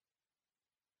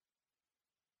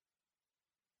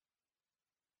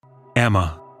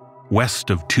 Emma, west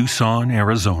of Tucson,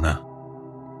 Arizona.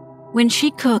 When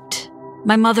she cooked,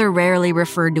 my mother rarely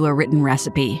referred to a written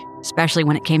recipe, especially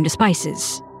when it came to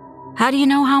spices. How do you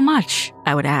know how much?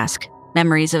 I would ask.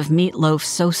 Memories of meatloaf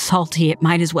so salty it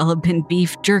might as well have been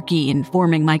beef jerky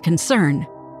informing my concern.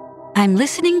 I'm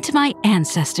listening to my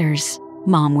ancestors,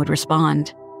 Mom would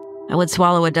respond. I would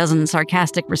swallow a dozen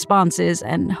sarcastic responses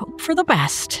and hope for the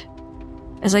best.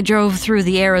 As I drove through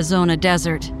the Arizona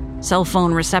desert, cell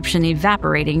phone reception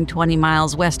evaporating 20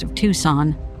 miles west of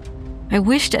Tucson, I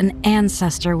wished an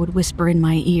ancestor would whisper in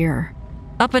my ear.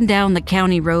 Up and down the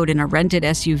county road in a rented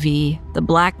SUV, the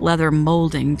black leather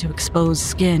molding to exposed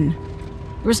skin.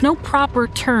 There was no proper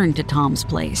turn to Tom's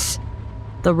place.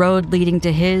 The road leading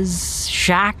to his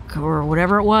shack, or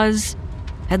whatever it was,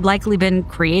 had likely been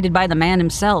created by the man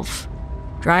himself,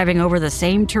 driving over the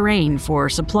same terrain for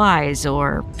supplies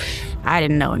or... I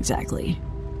didn't know exactly.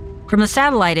 From the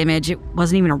satellite image, it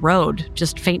wasn't even a road,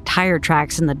 just faint tire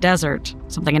tracks in the desert,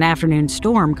 something an afternoon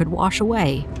storm could wash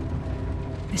away.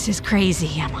 This is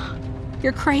crazy, Emma.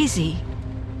 You're crazy.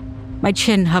 My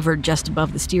chin hovered just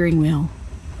above the steering wheel.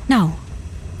 No.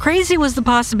 Crazy was the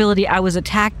possibility I was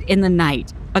attacked in the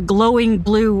night. A glowing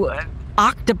blue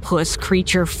octopus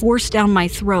creature forced down my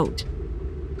throat.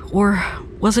 Or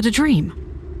was it a dream?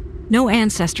 No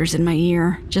ancestors in my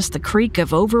ear, just the creak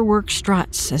of overworked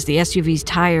struts as the SUV's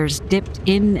tires dipped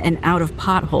in and out of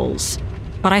potholes.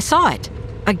 But I saw it,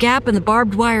 a gap in the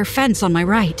barbed wire fence on my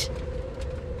right.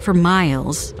 For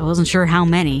miles, I wasn't sure how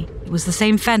many, it was the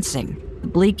same fencing, the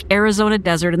bleak Arizona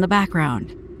desert in the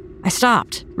background. I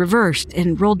stopped, reversed,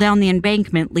 and rolled down the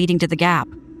embankment leading to the gap.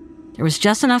 There was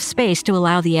just enough space to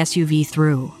allow the SUV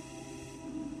through.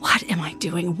 What am I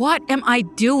doing? What am I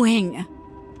doing?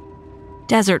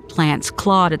 Desert plants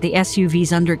clawed at the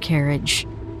SUV's undercarriage.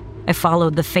 I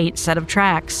followed the faint set of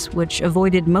tracks, which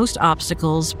avoided most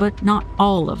obstacles, but not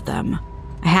all of them.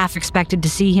 I half expected to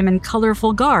see him in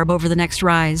colorful garb over the next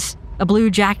rise. A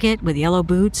blue jacket with yellow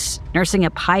boots, nursing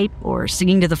a pipe, or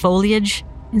singing to the foliage.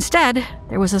 Instead,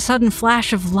 there was a sudden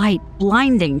flash of light,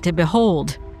 blinding to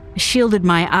behold. I shielded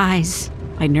my eyes,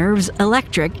 my nerves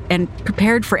electric, and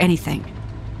prepared for anything.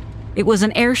 It was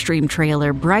an Airstream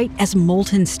trailer, bright as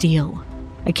molten steel.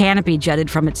 A canopy jutted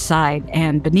from its side,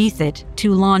 and beneath it,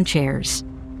 2 lawn chairs.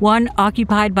 One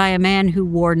occupied by a man who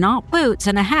wore not boots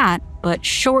and a hat, but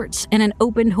shorts and an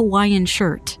open Hawaiian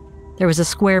shirt. There was a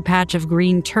square patch of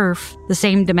green turf, the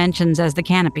same dimensions as the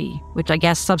canopy, which I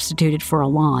guess substituted for a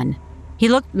lawn. He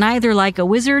looked neither like a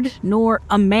wizard nor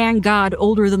a man-god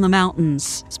older than the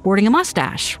mountains, sporting a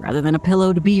mustache rather than a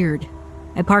pillowed beard.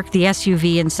 I parked the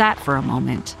SUV and sat for a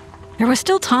moment. There was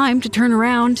still time to turn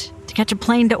around, to catch a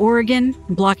plane to Oregon,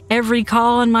 and block every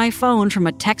call on my phone from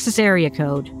a Texas area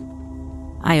code.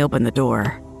 I opened the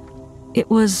door. It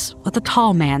was what the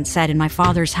tall man said in my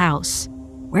father's house.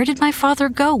 Where did my father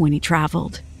go when he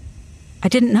traveled? I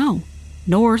didn't know.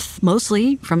 North,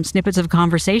 mostly, from snippets of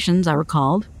conversations I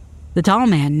recalled. The tall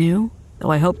man knew,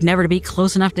 though I hoped never to be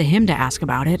close enough to him to ask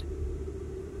about it.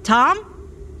 Tom?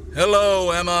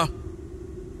 Hello, Emma.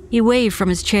 He waved from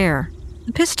his chair.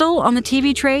 The pistol on the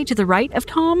TV tray to the right of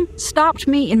Tom stopped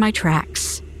me in my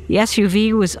tracks. The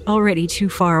SUV was already too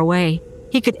far away.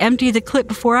 He could empty the clip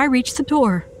before I reached the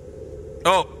door.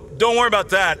 Oh, don't worry about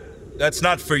that. That's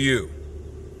not for you.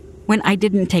 When I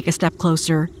didn't take a step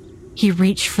closer, he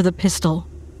reached for the pistol.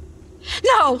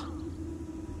 No!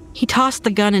 He tossed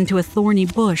the gun into a thorny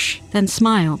bush, then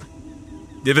smiled.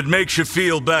 If it makes you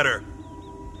feel better.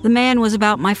 The man was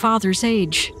about my father's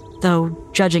age, though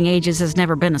judging ages has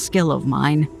never been a skill of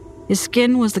mine. His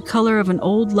skin was the color of an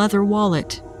old leather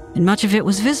wallet, and much of it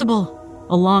was visible,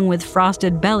 along with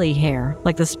frosted belly hair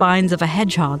like the spines of a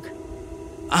hedgehog.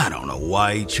 I don't know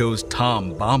why he chose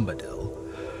Tom Bombadil.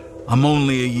 I'm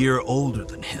only a year older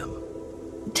than him.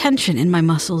 The tension in my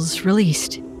muscles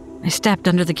released. I stepped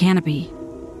under the canopy.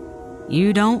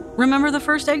 You don't remember the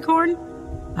first acorn?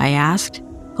 I asked,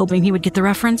 hoping he would get the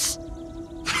reference.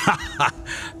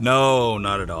 No,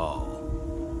 not at all.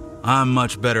 I'm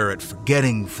much better at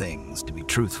forgetting things, to be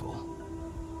truthful.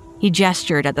 He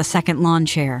gestured at the second lawn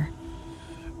chair.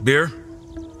 Beer?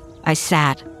 I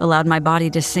sat, allowed my body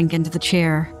to sink into the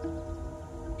chair.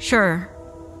 Sure.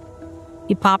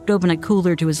 He popped open a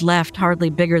cooler to his left, hardly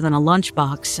bigger than a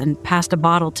lunchbox, and passed a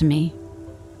bottle to me.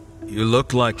 You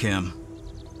look like him.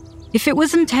 If it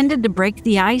was intended to break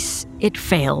the ice, it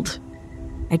failed.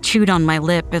 I chewed on my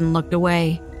lip and looked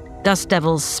away, dust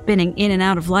devils spinning in and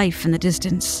out of life in the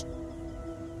distance.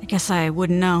 I guess I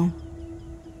wouldn't know.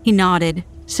 He nodded,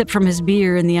 sipped from his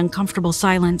beer in the uncomfortable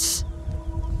silence.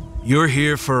 You're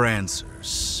here for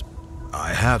answers.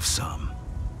 I have some.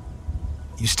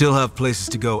 You still have places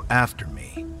to go after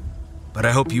me, but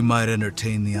I hope you might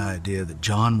entertain the idea that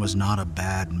John was not a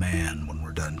bad man when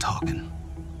we're done talking.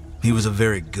 He was a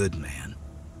very good man,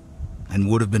 and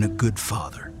would have been a good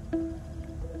father.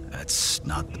 That's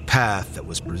not the path that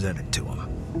was presented to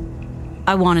him.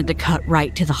 I wanted to cut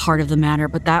right to the heart of the matter,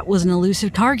 but that was an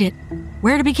elusive target.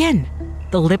 Where to begin?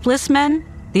 The lipless men?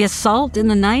 The assault in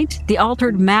the night? The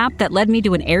altered map that led me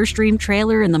to an Airstream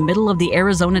trailer in the middle of the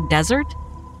Arizona desert?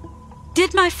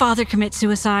 Did my father commit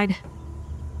suicide?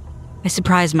 I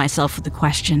surprised myself with the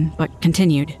question, but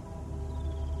continued.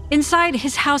 Inside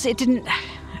his house, it didn't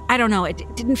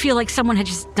feel like someone had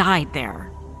just died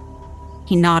there.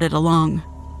 He nodded along.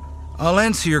 I'll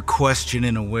answer your question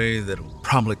in a way that'll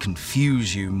probably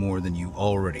confuse you more than you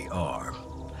already are.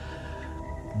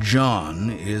 John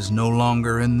is no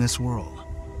longer in this world.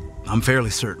 I'm fairly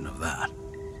certain of that.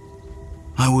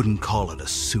 I wouldn't call it a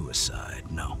suicide,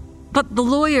 no. But the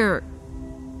lawyer...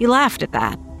 He laughed at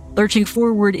that, lurching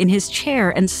forward in his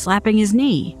chair and slapping his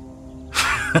knee.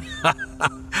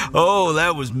 Oh,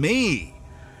 that was me.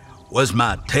 Was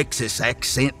my Texas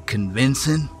accent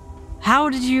convincing? How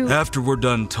did you... After we're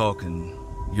done talking,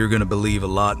 you're gonna believe a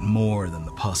lot more than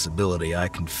the possibility I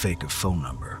can fake a phone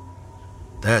number.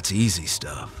 That's easy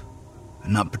stuff,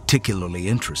 and not particularly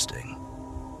interesting.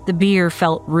 The beer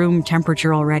felt room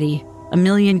temperature already. A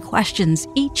million questions,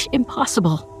 each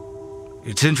impossible.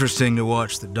 It's interesting to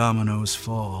watch the dominoes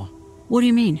fall. What do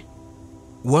you mean?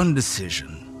 One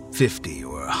decision, 50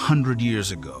 or 100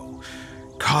 years ago,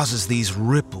 causes these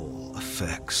ripple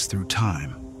effects through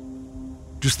time.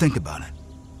 Just think about it.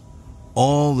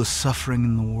 All the suffering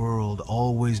in the world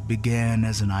always began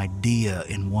as an idea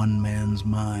in one man's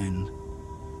mind.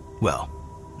 Well,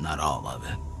 not all of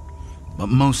it, but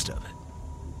most of it.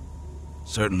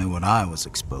 Certainly what I was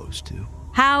exposed to.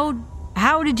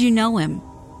 How did you know him?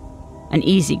 An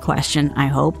easy question, I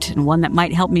hoped, and one that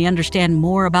might help me understand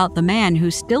more about the man who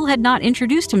still had not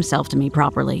introduced himself to me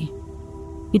properly.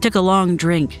 He took a long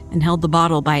drink and held the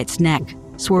bottle by its neck,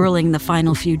 swirling the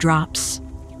final few drops.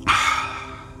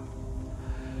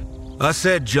 I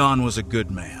said John was a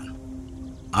good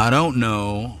man. I don't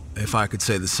know if I could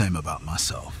say the same about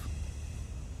myself.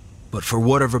 But for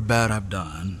whatever bad I've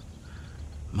done,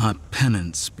 my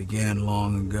penance began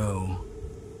long ago.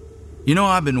 You know,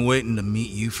 I've been waiting to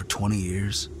meet you for 20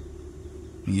 years.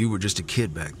 You were just a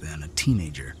kid back then, a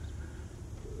teenager.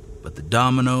 But the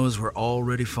dominoes were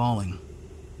already falling.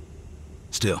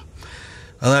 Still,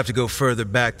 I'll have to go further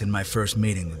back than my first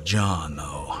meeting with John,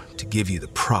 though, to give you the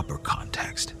proper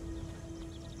context.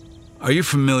 Are you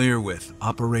familiar with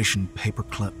Operation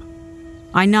Paperclip?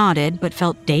 I nodded, but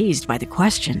felt dazed by the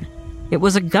question. It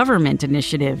was a government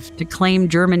initiative to claim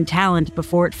German talent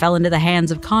before it fell into the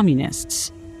hands of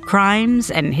communists.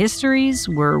 Crimes and histories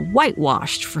were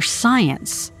whitewashed for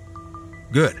science.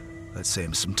 Good. Let's save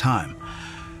him some time.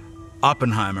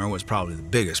 Oppenheimer was probably the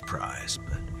biggest prize,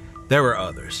 but there were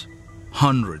others.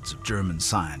 Hundreds of German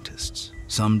scientists.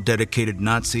 Some dedicated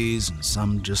Nazis and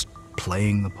some just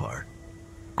playing the part.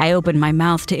 I opened my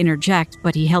mouth to interject,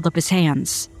 but he held up his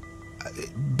hands.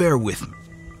 Bear with me.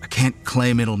 I can't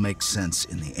claim it'll make sense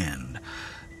in the end,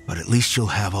 but at least you'll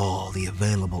have all the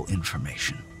available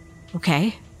information.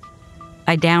 Okay.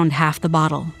 I downed half the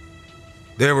bottle.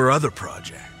 There were other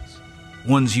projects,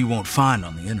 ones you won't find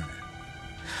on the internet.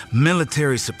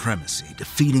 Military supremacy,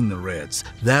 defeating the Reds,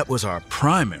 that was our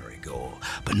primary goal,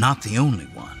 but not the only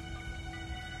one.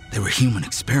 There were human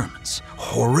experiments,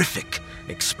 horrific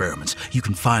experiments. You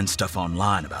can find stuff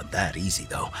online about that easy,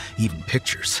 though. Even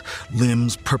pictures.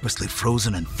 Limbs purposely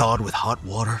frozen and thawed with hot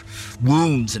water.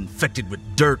 Wounds infected with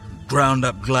dirt and ground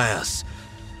up glass.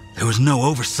 There was no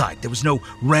oversight. There was no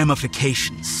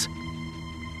ramifications.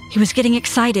 He was getting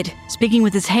excited, speaking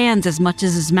with his hands as much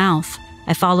as his mouth.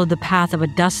 I followed the path of a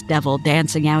dust devil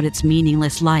dancing out its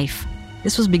meaningless life.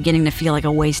 This was beginning to feel like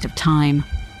a waste of time.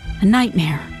 A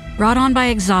nightmare, brought on by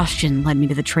exhaustion, led me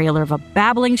to the trailer of a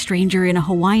babbling stranger in a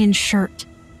Hawaiian shirt.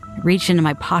 I reached into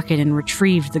my pocket and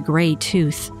retrieved the gray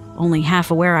tooth, only half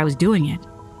aware I was doing it.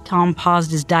 Tom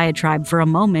paused his diatribe for a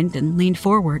moment and leaned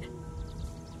forward.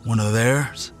 One of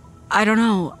theirs? I don't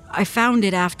know. I found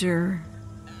it after...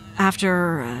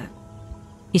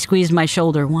 He squeezed my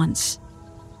shoulder once.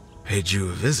 Paid you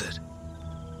a visit.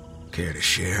 Care to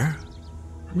share?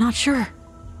 I'm not sure.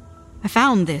 I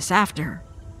found this after.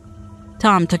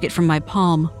 Tom took it from my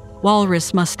palm,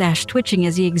 walrus mustache twitching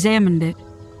as he examined it.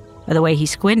 By the way he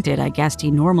squinted, I guessed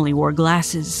he normally wore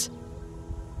glasses.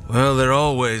 Well, they're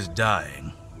always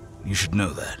dying. You should know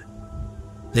that.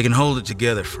 They can hold it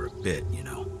together for a bit, you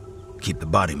know. Keep the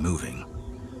body moving.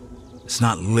 It's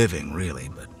not living, really,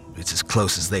 but it's as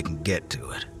close as they can get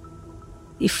to it.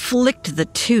 He flicked the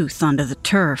tooth onto the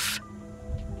turf.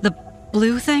 The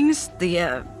blue things?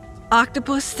 The,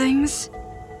 octopus things?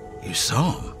 You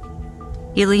saw him?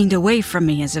 He leaned away from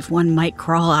me as if one might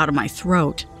crawl out of my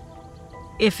throat.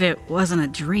 If it wasn't a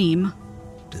dream.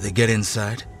 Did they get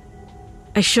inside?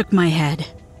 I shook my head.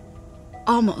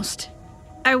 Almost.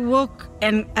 I woke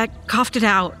and I coughed it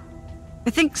out. I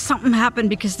think something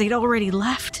happened because they'd already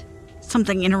left.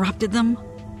 Something interrupted them.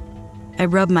 I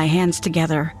rubbed my hands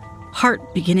together,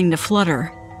 heart beginning to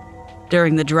flutter.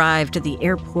 During the drive to the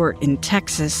airport in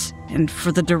Texas, and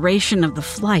for the duration of the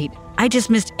flight, I just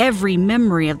missed every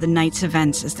memory of the night's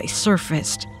events as they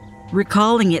surfaced.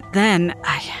 Recalling it then,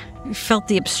 I felt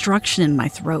the obstruction in my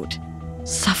throat.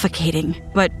 Suffocating,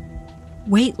 but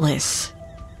weightless.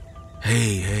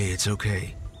 Hey, it's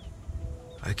okay.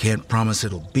 I can't promise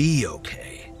it'll be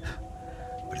okay,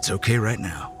 but it's okay right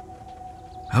now.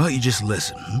 How about you just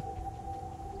listen,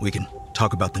 We can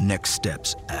talk about the next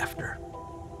steps after.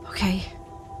 Okay.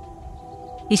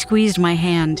 He squeezed my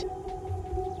hand.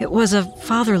 It was a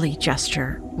fatherly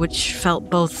gesture, which felt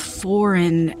both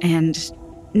foreign and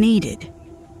needed.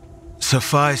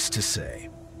 Suffice to say,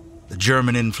 the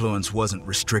German influence wasn't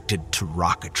restricted to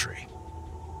rocketry.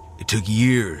 It took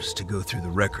years to go through the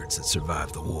records that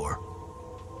survived the war.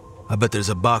 I bet there's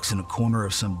a box in a corner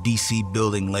of some DC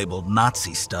building labeled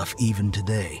Nazi stuff even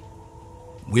today.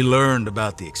 We learned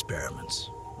about the experiments,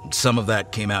 and some of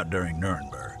that came out during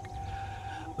Nuremberg.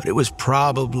 But it was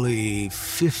probably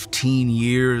 15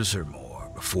 years or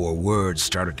more before word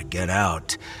started to get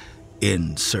out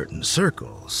in certain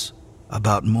circles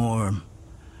about more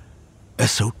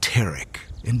esoteric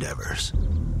endeavors.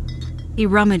 He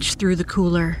rummaged through the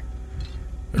cooler.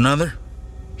 Another?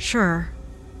 Sure.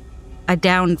 I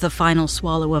downed the final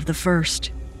swallow of the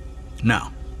first.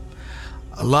 Now,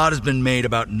 a lot has been made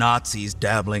about Nazis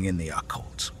dabbling in the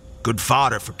occult. Good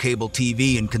fodder for cable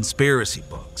TV and conspiracy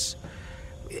books.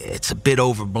 It's a bit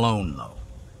overblown, though.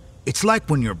 It's like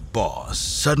when your boss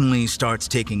suddenly starts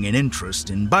taking an interest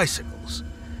in bicycles.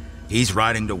 He's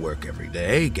riding to work every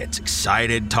day, gets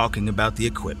excited talking about the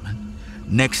equipment.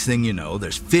 Next thing you know,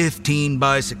 there's 15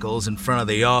 bicycles in front of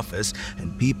the office,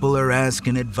 and people are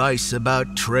asking advice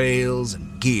about trails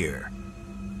and gear.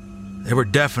 There were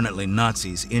definitely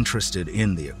Nazis interested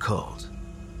in the occult,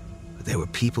 but there were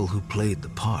people who played the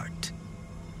part.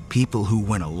 People who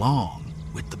went along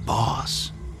with the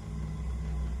boss.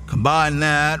 Combine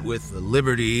that with the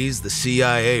liberties the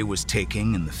CIA was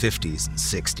taking in the 50s and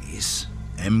 60s,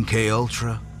 MK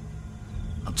Ultra.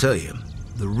 I'll tell you,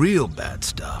 the real bad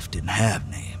stuff didn't have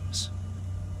names.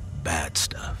 Bad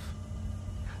stuff.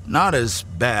 Not as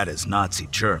bad as Nazi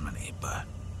Germany, but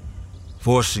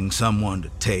forcing someone to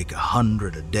take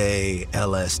 100-a-day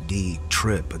LSD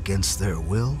trip against their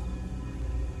will?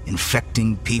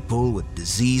 Infecting people with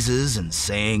diseases and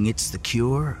saying it's the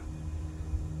cure?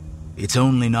 It's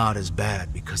only not as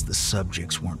bad because the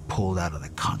subjects weren't pulled out of the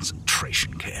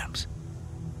concentration camps.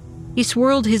 He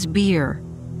swirled his beer,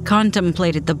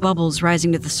 contemplated the bubbles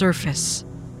rising to the surface.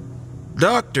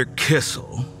 Dr.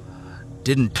 Kissel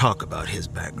didn't talk about his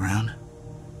background.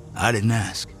 I didn't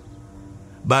ask.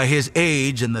 By his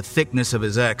age and the thickness of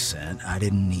his accent, I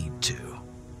didn't need to.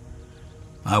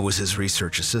 I was his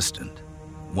research assistant,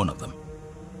 one of them.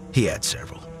 He had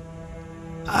several.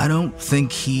 I don't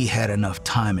think he had enough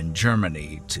time in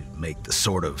Germany to make the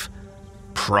sort of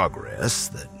progress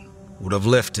that would have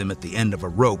left him at the end of a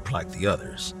rope like the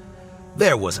others.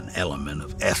 There was an element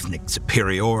of ethnic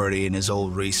superiority in his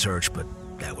old research, but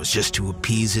that was just to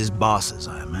appease his bosses,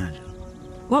 I imagine.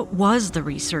 What was the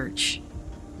research?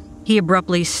 He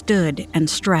abruptly stood and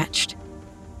stretched.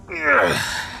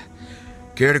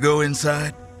 Care to go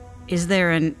inside? Is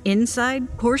there an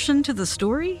inside portion to the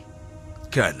story?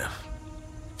 Kind of.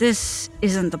 This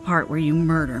isn't the part where you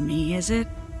murder me, is it?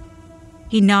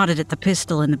 He nodded at the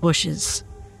pistol in the bushes.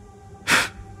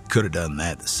 Could have done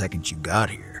that the second you got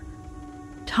here.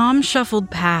 Tom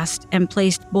shuffled past and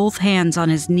placed both hands on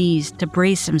his knees to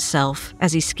brace himself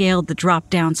as he scaled the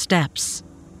drop-down steps.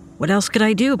 What else could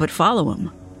I do but follow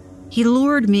him? He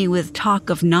lured me with talk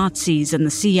of Nazis and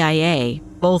the CIA,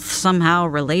 both somehow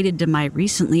related to my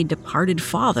recently departed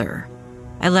father.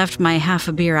 I left my half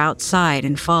a beer outside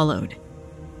and followed.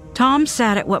 Tom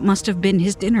sat at what must have been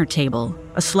his dinner table,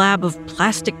 a slab of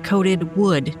plastic-coated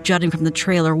wood jutting from the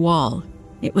trailer wall.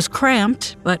 It was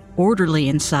cramped, but orderly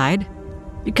inside.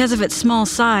 Because of its small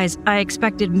size, I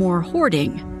expected more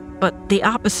hoarding, but the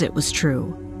opposite was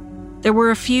true. There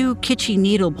were a few kitschy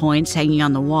needlepoints hanging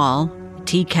on the wall, a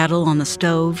tea kettle on the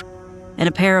stove, and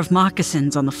a pair of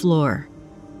moccasins on the floor.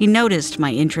 He noticed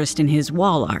my interest in his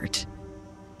wall art.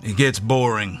 It gets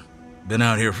boring. Been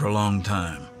out here for a long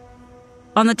time.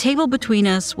 On the table between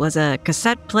us was a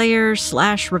cassette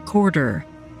player/recorder,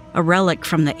 a relic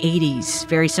from the 80s,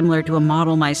 very similar to a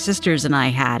model my sisters and I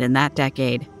had in that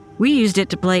decade. We used it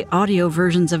to play audio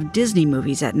versions of Disney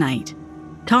movies at night.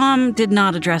 Tom did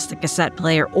not address the cassette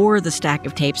player or the stack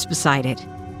of tapes beside it.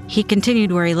 He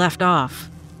continued where he left off.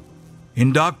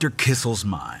 In Dr. Kissel's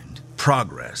mind,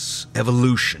 progress,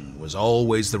 evolution was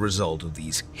always the result of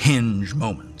these hinge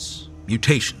moments.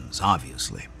 Mutations,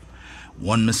 obviously.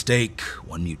 One mistake,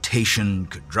 one mutation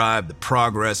could drive the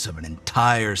progress of an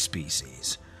entire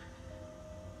species.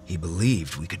 He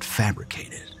believed we could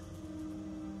fabricate it.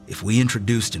 If we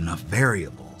introduced enough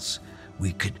variables,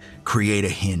 we could create a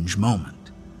hinge moment,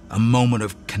 a moment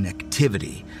of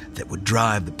connectivity that would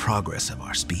drive the progress of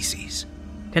our species.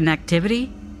 Connectivity?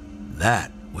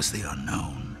 That was the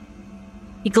unknown.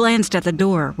 He glanced at the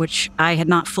door, which I had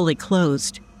not fully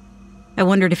closed. I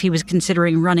wondered if he was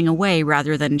considering running away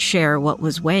rather than share what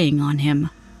was weighing on him.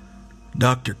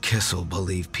 Dr. Kissel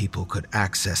believed people could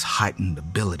access heightened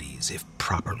abilities if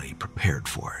properly prepared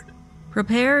for it.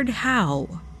 Prepared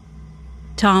how?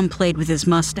 Tom played with his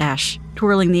mustache,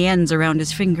 twirling the ends around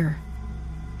his finger.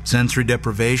 Sensory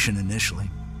deprivation initially.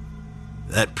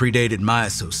 That predated my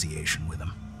association with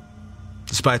him.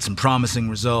 Despite some promising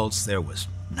results, there was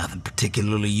nothing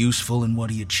particularly useful in what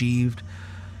he achieved.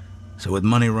 So with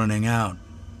money running out,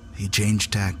 he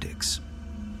changed tactics.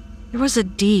 There was a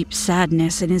deep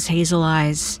sadness in his hazel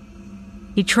eyes.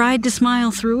 He tried to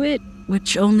smile through it,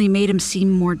 which only made him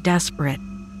seem more desperate.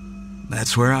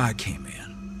 That's where I came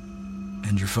in.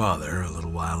 And your father a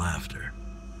little while after.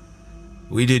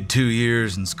 We did 2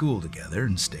 years in school together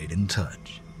and stayed in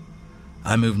touch.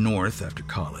 I moved north after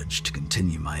college to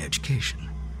continue my education.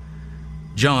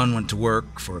 John went to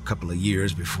work for a couple of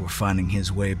years before finding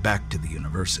his way back to the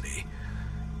university.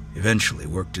 Eventually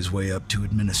worked his way up to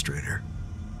administrator.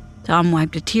 Tom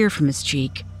wiped a tear from his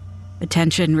cheek,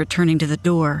 attention returning to the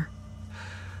door.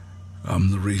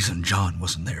 I'm the reason John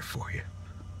wasn't there for you.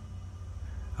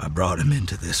 I brought him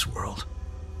into this world.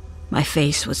 My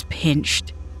face was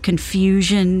pinched,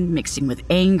 confusion mixing with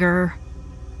anger.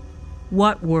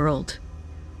 What world?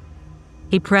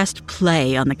 He pressed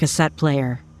play on the cassette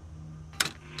player.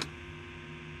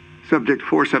 Subject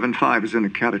 475 is in a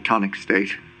catatonic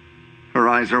state. Her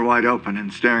eyes are wide open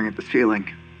and staring at the ceiling.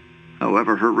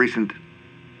 However, her recent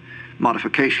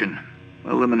modification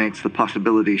eliminates the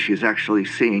possibility she is actually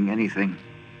seeing anything.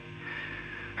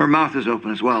 Her mouth is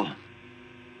open as well.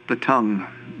 The tongue,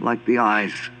 like the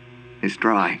eyes, is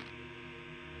dry.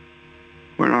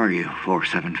 Where are you,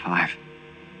 475?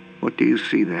 What do you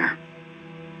see there?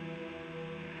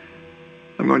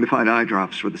 I'm going to find eye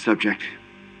drops for the subject.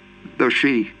 Though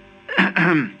she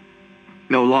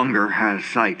no longer has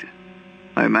sight,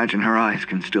 I imagine her eyes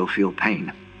can still feel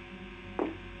pain.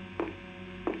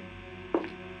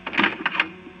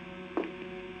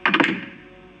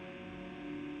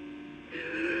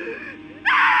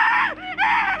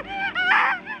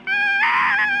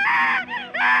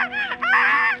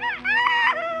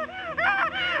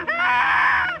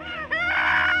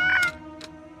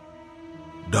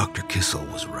 Dr. Kissel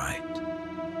was right.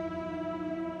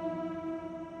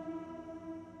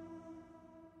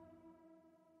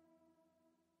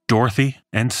 Dorothy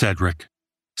and Cedric,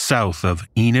 south of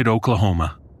Enid,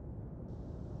 Oklahoma.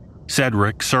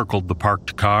 Cedric circled the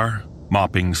parked car,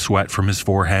 mopping sweat from his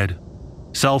forehead.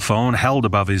 Cell phone held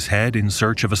above his head in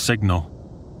search of a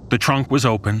signal. The trunk was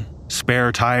open,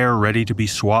 spare tire ready to be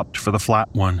swapped for the flat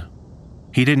one.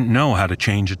 He didn't know how to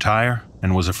change a tire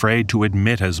and was afraid to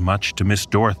admit as much to Miss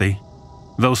Dorothy.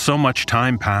 Though so much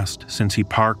time passed since he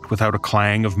parked without a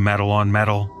clang of metal on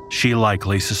metal, she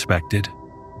likely suspected.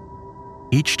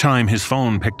 Each time his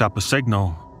phone picked up a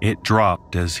signal, it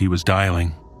dropped as he was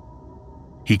dialing.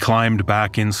 He climbed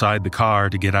back inside the car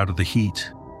to get out of the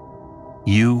heat.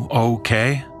 "You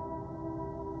okay?"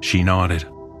 She nodded.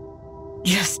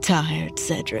 Just tired,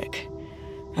 Cedric.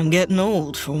 I'm getting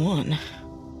old, for one.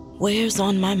 Where's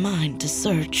on my mind to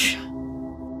search?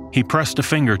 He pressed a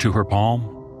finger to her palm,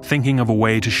 thinking of a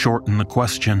way to shorten the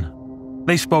question.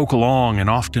 They spoke long and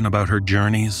often about her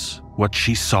journeys, what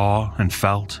she saw and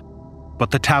felt. But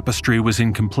the tapestry was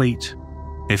incomplete.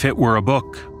 If it were a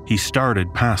book, he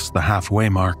started past the halfway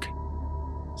mark.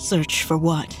 Search for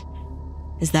what?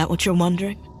 Is that what you're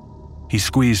wondering? He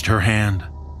squeezed her hand.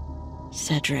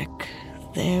 Cedric,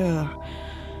 there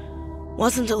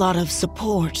wasn't a lot of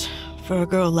support for a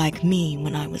girl like me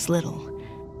when I was little.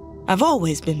 I've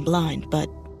always been blind, but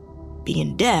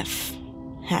being deaf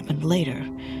happened later.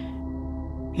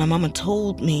 My mama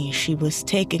told me she was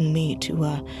taking me to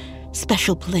a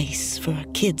special place for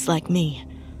kids like me.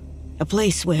 A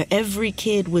place where every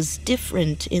kid was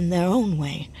different in their own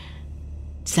way.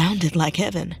 Sounded like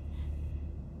heaven.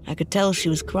 I could tell she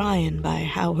was crying by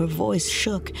how her voice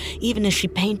shook, even as she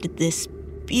painted this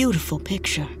beautiful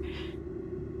picture.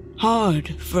 Hard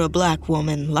for a black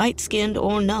woman, light-skinned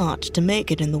or not, to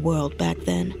make it in the world back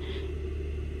then.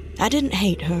 I didn't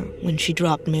hate her when she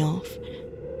dropped me off.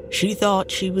 She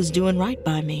thought she was doing right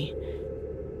by me.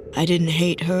 I didn't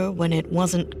hate her when it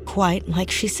wasn't quite like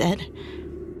she said.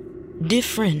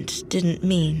 Different didn't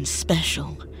mean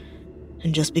special.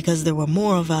 And just because there were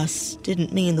more of us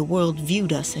didn't mean the world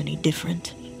viewed us any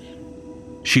different.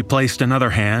 She placed another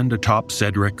hand atop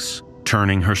Cedric's,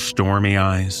 turning her stormy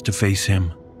eyes to face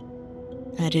him.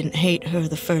 I didn't hate her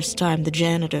the first time the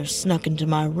janitor snuck into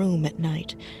my room at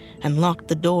night and locked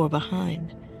the door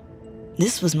behind.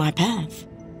 This was my path.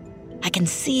 I can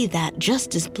see that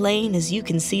just as plain as you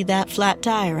can see that flat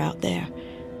tire out there.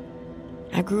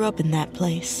 I grew up in that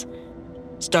place.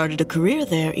 Started a career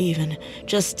there even,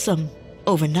 just some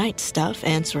overnight stuff,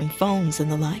 answering phones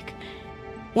and the like.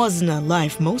 Wasn't a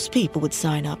life most people would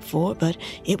sign up for, but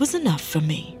it was enough for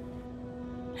me.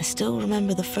 I still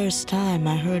remember the first time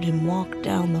I heard him walk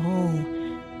down the hall.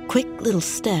 Quick little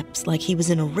steps like he was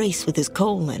in a race with his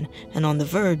colon and on the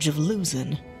verge of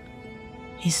losing.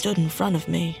 He stood in front of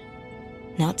me,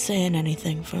 not saying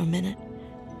anything for a minute.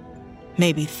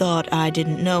 Maybe thought I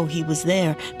didn't know he was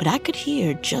there, but I could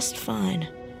hear just fine.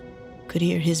 Could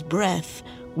hear his breath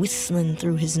whistling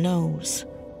through his nose.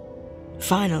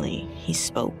 Finally, he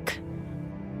spoke.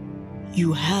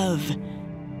 "You have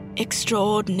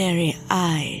extraordinary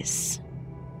eyes."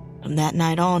 From that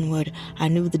night onward, I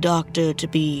knew the doctor to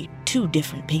be two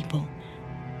different people.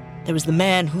 There was the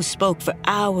man who spoke for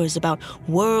hours about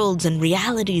worlds and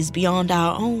realities beyond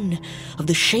our own, of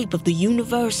the shape of the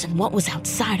universe and what was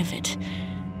outside of it.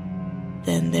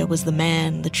 Then there was the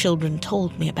man the children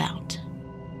told me about.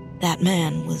 That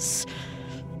man was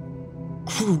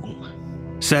cruel.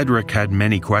 Cedric had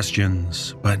many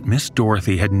questions, but Miss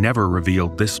Dorothy had never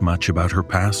revealed this much about her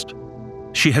past.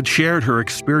 She had shared her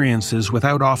experiences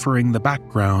without offering the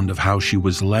background of how she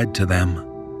was led to them.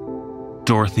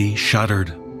 Dorothy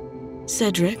shuddered.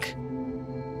 Cedric,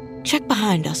 check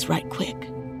behind us right quick.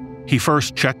 He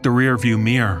first checked the rearview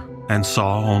mirror and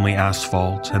saw only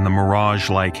asphalt and the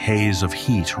mirage-like haze of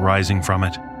heat rising from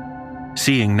it.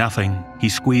 Seeing nothing, he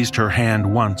squeezed her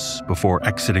hand once before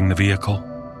exiting the vehicle.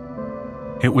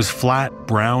 It was flat,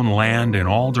 brown land in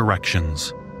all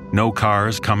directions. No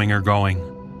cars coming or going.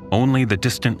 Only the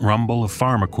distant rumble of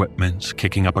farm equipment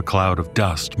kicking up a cloud of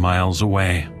dust miles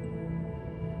away.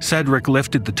 Cedric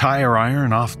lifted the tire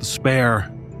iron off the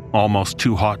spare, almost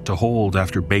too hot to hold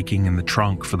after baking in the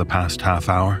trunk for the past half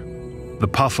hour. The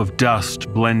puff of dust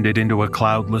blended into a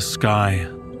cloudless sky,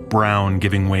 brown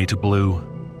giving way to blue.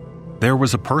 There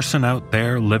was a person out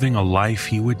there living a life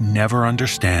he would never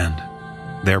understand.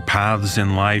 Their paths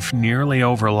in life nearly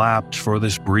overlapped for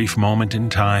this brief moment in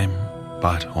time,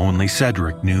 but only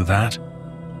Cedric knew that.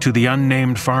 To the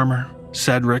unnamed farmer,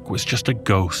 Cedric was just a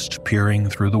ghost peering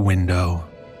through the window.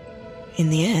 In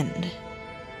the end,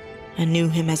 I knew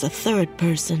him as a third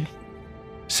person.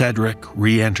 Cedric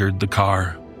re-entered the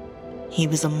car. He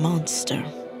was a monster.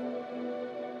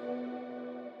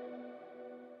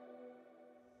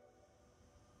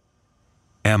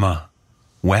 Emma,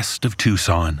 west of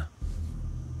Tucson.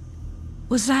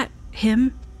 Was that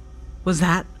him? Was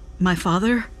that my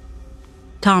father?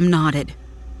 Tom nodded.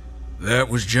 That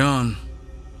was John.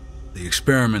 The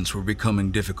experiments were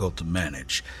becoming difficult to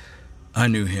manage. I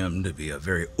knew him to be a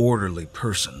very orderly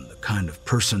person, the kind of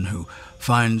person who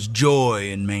finds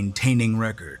joy in maintaining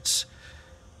records.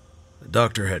 The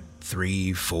doctor had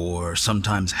 3, 4,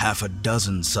 sometimes half a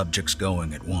dozen subjects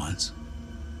going at once.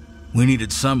 We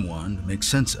needed someone to make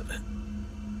sense of it.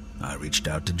 I reached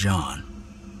out to John.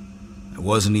 There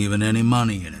wasn't even any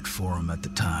money in it for him at the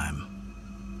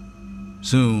time.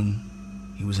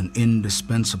 Soon, he was an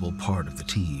indispensable part of the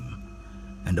team,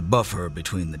 and a buffer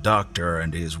between the doctor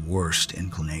and his worst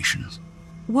inclinations.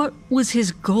 What was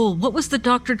his goal? What was the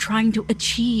doctor trying to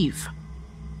achieve?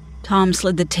 Tom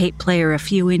slid the tape player a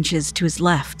few inches to his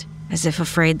left, as if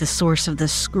afraid the source of the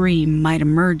scream might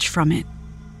emerge from it.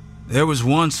 There was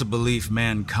once a belief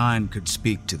mankind could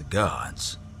speak to the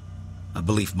gods, a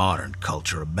belief modern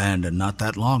culture abandoned not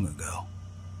that long ago.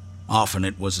 Often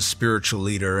it was a spiritual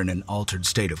leader in an altered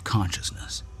state of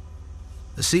consciousness.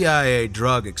 The CIA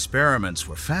drug experiments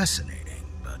were fascinating,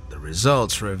 but the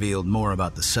results revealed more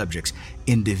about the subject's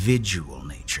individual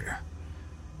nature.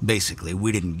 Basically,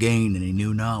 we didn't gain any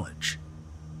new knowledge.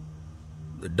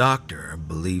 The doctor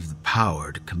believed the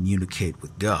power to communicate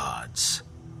with gods,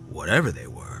 whatever they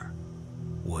were,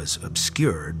 was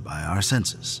obscured by our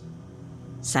senses.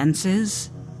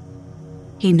 Senses?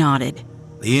 He nodded.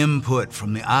 The input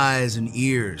from the eyes and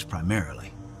ears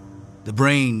primarily. The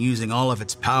brain using all of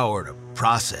its power to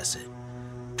process it.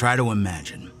 Try to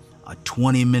imagine a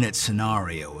 20-minute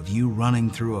scenario of you running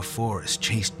through a forest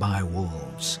chased by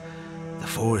wolves. The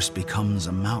forest becomes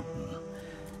a mountain,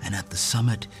 and at the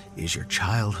summit is your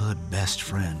childhood best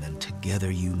friend, and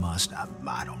together you must,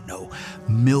 I don't know,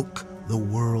 milk the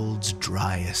world's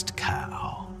driest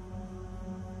cow.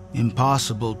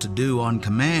 Impossible to do on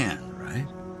command, right?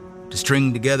 To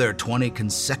string together 20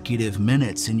 consecutive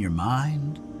minutes in your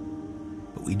mind?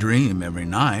 But we dream every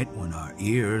night when our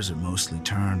ears are mostly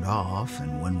turned off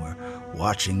and when we're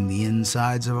watching the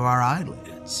insides of our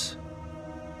eyelids.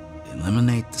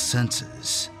 Eliminate the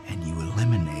senses, and you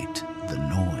eliminate the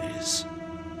noise.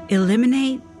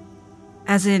 Eliminate?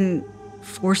 As in,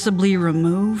 forcibly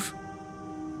remove?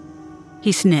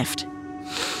 He sniffed.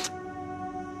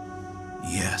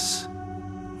 Yes,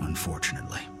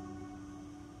 unfortunately.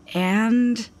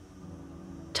 And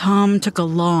Tom took a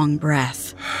long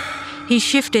breath. He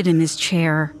shifted in his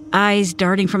chair, eyes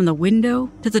darting from the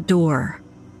window to the door.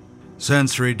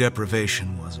 Sensory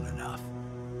deprivation wasn't enough.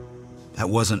 That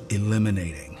wasn't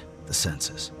eliminating the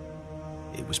senses.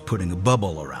 It was putting a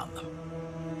bubble around them.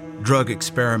 Drug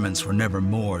experiments were never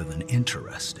more than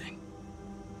interesting.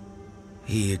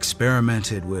 He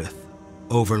experimented with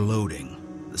overloading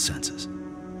the senses.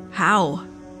 How?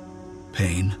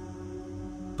 Pain.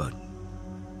 But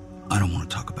I don't want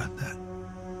to talk about that.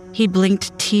 He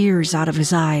blinked tears out of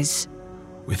his eyes.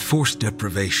 With forced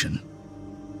deprivation,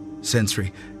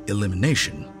 sensory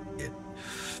elimination, it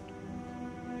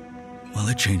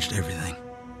changed everything.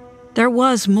 There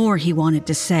was more he wanted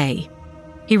to say.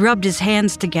 He rubbed his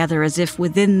hands together as if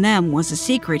within them was a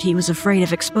secret he was afraid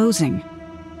of exposing.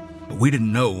 But we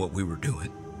didn't know what we were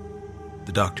doing.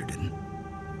 The doctor didn't.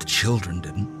 The children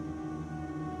didn't.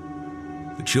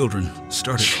 The children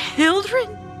started...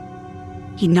 Children?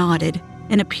 He nodded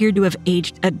and appeared to have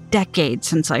aged a decade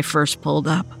since I first pulled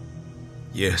up.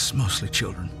 Yes, mostly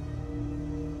children.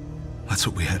 That's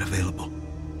what we had available.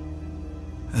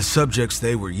 As subjects,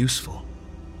 they were useful.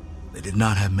 They did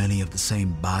not have many of the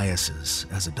same biases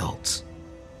as adults.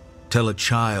 Tell a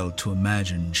child to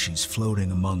imagine she's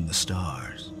floating among the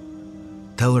stars.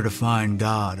 Tell her to find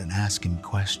God and ask him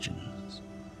questions.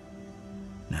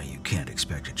 Now, you can't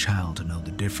expect a child to know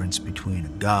the difference between a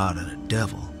god and a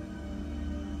devil,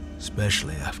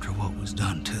 especially after what was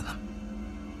done to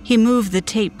them. He moved the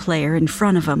tape player in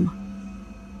front of him.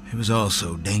 It was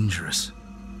also dangerous.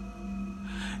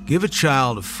 Give a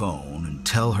child a phone and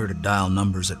tell her to dial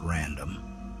numbers at random.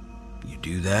 You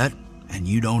do that, and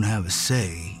you don't have a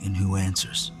say in who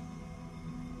answers.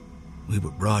 We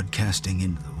were broadcasting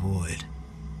into the void,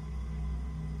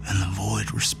 and the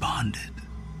void responded.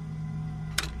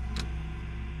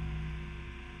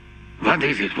 What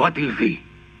is it? What do you see?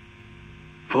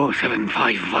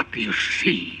 475, what do you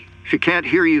see? She can't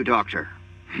hear you, Doctor.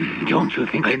 Don't you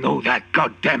think I know that?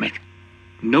 God damn it!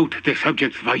 Note the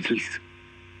subject's vitals.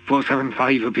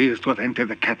 475 appears to have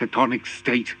entered a catatonic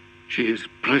state. She is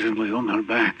presently on her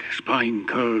back, spine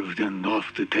curved and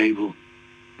off the table.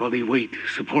 Body weight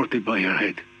supported by her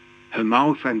head. Her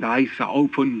mouth and eyes are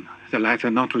open, the latter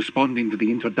not responding to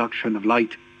the introduction of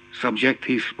light. Subject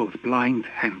is both blind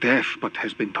and deaf, but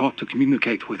has been taught to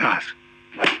communicate with us.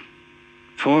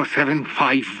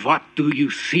 475, what do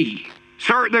you see?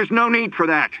 Sir, there's no need for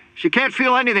that. She can't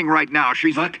feel anything right now.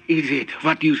 What is it?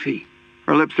 What do you see?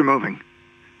 Her lips are moving.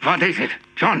 What is it?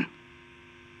 John?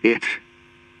 It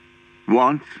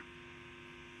wants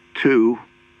to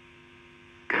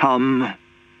come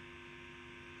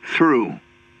through.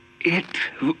 It?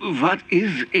 What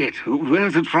is it? Where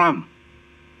is it from?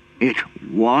 It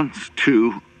wants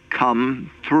to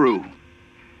come through.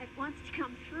 It wants to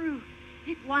come through.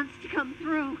 It wants to come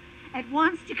through. It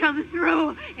wants to come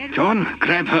through. John,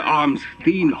 grab her arms.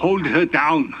 Dean, hold her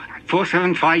down.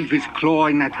 475 is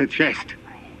clawing at her chest.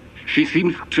 She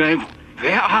seems to have...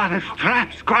 Where are the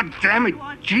straps? God damn it.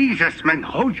 Jesus, man,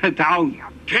 hold her down.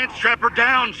 Can't strap her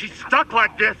down. She's stuck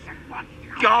like this.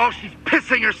 Oh, she's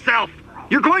pissing herself.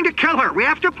 You're going to kill her. We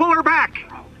have to pull her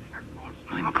back.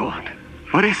 My God.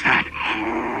 What is that?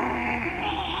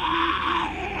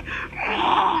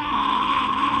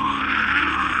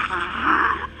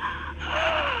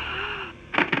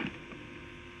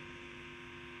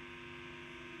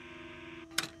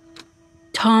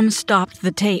 Tom stopped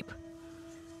the tape.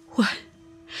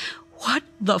 What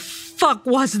the fuck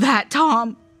was that,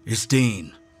 Tom? It's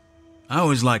Dean. I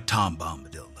always liked Tom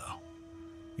Bombadil, though.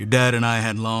 Your dad and I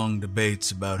had long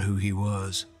debates about who he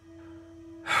was.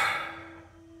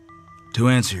 To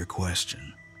answer your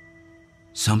question,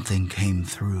 something came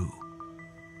through.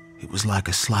 It was like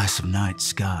a slice of night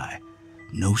sky,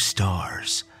 no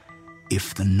stars,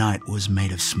 if the night was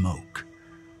made of smoke.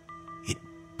 It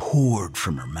poured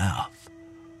from her mouth,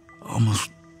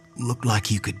 almost looked like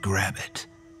you could grab it.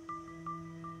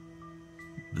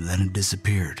 But then it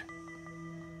disappeared.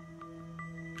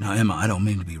 Now, Emma, I don't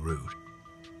mean to be rude,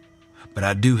 but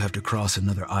I do have to cross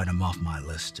another item off my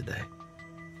list today.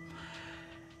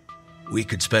 We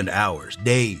could spend hours,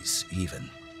 days even,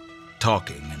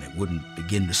 talking, and it wouldn't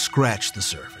begin to scratch the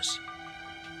surface.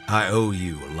 I owe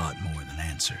you a lot more than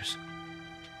answers.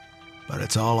 But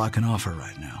it's all I can offer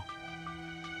right now.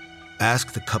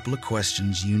 Ask the couple of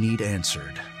questions you need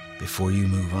answered before you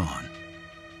move on.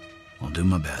 I'll do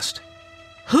my best.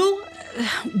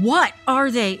 What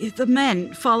are they, the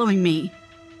men following me?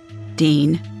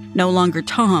 Dean, no longer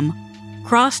Tom,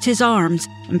 crossed his arms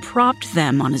and propped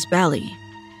them on his belly.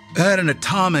 At an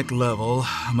atomic level,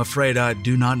 I'm afraid I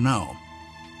do not know.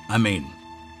 I mean,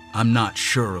 I'm not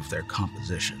sure of their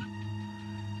composition.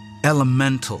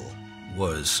 Elemental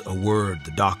was a word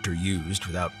the doctor used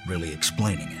without really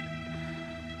explaining it.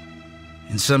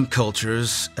 In some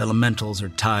cultures, elementals are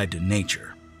tied to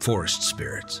nature, forest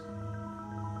spirits.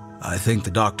 I think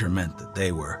the doctor meant that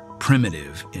they were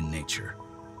primitive in nature,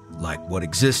 like what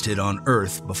existed on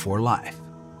Earth before life.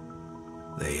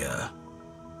 They,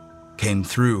 came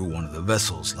through one of the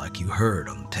vessels like you heard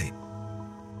on the tape.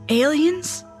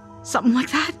 Aliens? Something like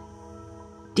that?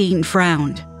 Dean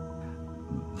frowned.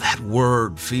 That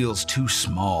word feels too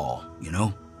small, you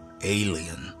know?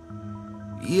 Alien.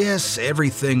 Yes,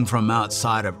 everything from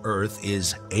outside of Earth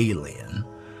is alien,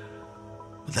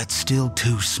 but that's still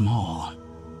too small.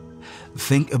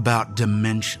 Think about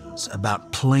dimensions,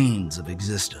 about planes of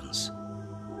existence.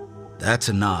 That's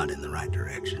a nod in the right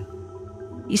direction.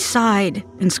 He sighed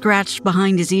and scratched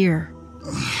behind his ear.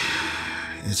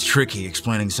 It's tricky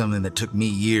explaining something that took me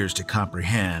years to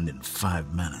comprehend in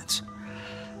 5 minutes.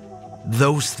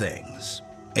 Those things,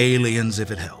 aliens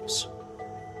if it helps,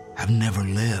 have never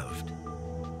lived.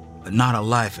 But not a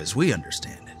life as we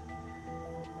understand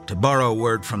it. To borrow a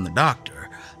word from the doctor,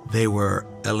 they were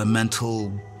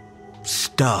elemental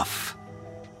stuff,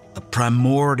 a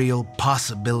primordial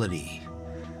possibility,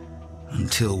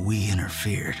 until we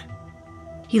interfered.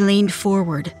 He leaned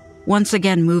forward, once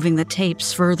again moving the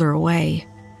tapes further away.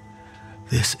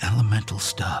 This elemental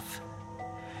stuff,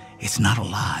 it's not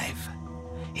alive.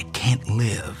 It can't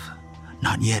live.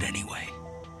 Not yet, anyway.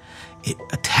 It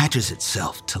attaches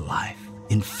itself to life,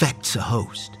 infects a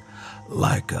host,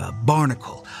 like a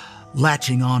barnacle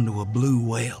latching onto a blue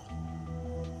whale.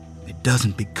 It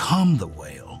doesn't become the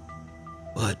whale,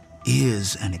 but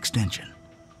is an extension.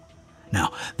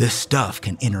 Now, this stuff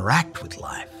can interact with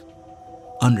life,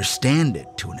 understand it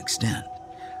to an extent.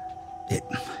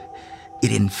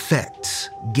 It infects,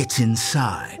 gets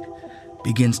inside,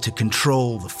 begins to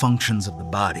control the functions of the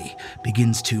body,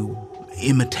 begins to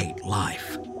imitate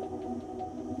life.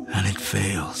 And it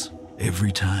fails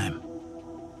every time.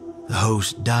 The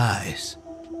host dies,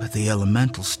 but the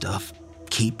elemental stuff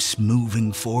keeps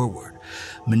moving forward,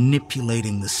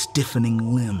 manipulating the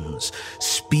stiffening limbs,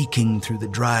 speaking through the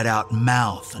dried-out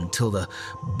mouth until the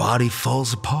body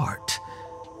falls apart.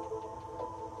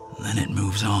 Then it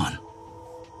moves on.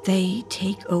 They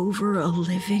take over a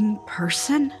living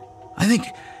person? I think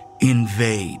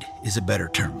invade is a better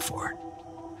term for it.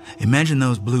 Imagine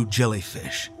those blue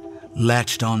jellyfish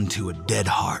latched onto a dead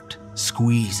heart,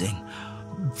 squeezing,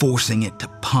 forcing it to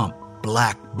pump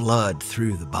black blood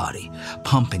through the body,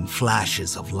 pumping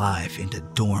flashes of life into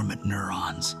dormant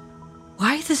neurons.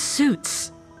 Why the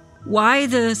suits? Why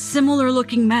the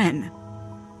similar-looking men?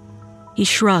 He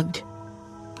shrugged.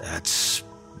 That's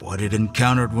what it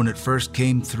encountered when it first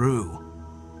came through.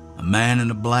 A man in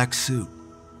a black suit.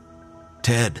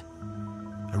 Ted.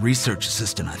 A research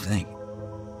assistant, I think.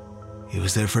 It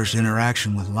was their first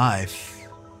interaction with life,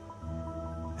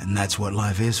 and that's what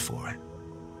life is for it.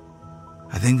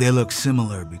 I think they look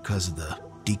similar because of the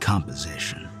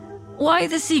decomposition. Why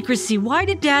the secrecy? Why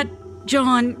did Dad,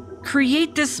 John,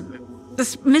 create this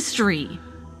mystery?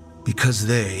 Because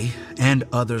they, and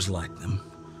others like them,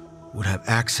 would have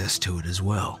access to it as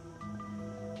well.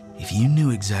 If you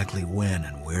knew exactly when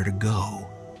and where to go,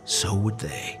 so would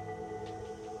they.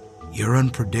 You're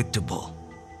unpredictable,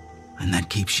 and that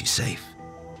keeps you safe.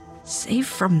 Safe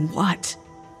from what?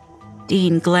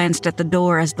 Dean glanced at the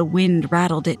door as the wind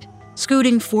rattled it,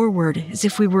 scooting forward as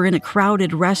if we were in a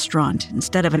crowded restaurant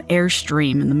instead of an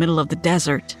airstream in the middle of the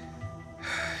desert.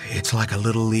 It's like a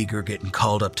little leaguer getting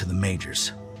called up to the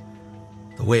majors.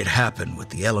 The way it happened with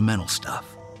the elemental stuff.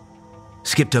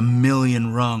 Skipped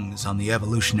 1,000,000 rungs on the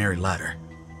evolutionary ladder.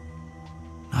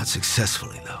 Not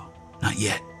successfully, though. Not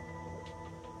yet.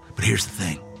 But here's the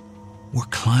thing. We're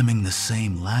climbing the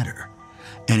same ladder,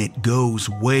 and it goes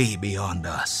way beyond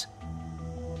us.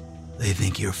 They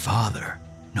think your father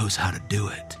knows how to do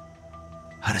it.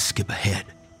 How to skip ahead.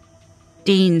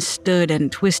 Dean stood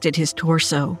and twisted his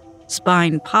torso,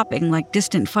 spine popping like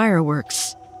distant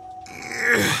fireworks.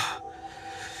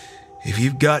 If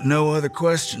you've got no other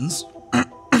questions,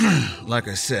 like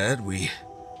I said, we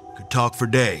could talk for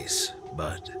days,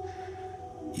 but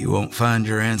you won't find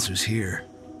your answers here.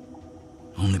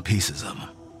 Only pieces of them.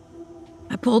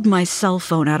 I pulled my cell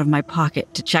phone out of my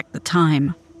pocket to check the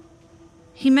time.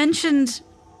 He mentioned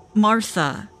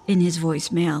Martha in his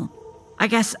voicemail. I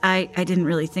guess I didn't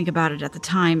really think about it at the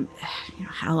time.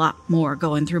 Had a lot more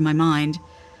going through my mind.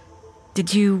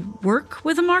 Did you work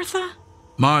with a Martha?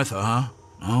 Martha, huh?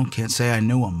 No, can't say I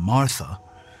knew a Martha.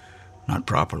 Not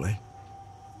properly.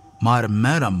 Might have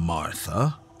met a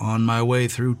Martha on my way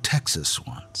through Texas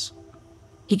once.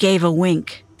 He gave a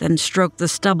wink, then stroked the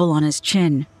stubble on his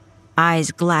chin,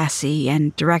 eyes glassy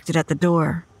and directed at the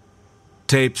door.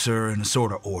 Tapes are in a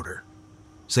sort of order.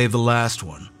 Save the last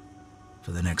one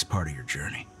for the next part of your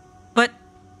journey. But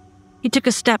he took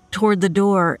a step toward the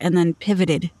door and then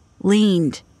pivoted,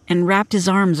 leaned, and wrapped his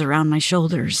arms around my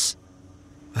shoulders.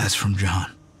 That's from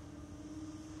John.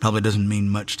 Probably doesn't mean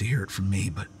much to hear it from me,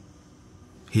 but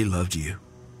he loved you.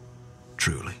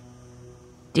 Truly.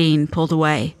 Dean pulled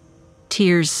away,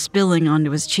 tears spilling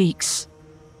onto his cheeks.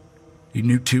 He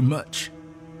knew too much.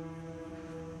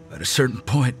 At a certain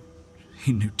point,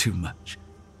 he knew too much.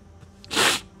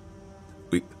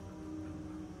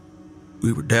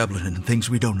 We were dabbling in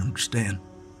things we don't understand.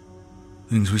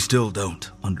 Things we still don't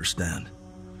understand.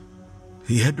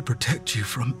 He had to protect you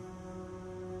from...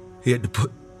 He had to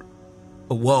put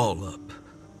a wall up.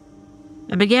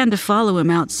 I began to follow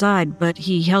him outside, but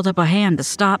he held up a hand to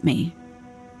stop me.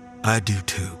 I do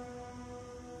too.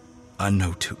 I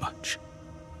know too much.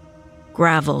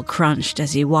 Gravel crunched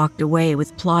as he walked away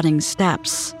with plodding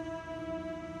steps.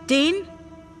 Dean?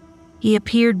 He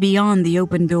appeared beyond the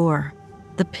open door.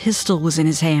 The pistol was in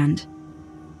his hand.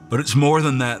 But it's more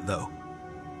than that, though.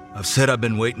 I've said I've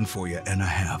been waiting for you, and I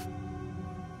have.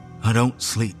 I don't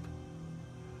sleep.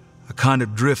 I kind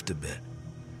of drift a bit,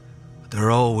 but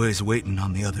they're always waiting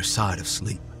on the other side of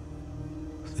sleep.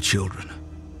 The children.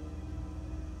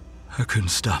 I couldn't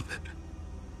stop it.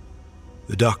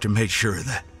 The doctor made sure of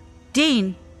that.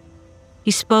 Dean.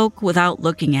 He spoke without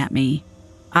looking at me,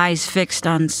 eyes fixed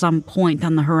on some point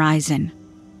on the horizon.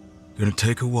 Gonna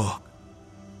take a walk.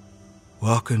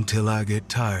 Walk until I get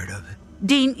tired of it.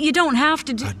 Dean, you don't have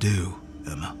to do... I do,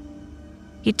 Emma.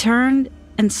 He turned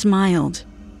and smiled.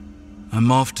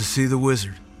 I'm off to see the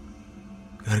wizard.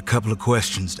 Got a couple of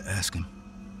questions to ask him.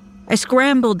 I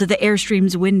scrambled to the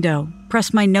Airstream's window,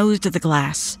 pressed my nose to the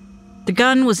glass. The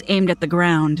gun was aimed at the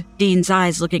ground, Dean's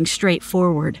eyes looking straight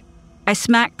forward. I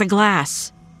smacked the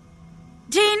glass.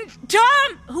 Dean,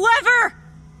 Tom, whoever!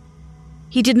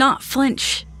 He did not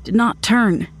flinch, did not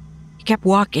turn. He kept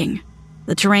walking.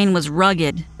 The terrain was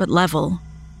rugged, but level.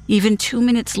 Even 2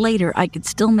 minutes later, I could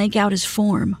still make out his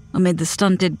form amid the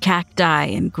stunted cacti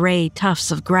and gray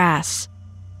tufts of grass.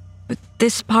 But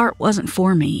this part wasn't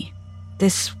for me.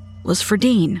 This was for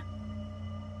Dean.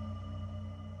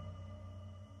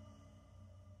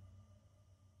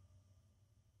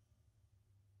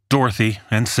 Dorothy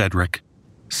and Cedric,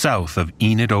 south of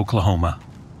Enid, Oklahoma.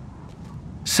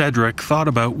 Cedric thought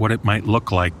about what it might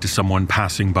look like to someone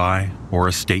passing by or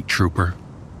a state trooper.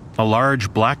 A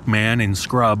large black man in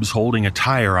scrubs holding a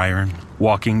tire iron,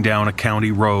 walking down a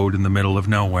county road in the middle of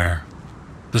nowhere.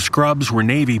 The scrubs were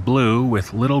navy blue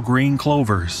with little green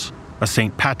clovers, a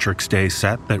St. Patrick's Day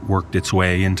set that worked its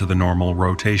way into the normal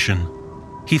rotation.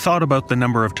 He thought about the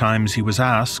number of times he was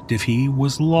asked if he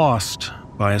was lost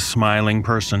by a smiling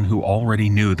person who already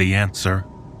knew the answer.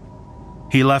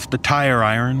 He left the tire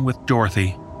iron with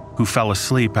Dorothy, who fell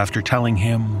asleep after telling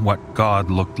him what God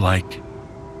looked like.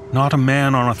 Not a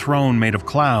man on a throne made of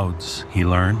clouds, he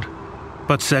learned,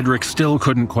 but Cedric still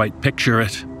couldn't quite picture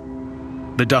it.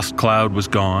 The dust cloud was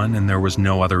gone, and there was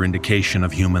no other indication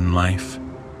of human life.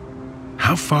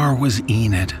 How far was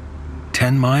Enid?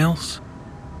 10 miles?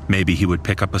 Maybe he would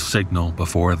pick up a signal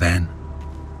before then.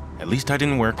 At least I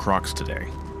didn't wear Crocs today.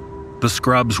 The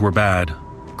scrubs were bad.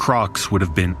 Crocs would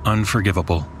have been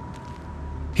unforgivable.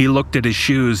 He looked at his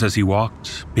shoes as he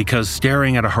walked, because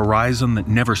staring at a horizon that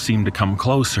never seemed to come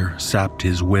closer sapped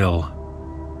his will.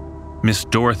 Miss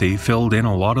Dorothy filled in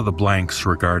a lot of the blanks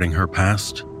regarding her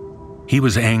past. He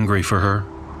was angry for her,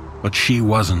 but she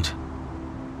wasn't.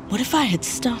 What if I had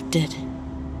stopped it?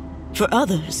 For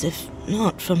others, if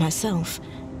not for myself.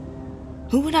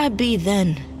 Who would I be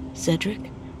then,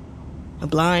 Cedric? A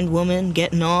blind woman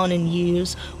getting on in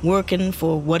years, working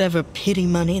for whatever pity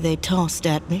money they tossed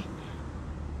at me.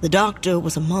 The doctor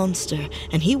was a monster,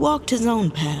 and he walked his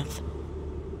own path.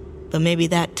 But maybe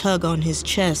that tug on his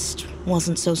chest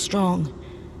wasn't so strong.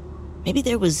 Maybe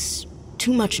there was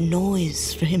too much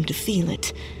noise for him to feel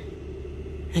it.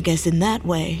 I guess in that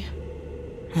way,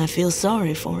 I feel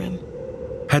sorry for him.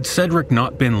 Had Cedric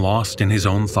not been lost in his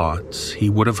own thoughts, he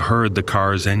would have heard the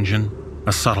car's engine,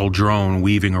 a subtle drone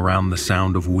weaving around the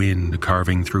sound of wind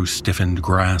carving through stiffened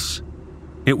grass.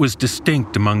 It was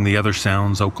distinct among the other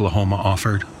sounds Oklahoma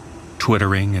offered,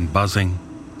 twittering and buzzing,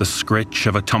 the scritch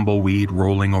of a tumbleweed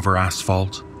rolling over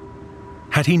asphalt.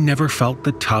 Had he never felt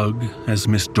the tug, as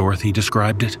Miss Dorothy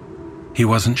described it? He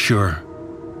wasn't sure.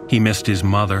 He missed his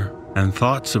mother, and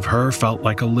thoughts of her felt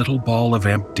like a little ball of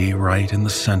empty right in the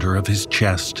center of his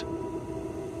chest.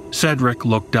 Cedric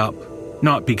looked up,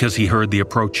 not because he heard the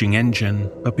approaching engine,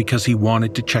 but because he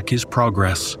wanted to check his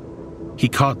progress. He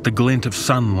caught the glint of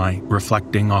sunlight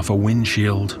reflecting off a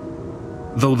windshield.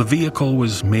 Though the vehicle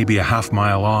was maybe a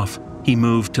half-mile off, he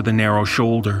moved to the narrow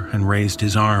shoulder and raised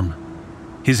his arm.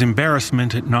 His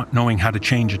embarrassment at not knowing how to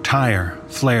change a tire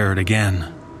flared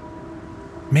again.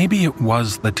 Maybe it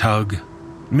was the tug.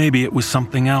 Maybe it was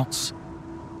something else.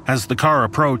 As the car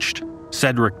approached,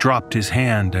 Cedric dropped his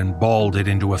hand and balled it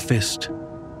into a fist.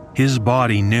 His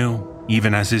body knew,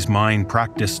 even as his mind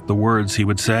practiced the words he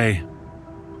would say.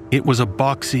 It was a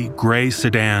boxy, gray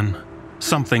sedan,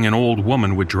 something an old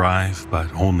woman would drive,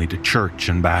 but only to church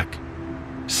and back.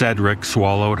 Cedric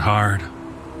swallowed hard.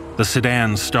 The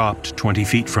sedan stopped 20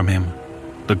 feet from him,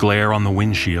 the glare on the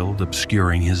windshield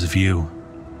obscuring his view.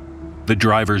 The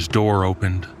driver's door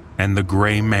opened, and the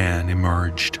gray man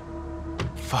emerged.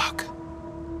 Fuck.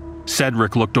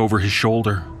 Cedric looked over his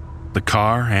shoulder. The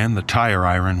car and the tire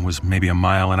iron was maybe a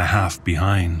mile and a half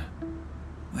behind.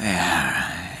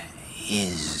 Where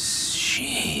is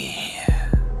she?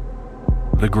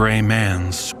 The gray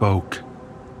man spoke.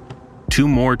 2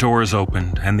 more doors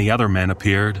opened, and the other men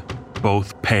appeared,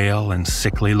 both pale and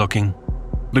sickly looking.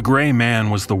 The gray man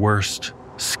was the worst,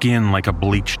 skin like a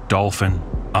bleached dolphin,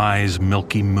 eyes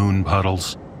milky moon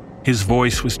puddles. His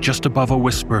voice was just above a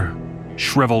whisper,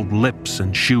 shriveled lips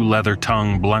and shoe leather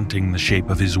tongue blunting the shape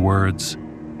of his words.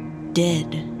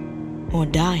 Dead or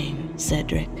dying,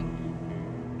 Cedric.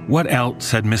 What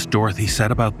else had Miss Dorothy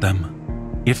said about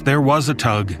them? If there was a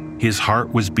tug, his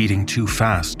heart was beating too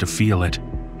fast to feel it.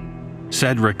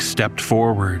 Cedric stepped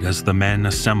forward as the men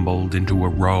assembled into a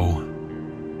row.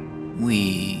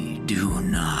 We do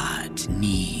not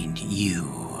need you.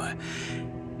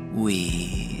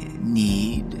 We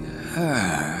need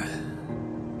her.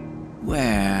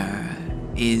 Where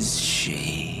is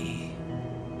she?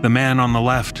 The man on the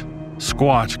left,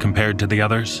 squat compared to the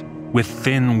others, with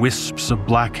thin wisps of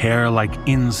black hair like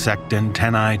insect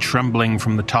antennae trembling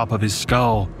from the top of his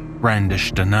skull,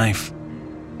 brandished a knife.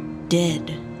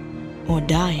 Dead or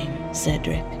dying,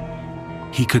 Cedric.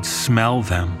 He could smell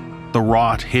them, the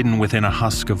rot hidden within a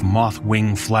husk of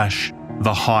moth-wing flesh,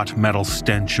 the hot metal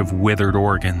stench of withered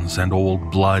organs and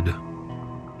old blood.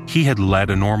 He had led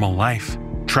a normal life,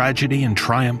 tragedy and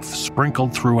triumph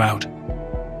sprinkled throughout.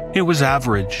 It was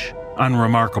average,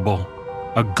 unremarkable,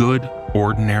 a good,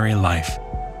 ordinary life.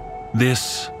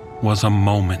 This was a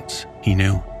moment, he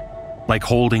knew, like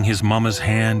holding his mama's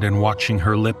hand and watching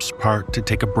her lips part to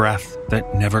take a breath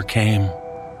that never came.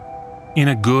 In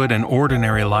a good and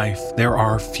ordinary life, there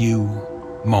are few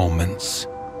moments.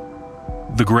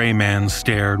 The gray man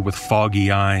stared with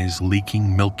foggy eyes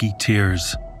leaking milky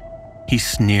tears. He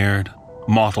sneered,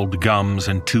 mottled gums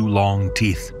and 2 long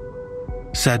teeth.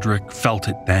 Cedric felt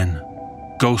it then,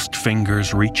 ghost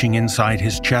fingers reaching inside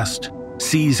his chest,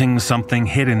 seizing something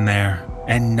hidden there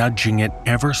and nudging it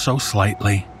ever so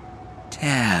slightly.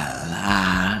 Tell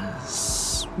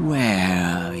us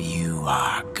where you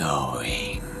are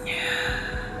going.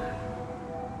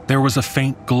 There was a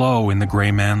faint glow in the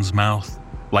gray man's mouth,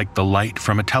 like the light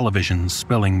from a television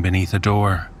spilling beneath a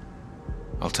door.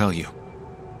 I'll tell you.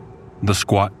 The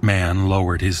squat man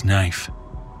lowered his knife.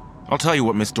 I'll tell you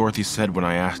what Miss Dorothy said when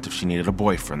I asked if she needed a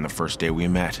boyfriend the first day we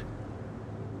met.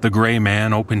 The gray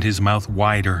man opened his mouth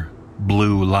wider,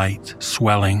 blue light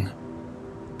swelling.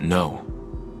 No.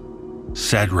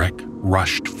 Cedric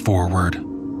rushed forward.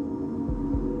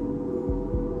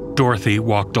 Dorothy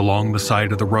walked along the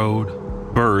side of the road,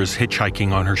 burrs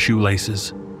hitchhiking on her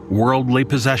shoelaces, worldly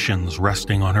possessions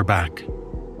resting on her back.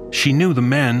 She knew the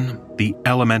men, the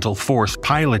elemental force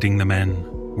piloting the men,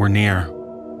 were near.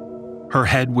 Her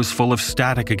head was full of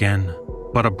static again,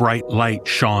 but a bright light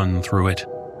shone through it.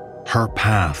 Her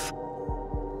path.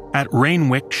 At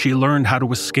Rainwick, she learned how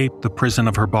to escape the prison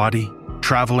of her body,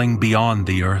 traveling beyond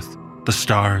the earth, the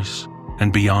stars,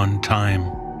 and beyond time.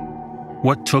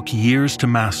 What took years to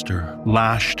master,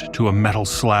 lashed to a metal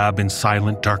slab in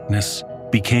silent darkness,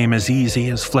 became as easy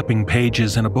as flipping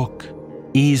pages in a book.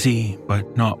 Easy,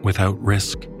 but not without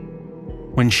risk.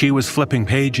 When she was flipping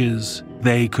pages,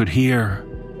 they could hear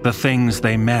the things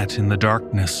they met in the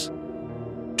darkness.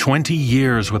 20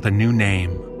 years with a new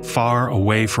name, far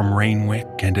away from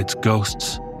Rainwick and its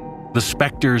ghosts. The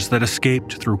specters that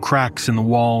escaped through cracks in the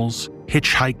walls,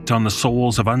 hitchhiked on the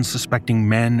souls of unsuspecting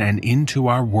men and into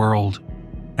our world,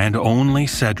 and only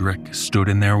Cedric stood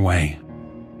in their way.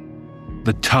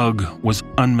 The tug was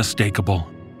unmistakable.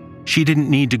 She didn't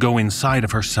need to go inside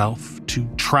of herself, to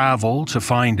travel to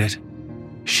find it.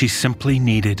 She simply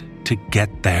needed to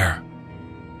get there.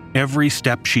 Every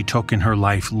step she took in her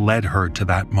life led her to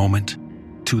that moment,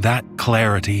 to that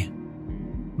clarity.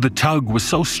 The tug was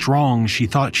so strong she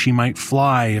thought she might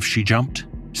fly if she jumped,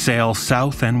 sail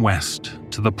south and west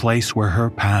to the place where her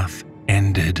path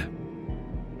ended.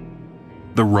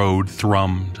 The road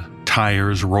thrummed,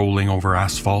 tires rolling over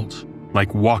asphalt,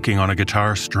 like walking on a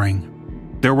guitar string.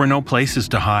 There were no places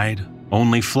to hide,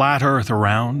 only flat earth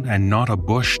around and not a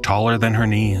bush taller than her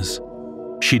knees.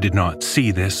 She did not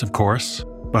see this, of course,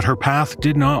 but her path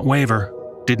did not waver,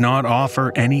 did not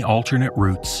offer any alternate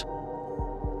routes.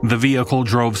 The vehicle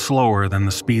drove slower than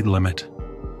the speed limit.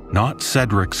 Not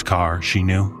Cedric's car, she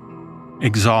knew.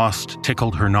 Exhaust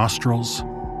tickled her nostrils.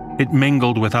 It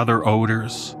mingled with other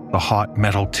odors, the hot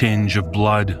metal tinge of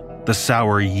blood, the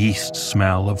sour yeast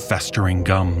smell of festering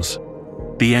gums.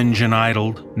 The engine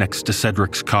idled next to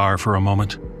Cedric's car for a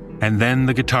moment, and then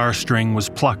the guitar string was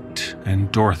plucked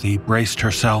and Dorothy braced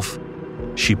herself.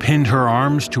 She pinned her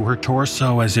arms to her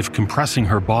torso as if compressing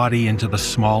her body into the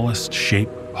smallest shape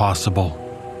possible.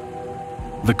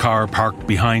 The car parked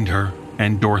behind her,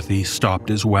 and Dorothy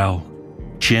stopped as well,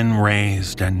 chin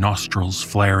raised and nostrils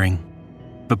flaring.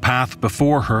 The path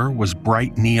before her was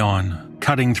bright neon,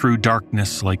 cutting through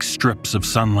darkness like strips of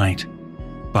sunlight.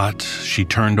 But she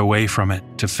turned away from it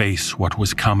to face what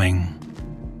was coming.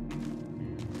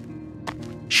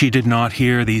 She did not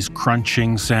hear these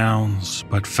crunching sounds,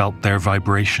 but felt their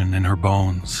vibration in her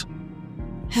bones.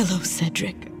 Hello,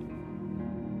 Cedric.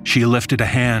 She lifted a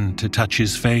hand to touch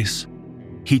his face.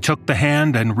 He took the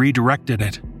hand and redirected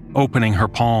it, opening her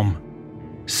palm.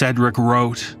 Cedric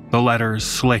wrote the letters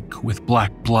slick with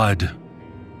black blood.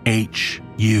 H-U-R-T.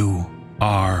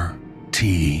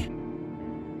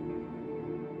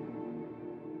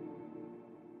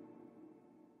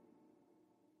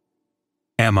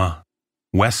 Emma,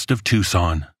 west of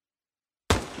Tucson.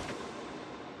 A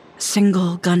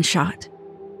single gunshot.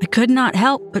 I could not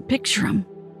help but picture him.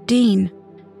 Dean,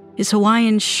 his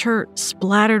Hawaiian shirt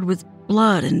splattered with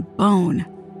blood and bone.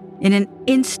 In an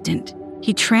instant,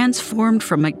 he transformed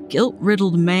from a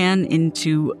guilt-riddled man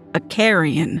into a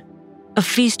carrion, a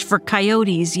feast for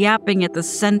coyotes yapping at the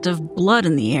scent of blood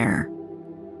in the air.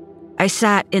 I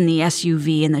sat in the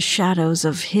SUV in the shadows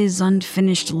of his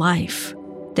unfinished life.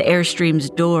 The Airstream's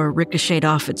door ricocheted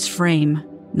off its frame,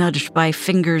 nudged by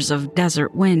fingers of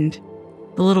desert wind.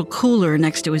 The little cooler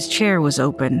next to his chair was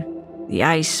open. The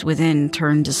ice within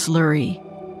turned to slurry.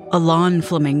 A lawn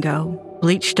flamingo,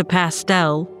 bleached to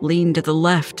pastel, leaned to the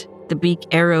left, the beak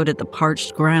arrowed at the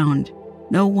parched ground.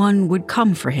 No one would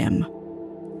come for him.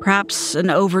 Perhaps an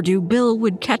overdue bill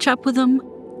would catch up with him,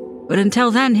 but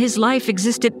until then his life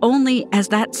existed only as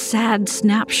that sad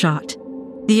snapshot.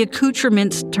 The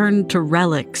accoutrements turned to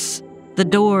relics, the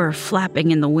door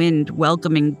flapping in the wind,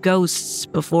 welcoming ghosts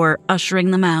before ushering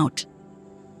them out.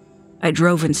 I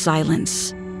drove in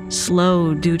silence,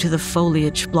 slow due to the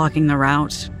foliage blocking the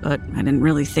route, but I didn't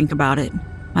really think about it.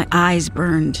 My eyes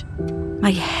burned,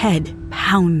 my head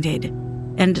pounded,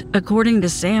 and according to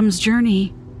Sam's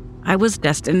journey, I was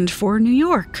destined for New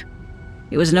York.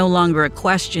 It was no longer a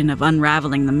question of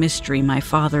unraveling the mystery my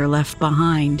father left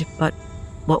behind, but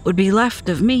what would be left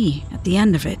of me at the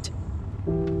end of it?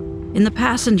 In the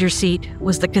passenger seat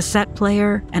was the cassette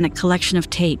player and a collection of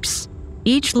tapes,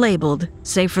 each labeled,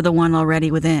 save for the one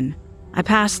already within. I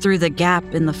passed through the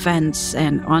gap in the fence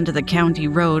and onto the county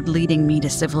road leading me to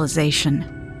civilization.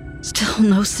 Still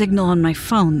no signal on my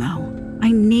phone, though.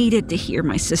 I needed to hear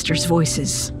my sister's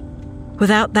voices.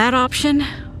 Without that option,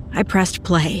 I pressed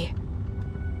play.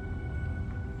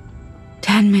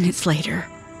 10 minutes later,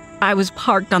 I was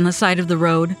parked on the side of the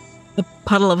road, a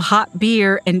puddle of hot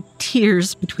beer and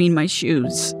tears between my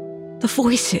shoes. The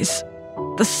voices,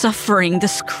 the suffering, the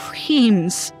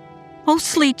screams,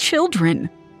 mostly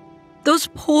children. Those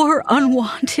poor,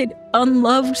 unwanted,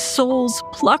 unloved souls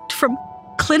plucked from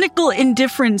clinical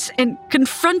indifference and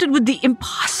confronted with the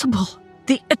impossible,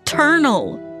 the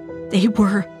eternal. They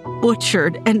were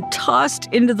butchered and tossed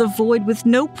into the void with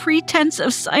no pretense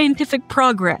of scientific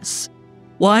progress.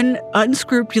 One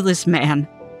unscrupulous man,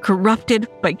 corrupted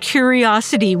by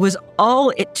curiosity, was all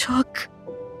it took.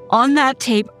 On that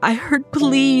tape, I heard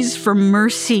pleas for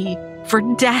mercy, for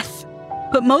death,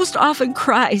 but most often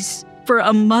cries for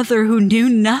a mother who knew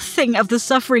nothing of the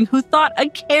suffering, who thought a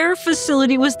care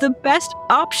facility was the best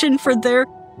option for their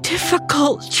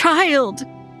difficult child.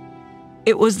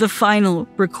 It was the final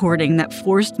recording that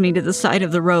forced me to the side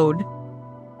of the road.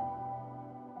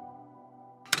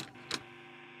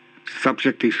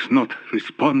 Subject is not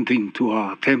responding to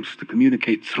our attempts to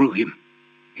communicate through him.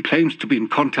 He claims to be in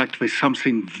contact with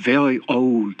something very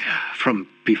old, from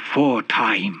before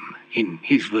time, in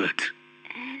his words.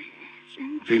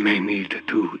 We may need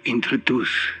to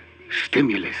introduce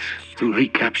stimulus to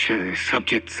recapture the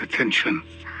subject's attention.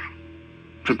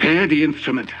 Prepare the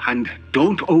instrument and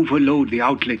don't overload the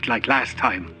outlet like last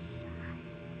time.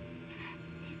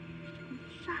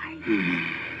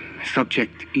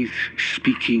 Subject is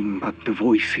speaking, but the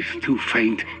voice is too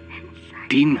faint.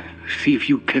 Dean, see if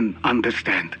you can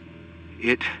understand.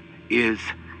 It is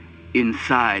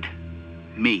inside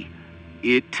me.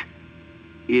 It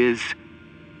is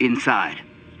inside.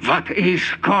 What is,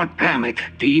 goddammit?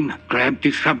 Dean, grab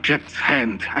the subject's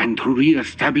hand and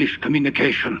re-establish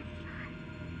communication.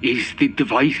 Is the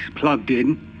device plugged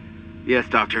in? Yes,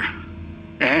 Doctor.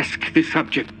 Ask the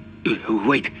subject.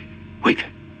 Wait.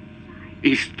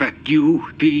 Is that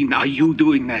you, Dean? Are you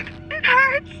doing that? It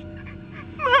hurts.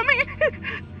 Mommy.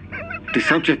 The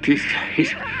subject is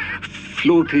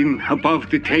floating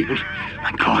above the table.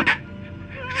 My God.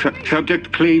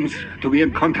 Subject claims to be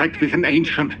in contact with an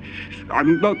ancient.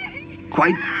 I'm not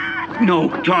quite...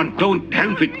 No, John, don't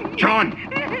help it. John!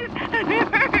 It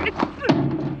hurts.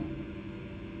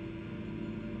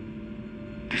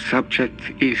 The subject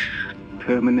is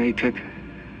terminated.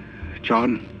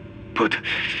 John, put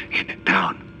it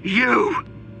down. You!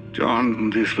 John,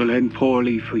 this will end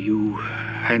poorly for you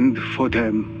and for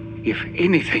them if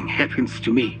anything happens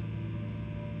to me.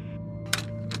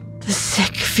 The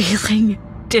sick feeling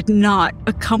did not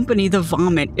accompany the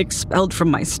vomit expelled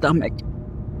from my stomach.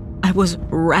 I was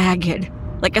ragged,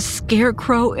 like a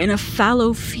scarecrow in a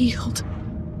fallow field.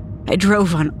 I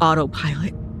drove on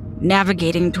autopilot,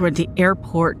 navigating toward the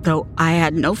airport, though I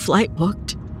had no flight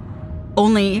booked.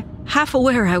 Only half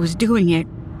aware I was doing it,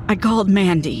 I called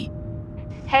Mandy.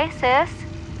 Hey, sis.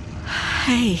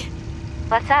 Hey.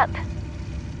 What's up?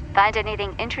 Find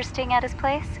anything interesting at his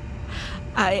place?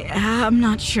 I'm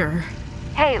not sure.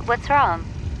 Hey, what's wrong?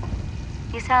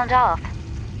 You sound off.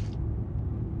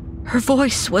 Her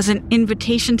voice was an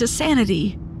invitation to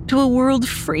sanity, to a world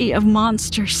free of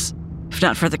monsters. If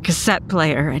not for the cassette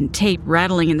player and tape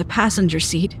rattling in the passenger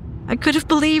seat, I could have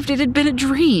believed it had been a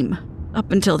dream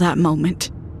up until that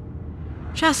moment.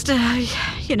 Just,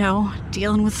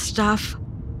 dealing with stuff.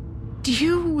 Do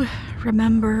you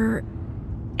remember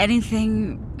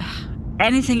anything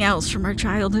else from our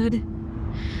childhood?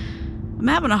 I'm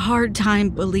having a hard time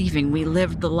believing we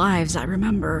lived the lives I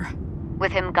remember.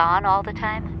 With him gone all the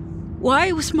time?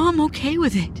 Why was Mom okay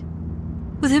with it?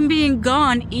 With him being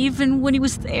gone even when he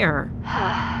was there?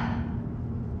 I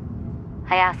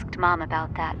asked Mom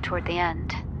about that toward the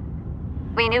end.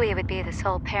 We knew he would be the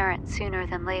sole parent sooner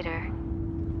than later.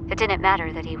 It didn't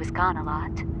matter that he was gone a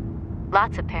lot.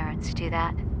 Lots of parents do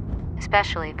that,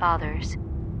 especially fathers.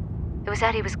 It was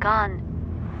that he was gone,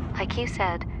 like you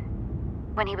said,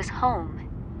 when he was home,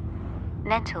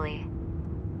 mentally.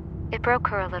 It broke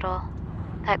her a little,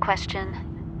 that question.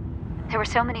 There were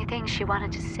so many things she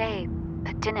wanted to say,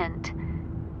 but didn't.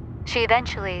 She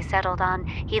eventually settled on,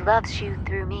 "He loves you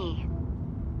through me."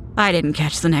 I didn't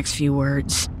catch the next few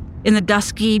words. In the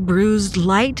dusky, bruised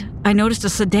light, I noticed a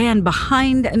sedan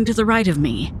behind and to the right of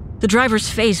me. The driver's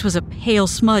face was a pale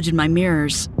smudge in my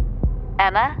mirrors.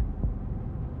 Emma?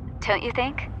 Don't you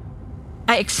think?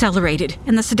 I accelerated,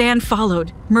 and the sedan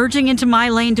followed, merging into my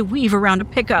lane to weave around a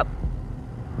pickup.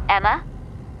 Emma?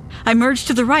 I merged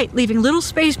to the right, leaving little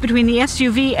space between the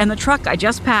SUV and the truck I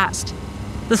just passed.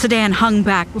 The sedan hung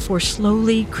back before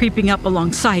slowly creeping up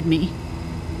alongside me.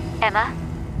 Emma,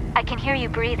 I can hear you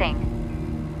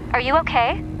breathing. Are you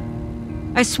okay?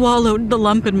 I swallowed the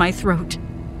lump in my throat.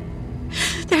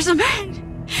 There's a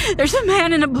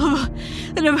man in a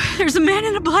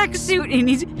black suit, and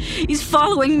he's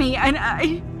following me, and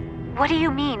I... What do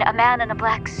you mean, a man in a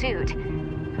black suit?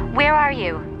 Where are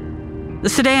you? The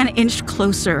sedan inched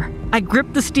closer. I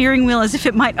gripped the steering wheel as if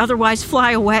it might otherwise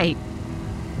fly away.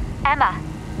 Emma,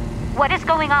 what is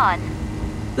going on?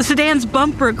 The sedan's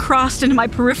bumper crossed into my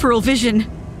peripheral vision.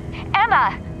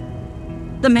 Emma!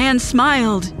 The man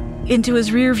smiled into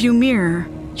his rearview mirror.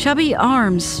 Chubby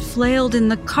arms flailed in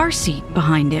the car seat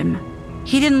behind him.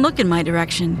 He didn't look in my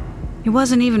direction. He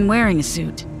wasn't even wearing a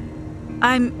suit.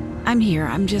 I'm here.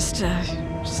 I'm just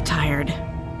tired.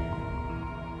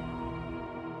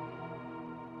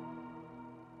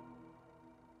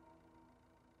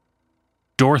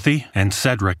 Dorothy and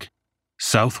Cedric,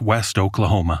 Southwest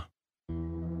Oklahoma.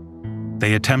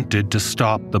 They attempted to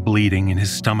stop the bleeding in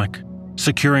his stomach,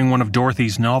 securing one of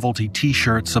Dorothy's novelty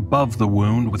t-shirts above the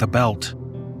wound with a belt.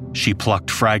 She plucked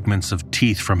fragments of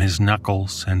teeth from his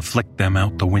knuckles and flicked them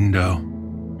out the window.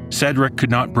 Cedric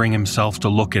could not bring himself to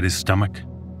look at his stomach,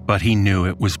 but he knew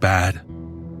it was bad.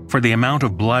 For the amount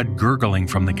of blood gurgling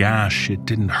from the gash, it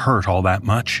didn't hurt all that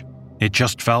much. It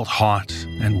just felt hot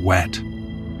and wet.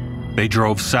 They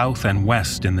drove south and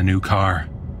west in the new car.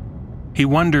 He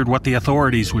wondered what the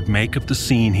authorities would make of the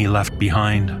scene he left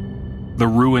behind. The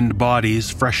ruined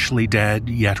bodies, freshly dead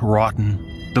yet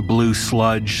rotten, the blue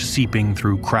sludge seeping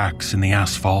through cracks in the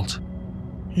asphalt.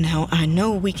 Now, I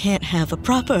know we can't have a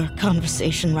proper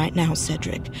conversation right now,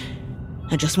 Cedric.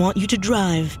 I just want you to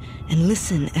drive and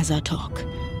listen as I talk.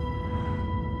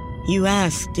 You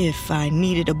asked if I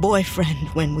needed a boyfriend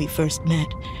when we first met.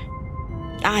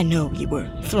 I know you were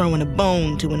throwing a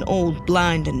bone to an old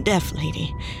blind and deaf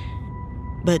lady.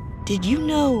 But did you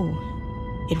know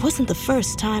it wasn't the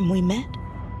first time we met?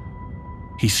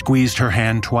 He squeezed her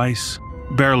hand twice,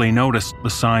 barely noticed the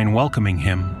sign welcoming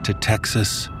him to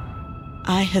Texas.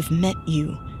 I have met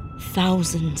you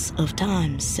thousands of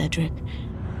times, Cedric.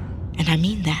 And I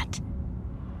mean that.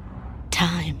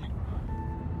 Time.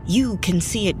 You can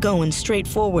see it going straight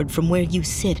forward from where you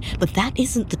sit, but that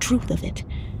isn't the truth of it.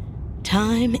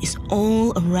 Time is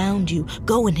all around you,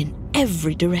 going in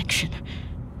every direction.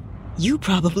 You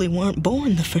probably weren't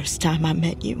born the first time I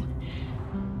met you.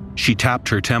 She tapped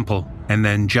her temple and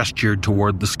then gestured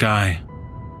toward the sky.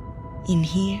 In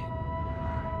here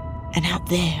and out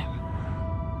there.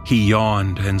 He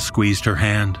yawned and squeezed her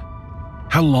hand.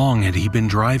 How long had he been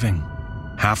driving?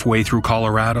 Halfway through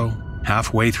Colorado,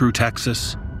 halfway through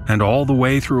Texas, and all the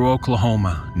way through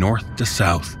Oklahoma, north to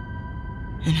south.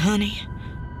 And honey,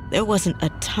 there wasn't a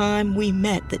time we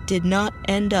met that did not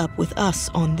end up with us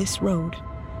on this road.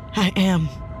 I am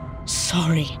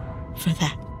sorry for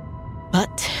that.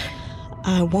 But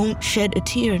I won't shed a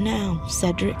tear now,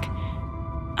 Cedric.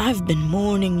 I've been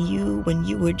mourning you when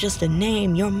you were just a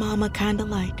name your mama kinda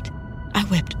liked. I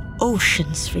wept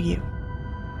oceans for you.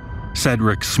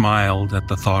 Cedric smiled at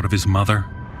the thought of his mother.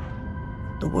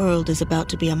 The world is about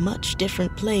to be a much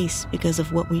different place because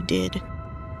of what we did,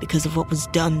 because of what was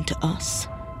done to us.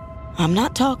 I'm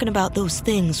not talking about those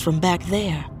things from back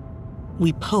there.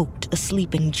 We poked a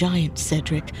sleeping giant,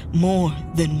 Cedric, more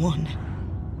than one.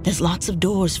 There's lots of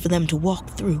doors for them to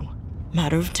walk through.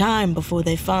 Matter of time before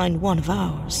they find one of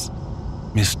ours.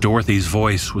 Miss Dorothy's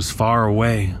voice was far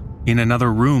away, in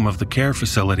another room of the care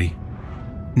facility.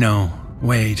 No,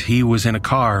 wait, he was in a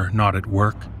car, not at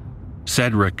work.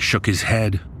 Cedric shook his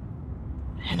head.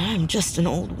 And I'm just an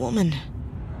old woman,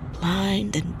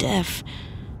 blind and deaf.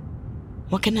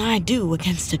 What can I do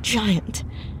against a giant?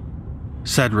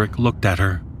 Cedric looked at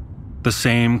her. The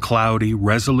same cloudy,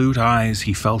 resolute eyes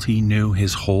he felt he knew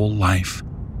his whole life.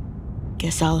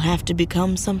 Guess I'll have to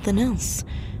become something else.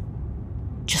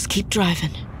 Just keep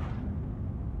driving.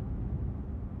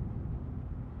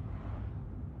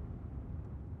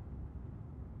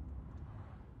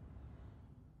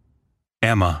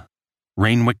 Emma,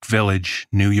 Rainwick Village,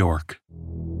 New York.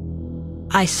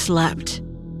 I slept.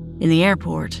 In the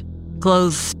airport,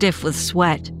 clothes stiff with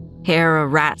sweat, hair a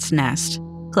rat's nest,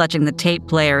 clutching the tape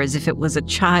player as if it was a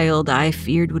child I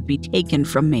feared would be taken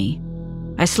from me.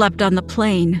 I slept on the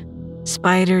plane,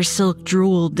 spider silk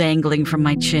drool dangling from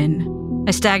my chin.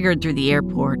 I staggered through the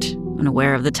airport,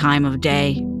 unaware of the time of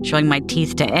day, showing my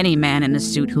teeth to any man in a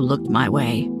suit who looked my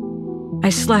way. I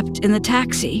slept in the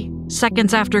taxi,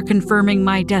 seconds after confirming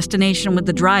my destination with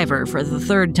the driver for the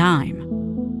third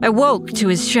time. I woke to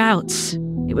his shouts.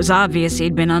 It was obvious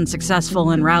he'd been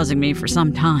unsuccessful in rousing me for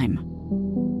some time.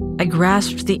 I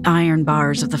grasped the iron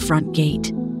bars of the front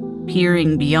gate,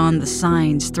 peering beyond the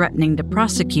signs threatening to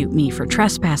prosecute me for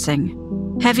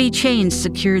trespassing. Heavy chains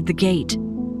secured the gate,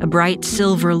 a bright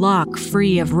silver lock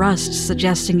free of rust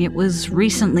suggesting it was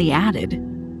recently added.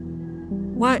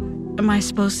 What am I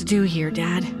supposed to do here,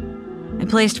 Dad? I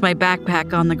placed my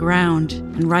backpack on the ground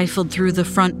and rifled through the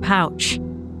front pouch.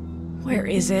 Where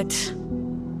is it?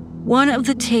 One of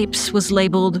the tapes was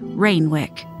labeled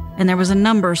Rainwick, and there was a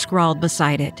number scrawled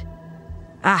beside it.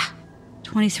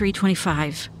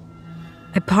 2325.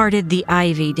 I parted the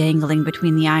ivy dangling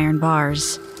between the iron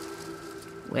bars.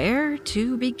 Where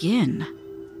to begin?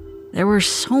 There were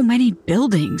so many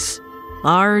buildings,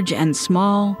 large and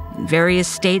small, in various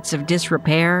states of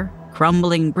disrepair,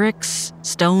 crumbling bricks,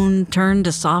 stone turned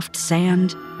to soft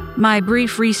sand. My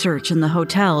brief research in the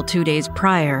hotel 2 days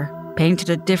prior painted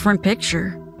a different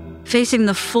picture. Facing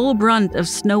the full brunt of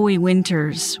snowy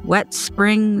winters, wet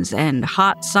springs, and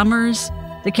hot summers,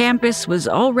 the campus was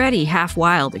already half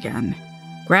wild again.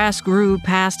 Grass grew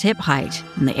past hip height,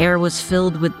 and the air was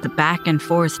filled with the back and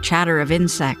forth chatter of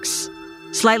insects.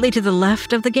 Slightly to the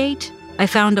left of the gate, I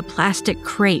found a plastic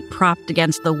crate propped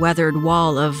against the weathered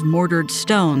wall of mortared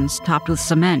stones topped with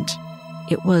cement.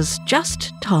 It was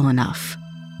just tall enough.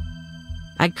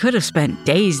 I could have spent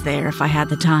days there if I had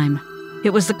the time.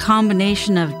 It was the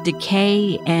combination of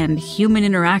decay and human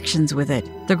interactions with it,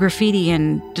 the graffiti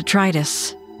and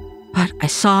detritus. But I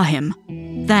saw him,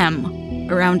 them,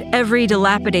 around every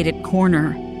dilapidated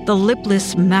corner, the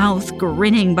lipless mouth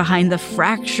grinning behind the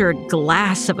fractured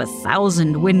glass of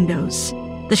 1,000 windows.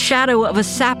 The shadow of a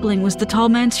sapling was the tall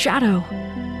man's shadow.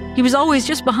 He was always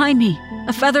just behind me,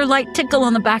 a feather-light tickle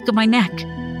on the back of my neck.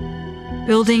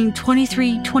 Building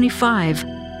 2325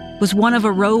 was one of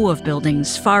a row of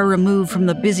buildings far removed from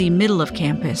the busy middle of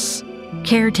campus.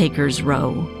 Caretaker's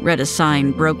Row read a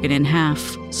sign broken in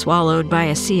half, swallowed by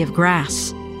a sea of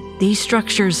grass. These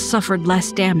structures suffered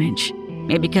less damage,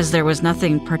 maybe because there was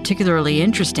nothing particularly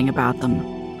interesting about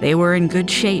them. They were in good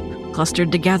shape,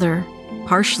 clustered together,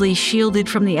 partially shielded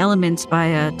from the elements by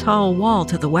a tall wall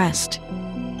to the west.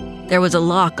 There was a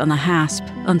lock on the hasp,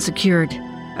 unsecured.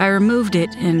 I removed it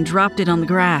and dropped it on the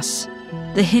grass.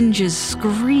 The hinges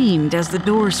screamed as the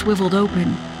door swiveled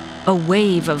open, a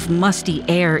wave of musty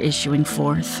air issuing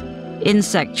forth.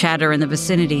 Insect chatter in the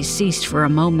vicinity ceased for a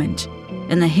moment,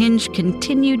 and the hinge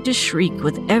continued to shriek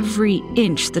with every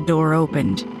inch the door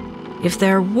opened. If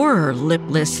there were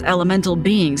lipless elemental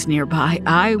beings nearby,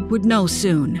 I would know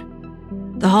soon.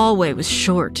 The hallway was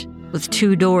short, with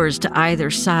 2 doors to either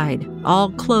side,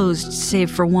 all closed save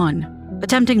for one.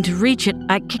 Attempting to reach it,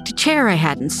 I kicked a chair I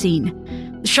hadn't seen,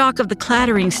 the shock of the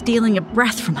clattering stealing a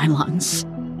breath from my lungs.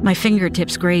 My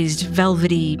fingertips grazed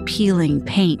velvety, peeling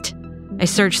paint. I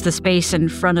searched the space in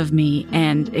front of me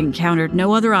and encountered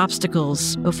no other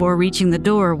obstacles before reaching the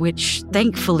door, which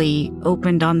thankfully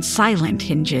opened on silent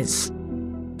hinges.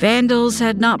 Vandals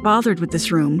had not bothered with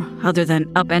this room, other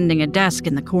than upending a desk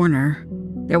in the corner.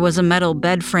 There was a metal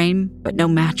bed frame, but no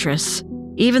mattress.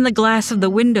 Even the glass of the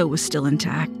window was still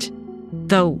intact,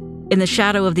 though in the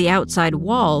shadow of the outside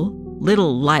wall,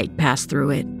 little light passed through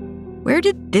it. Where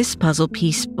did this puzzle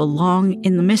piece belong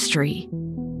in the mystery?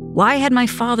 Why had my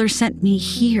father sent me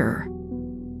here?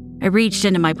 I reached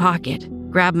into my pocket,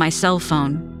 grabbed my cell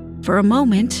phone. For a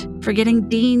moment, forgetting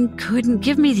Dean couldn't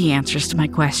give me the answers to my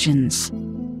questions.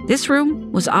 This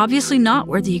room was obviously not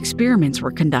where the experiments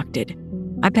were conducted.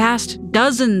 I passed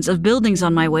dozens of buildings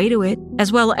on my way to it,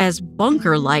 as well as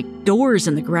bunker-like doors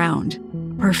in the ground.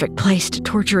 Perfect place to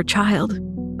torture a child.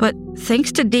 But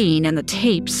thanks to Dean and the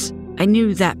tapes, I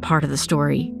knew that part of the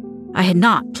story. I had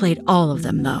not played all of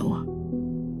them, though.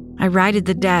 I righted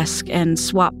the desk and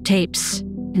swapped tapes,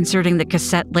 inserting the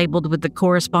cassette labeled with the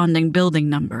corresponding building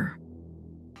number.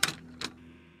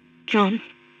 John,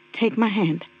 take my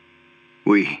hand.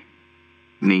 We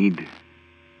need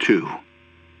to.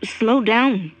 Slow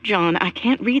down, John. I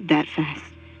can't read that fast.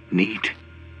 Need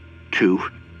to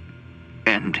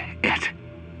end it.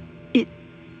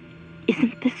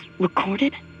 Isn't this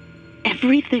recorded?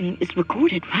 Everything is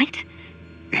recorded, right?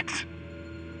 It's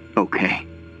okay.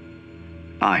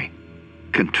 I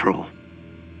control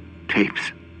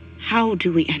tapes. How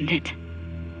do we end it?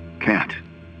 Can't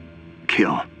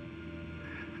kill.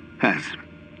 Has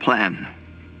plan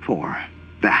for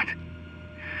that.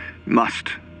 Must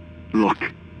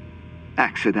look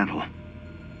accidental.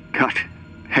 Cut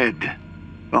head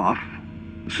off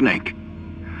snake.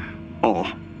 All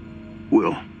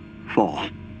will fall.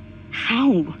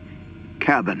 How?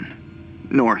 Cabin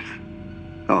north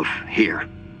of here.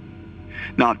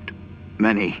 Not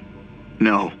many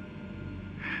know.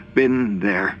 Been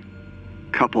there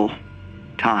couple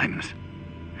times.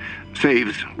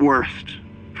 Saves worst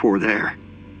for there.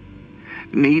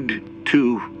 Need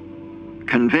to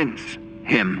convince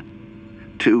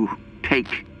him to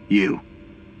take you.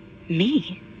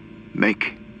 Me?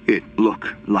 Make it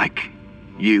look like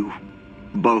you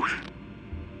both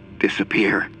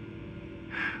disappear.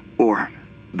 Or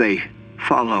they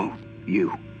follow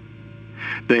you.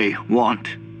 They want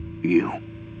you.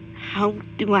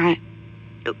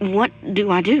 What do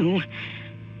I do?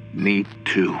 Need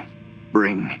to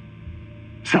bring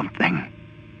something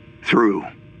through.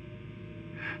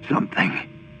 Something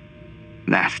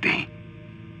nasty.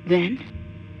 Then?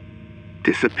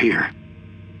 Disappear.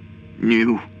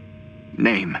 New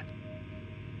name.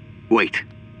 Wait.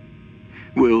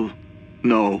 We'll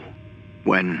know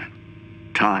when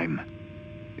time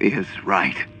is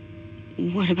right.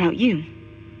 What about you?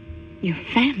 Your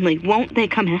family, won't they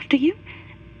come after you?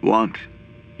 Want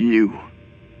you,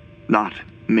 not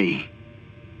me.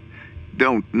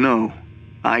 Don't know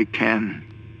I can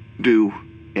do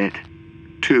it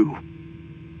too.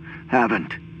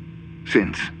 Haven't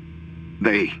since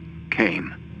they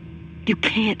came. You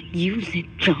can't use it,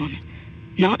 John.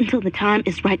 Not until the time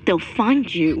is right. They'll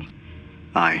find you.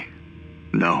 I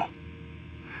know.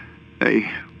 A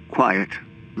quiet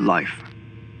life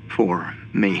for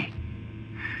me.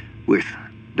 With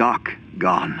Doc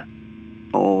gone,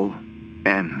 all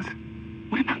ends.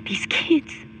 What about these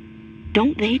kids?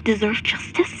 Don't they deserve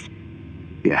justice?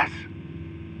 Yes.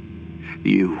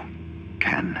 You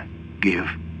can give.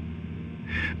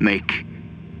 Make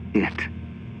it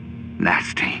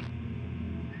nasty.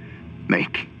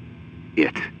 Make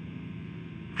it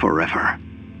forever.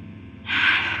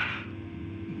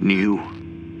 New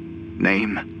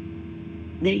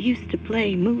name. They used to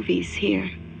play movies here.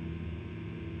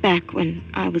 Back when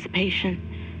I was a patient.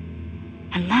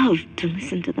 I loved to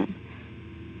listen to them.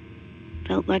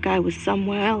 Felt like I was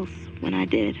somewhere else when I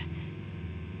did.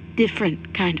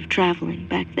 Different kind of traveling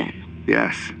back then.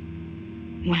 Yes.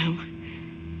 Well,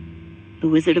 The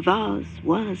Wizard of Oz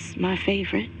was my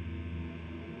favorite.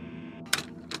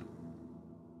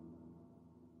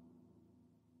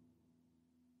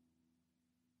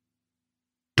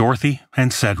 Dorothy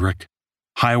and Cedric,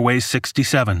 Highway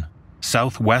 67,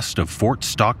 southwest of Fort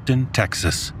Stockton,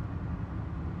 Texas.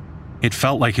 It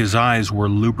felt like his eyes were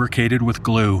lubricated with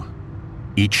glue.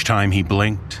 Each time he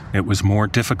blinked, it was more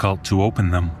difficult to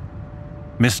open them.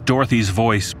 Miss Dorothy's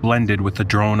voice blended with the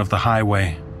drone of the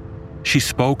highway. She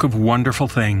spoke of wonderful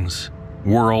things,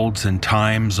 worlds and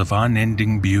times of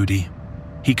unending beauty.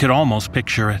 He could almost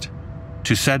picture it.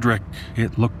 To Cedric,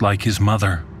 it looked like his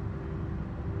mother.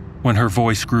 When her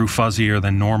voice grew fuzzier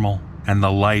than normal, and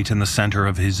the light in the center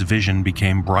of his vision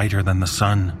became brighter than the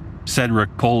sun,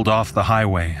 Cedric pulled off the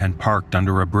highway and parked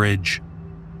under a bridge,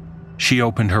 She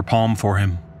opened her palm for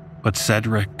him, but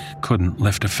Cedric couldn't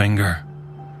lift a finger.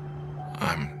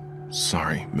 I'm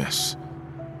sorry, miss.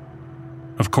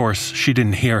 Of course, she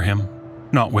didn't hear him,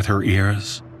 not with her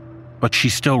ears, but she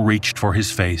still reached for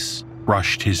his face,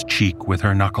 brushed his cheek with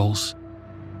her knuckles.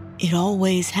 It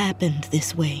always happened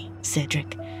this way,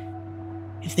 Cedric.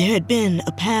 If there had been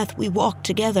a path we walked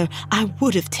together, I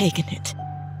would have taken it.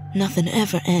 Nothing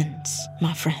ever ends,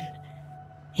 my friend.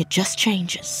 It just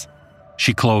changes.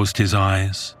 She closed his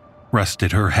eyes,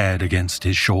 rested her head against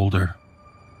his shoulder.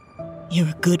 You're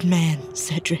a good man,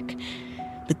 Cedric.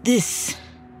 But this...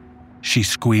 She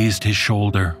squeezed his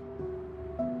shoulder.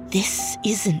 This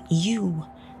isn't you.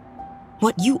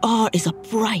 What you are is a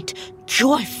bright,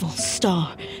 joyful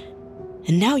star.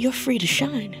 And now you're free to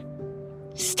shine.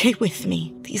 Stay with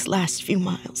me these last few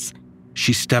miles.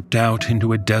 She stepped out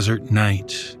into a desert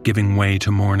night, giving way to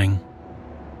morning.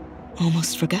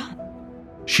 Almost forgot,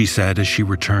 she said as she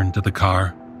returned to the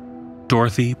car.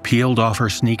 Dorothy peeled off her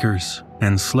sneakers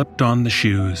and slipped on the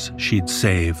shoes she'd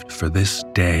saved for this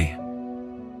day.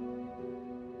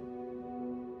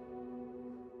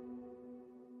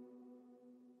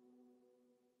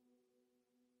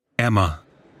 Emma,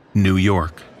 New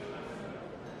York.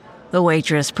 The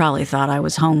waitress probably thought I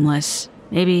was homeless,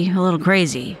 maybe a little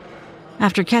crazy.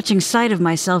 After catching sight of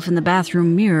myself in the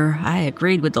bathroom mirror, I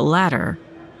agreed with the latter.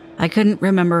 I couldn't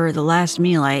remember the last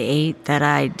meal I ate that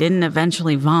I didn't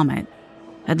eventually vomit.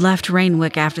 I'd left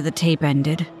Rainwick after the tape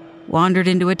ended, wandered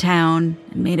into a town,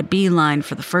 and made a beeline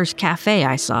for the first cafe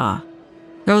I saw.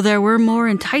 Though there were more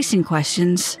enticing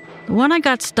questions, the one I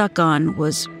got stuck on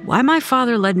was why my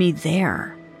father led me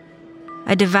there.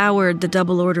 I devoured the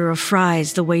double order of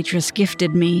fries the waitress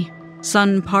gifted me,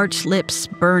 sun-parched lips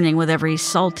burning with every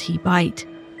salty bite.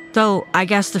 Though I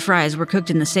guess the fries were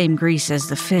cooked in the same grease as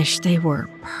the fish, they were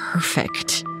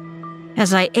perfect.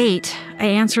 As I ate, I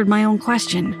answered my own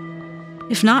question.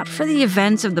 If not for the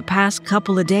events of the past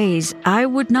couple of days, I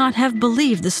would not have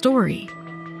believed the story.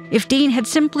 If Dean had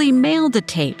simply mailed the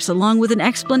tapes along with an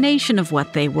explanation of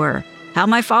what they were, how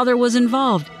my father was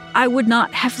involved, I would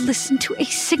not have listened to a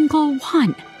single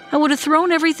one. I would have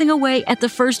thrown everything away at the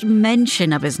first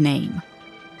mention of his name.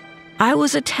 I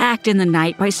was attacked in the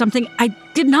night by something I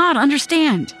did not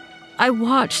understand. I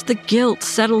watched the guilt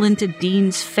settle into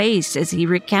Dean's face as he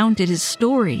recounted his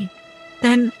story,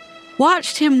 then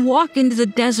watched him walk into the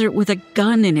desert with a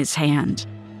gun in his hand.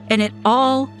 And it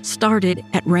all started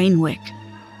at Rainwick,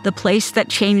 the place that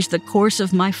changed the course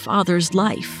of my father's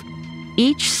life.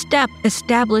 Each step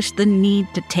established the need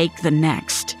to take the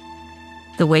next.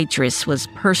 The waitress was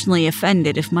personally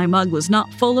offended if my mug was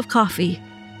not full of coffee.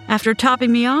 After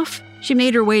topping me off, she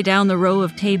made her way down the row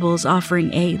of tables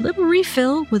offering a little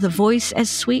refill with a voice as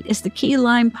sweet as the key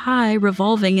lime pie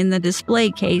revolving in the display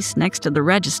case next to the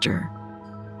register.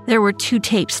 There were 2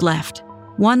 tapes left,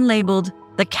 one labeled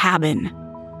The Cabin,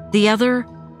 the other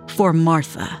For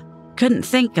Martha. Couldn't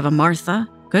think of a Martha,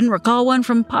 couldn't recall one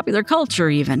from popular culture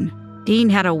even.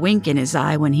 Dean had a wink in his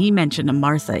eye when he mentioned a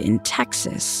Martha in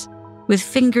Texas. With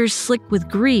fingers slick with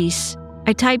grease,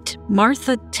 I typed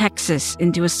Martha, Texas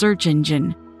into a search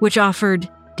engine, which offered,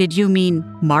 "Did you mean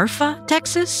Marfa,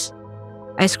 Texas?"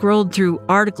 I scrolled through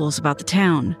articles about the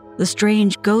town, the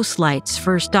strange ghost lights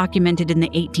first documented in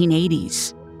the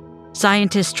 1880s.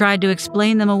 Scientists tried to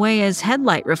explain them away as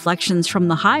headlight reflections from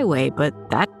the highway, but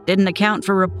that didn't account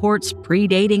for reports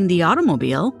predating the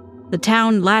automobile. The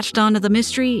town latched onto the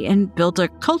mystery and built a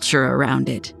culture around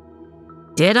it.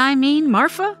 Did I mean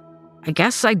Marfa? I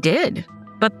guess I did.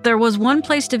 But there was one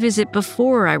place to visit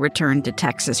before I returned to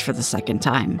Texas for the second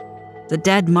time. The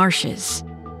Dead Marshes,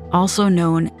 also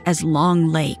known as Long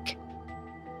Lake.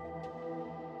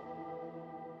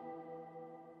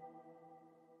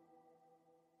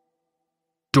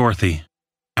 Dorothy,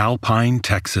 Alpine,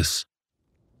 Texas.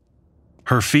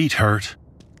 Her feet hurt.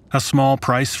 A small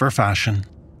price for fashion,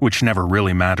 which never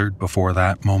really mattered before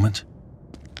that moment.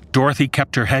 Dorothy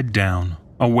kept her head down,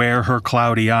 aware her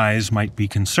cloudy eyes might be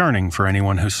concerning for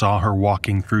anyone who saw her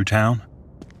walking through town.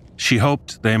 She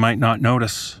hoped they might not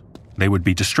notice. They would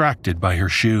be distracted by her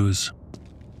shoes.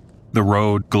 The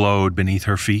road glowed beneath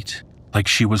her feet, like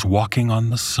she was walking on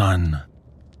the sun.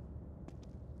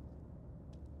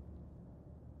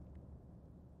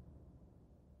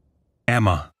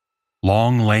 Emma,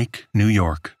 Long Lake, New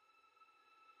York.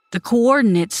 The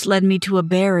coordinates led me to a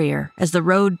barrier as the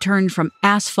road turned from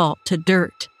asphalt to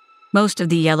dirt. Most of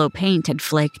the yellow paint had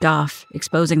flaked off,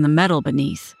 exposing the metal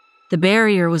beneath. The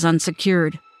barrier was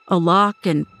unsecured, a lock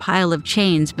and pile of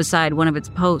chains beside one of its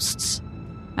posts.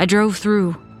 I drove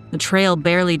through, the trail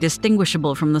barely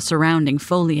distinguishable from the surrounding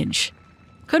foliage.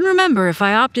 Couldn't remember if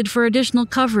I opted for additional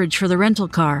coverage for the rental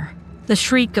car. The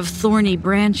shriek of thorny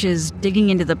branches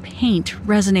digging into the paint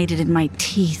resonated in my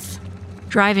teeth.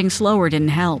 Driving slower didn't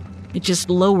help. It just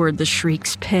lowered the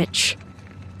shriek's pitch.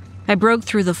 I broke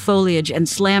through the foliage and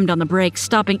slammed on the brakes,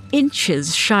 stopping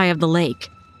inches shy of the lake.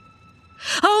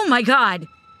 Oh my God!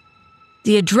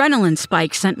 The adrenaline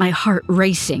spike sent my heart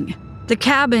racing. The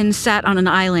cabin sat on an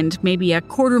island maybe a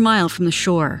quarter-mile from the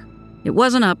shore. It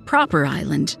wasn't a proper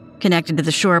island, connected to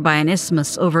the shore by an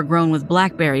isthmus overgrown with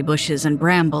blackberry bushes and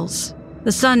brambles.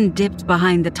 The sun dipped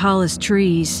behind the tallest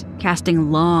trees,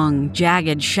 casting long,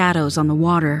 jagged shadows on the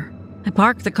water. I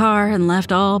parked the car and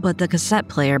left all but the cassette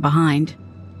player behind.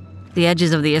 The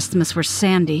edges of the isthmus were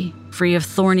sandy, free of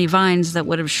thorny vines that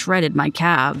would have shredded my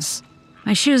calves.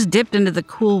 My shoes dipped into the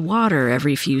cool water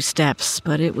every few steps,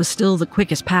 but it was still the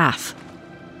quickest path.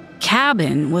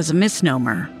 Cabin was a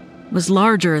misnomer. It was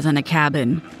larger than a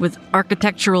cabin, with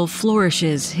architectural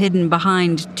flourishes hidden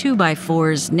behind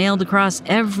 2x4s nailed across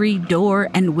every door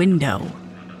and window.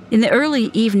 In the early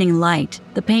evening light,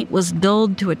 the paint was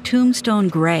dulled to a tombstone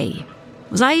gray.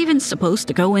 Was I even supposed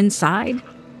to go inside?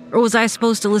 Or was I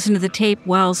supposed to listen to the tape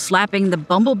while slapping the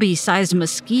bumblebee-sized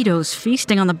mosquitoes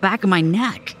feasting on the back of my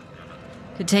neck?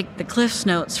 Could take the Cliff's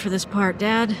notes for this part,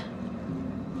 Dad.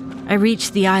 I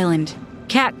reached the island.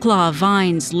 Catclaw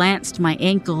vines lanced my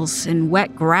ankles, and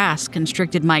wet grass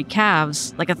constricted my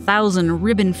calves like 1,000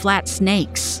 ribbon-flat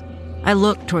snakes. I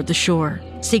looked toward the shore,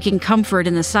 seeking comfort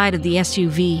in the side of the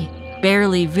SUV,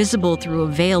 barely visible through a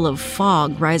veil of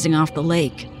fog rising off the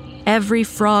lake. Every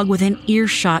frog within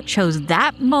earshot chose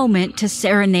that moment to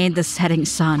serenade the setting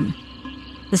sun.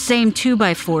 The same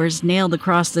 2x4s nailed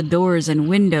across the doors and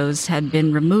windows had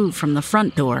been removed from the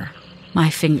front door. My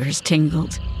fingers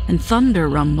tingled, and thunder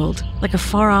rumbled like a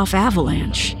far-off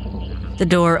avalanche. The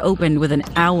door opened with an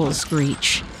owl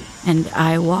screech, and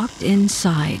I walked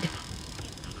inside.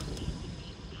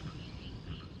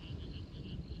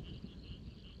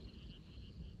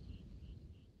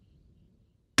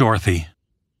 Dorothy,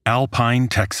 Alpine,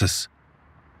 Texas.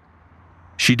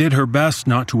 She did her best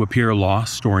not to appear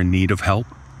lost or in need of help.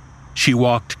 She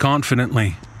walked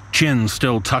confidently, chin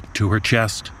still tucked to her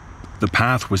chest. The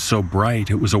path was so bright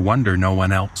it was a wonder no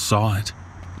one else saw it.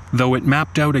 Though it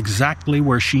mapped out exactly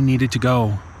where she needed to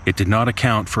go, it did not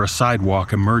account for a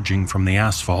sidewalk emerging from the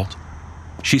asphalt.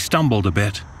 She stumbled a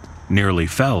bit, nearly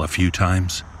fell a few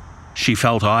times. She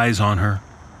felt eyes on her,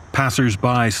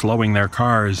 passers-by slowing their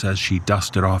cars as she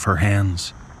dusted off her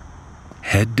hands.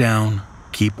 Head down,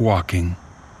 keep walking.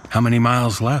 How many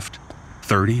miles left?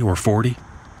 30 or 40?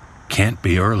 Can't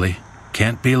be early,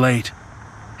 can't be late.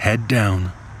 Head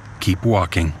down, keep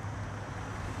walking.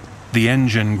 The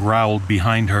engine growled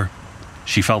behind her.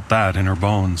 She felt that in her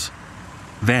bones.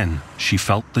 Then she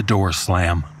felt the door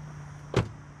slam.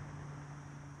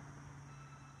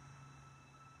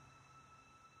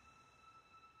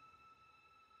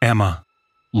 Emma,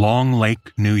 Long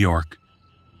Lake, New York.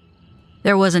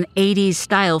 There was an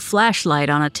 80s-style flashlight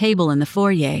on a table in the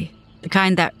foyer, the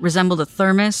kind that resembled a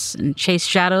thermos and chased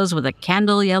shadows with a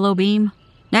candle yellow beam.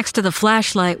 Next to the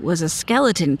flashlight was a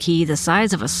skeleton key the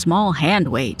size of a small hand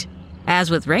weight.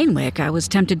 As with Rainwick, I was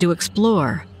tempted to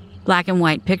explore. Black and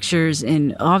white pictures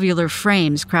in ovular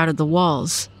frames crowded the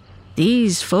walls.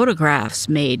 These photographs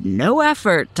made no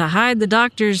effort to hide the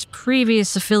doctor's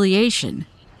previous affiliation.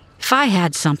 If I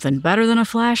had something better than a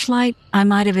flashlight, I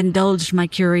might have indulged my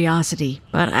curiosity,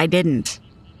 but I didn't.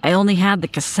 I only had the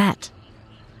cassette.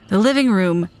 The living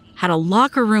room had a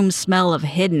locker room smell of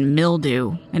hidden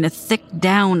mildew, and a thick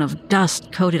down of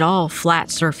dust coated all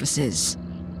flat surfaces.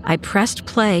 I pressed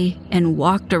play and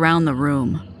walked around the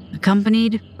room,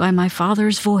 accompanied by my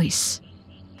father's voice.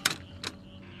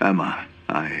 Emma,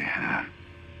 I'm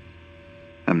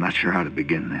not sure how to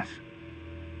begin this.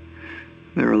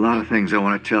 There are a lot of things I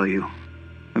want to tell you,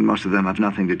 and most of them have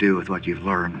nothing to do with what you've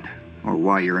learned or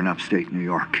why you're in upstate New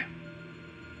York.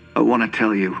 I want to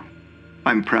tell you,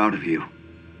 I'm proud of you,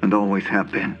 and always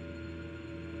have been.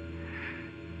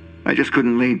 I just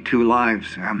couldn't lead two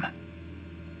lives, Em.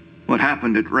 What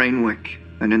happened at Rainwick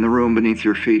and in the room beneath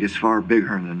your feet is far bigger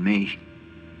than me.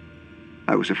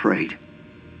 I was afraid.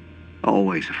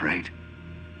 Always afraid.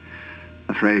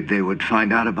 Afraid they would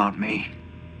find out about me,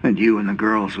 and you and the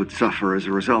girls would suffer as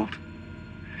a result.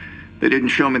 They didn't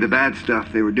show me the bad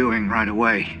stuff they were doing right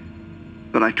away,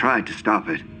 but I tried to stop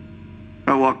it.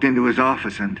 I walked into his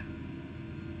office and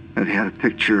he had a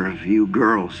picture of you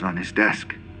girls on his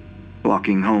desk,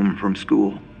 walking home from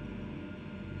school.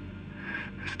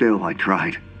 Still, I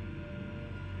tried.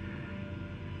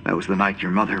 That was the night your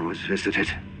mother was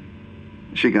visited.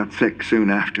 She got sick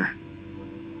soon after.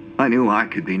 I knew I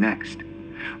could be next.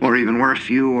 Or even worse,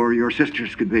 you or your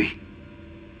sisters could be.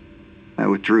 I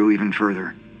withdrew even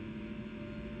further.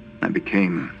 I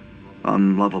became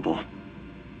unlovable.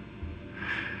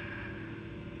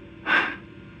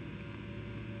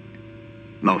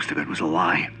 Most of it was a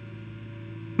lie.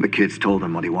 The kids told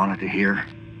him what he wanted to hear.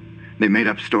 They made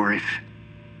up stories.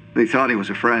 They thought he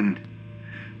was a friend.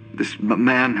 This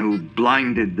man who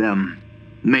blinded them,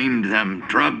 maimed them,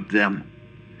 drugged them.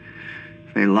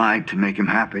 They lied to make him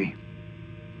happy.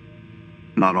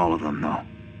 Not all of them, though.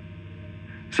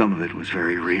 Some of it was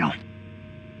very real.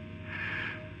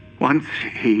 Once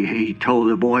he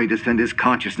told a boy to send his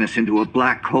consciousness into a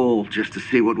black hole just to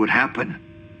see what would happen.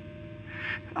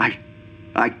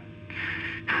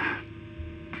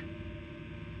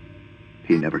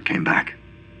 He never came back.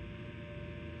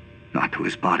 Not to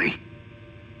his body.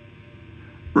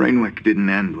 Rainwick didn't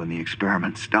end when the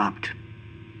experiment stopped.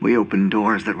 We opened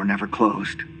doors that were never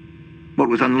closed. What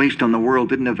was unleashed on the world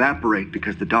didn't evaporate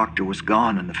because the doctor was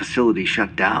gone and the facility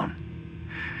shut down.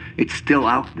 It's still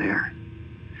out there.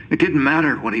 It didn't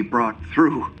matter what he brought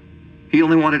through. He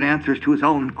only wanted answers to his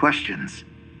own questions.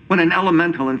 When an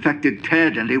elemental infected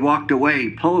Ted and he walked away,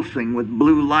 pulsing with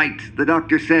blue light, the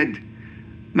doctor said,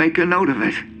 "Make a note of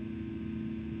it."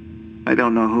 I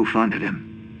don't know who funded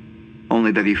him.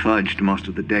 Only that he fudged most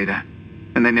of the data,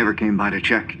 and they never came by to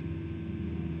check.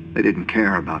 They didn't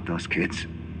care about those kids.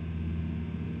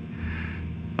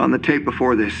 On the tape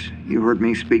before this, you heard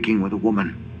me speaking with a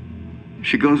woman.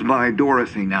 She goes by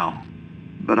Dorothy now,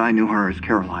 but I knew her as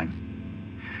Caroline.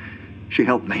 She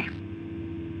helped me.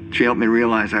 She helped me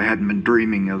realize I hadn't been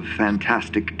dreaming of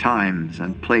fantastic times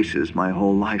and places my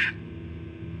whole life.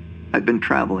 I'd been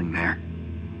traveling there.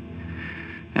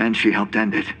 And she helped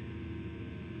end it.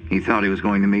 He thought he was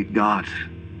going to meet God.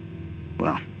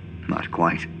 Well, not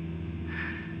quite.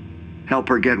 Help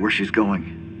her get where she's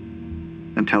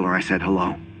going. And tell her I said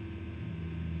hello.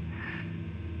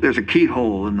 There's a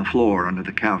keyhole in the floor under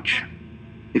the couch.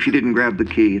 If you didn't grab the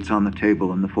key, it's on the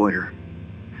table in the foyer.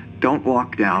 Don't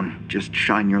walk down, just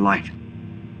shine your light.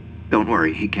 Don't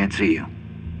worry, he can't see you.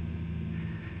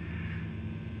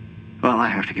 Well, I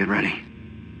have to get ready.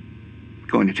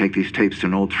 Going to take these tapes to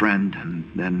an old friend and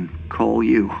then call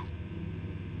you.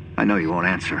 I know you won't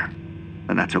answer,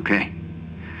 and that's okay.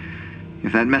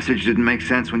 If that message didn't make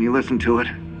sense when you listened to it,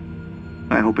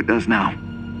 I hope it does now.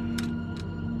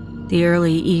 The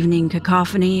early evening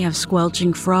cacophony of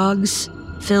squelching frogs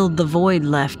filled the void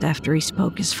left after he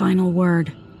spoke his final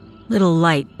word. Little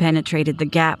light penetrated the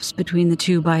gaps between the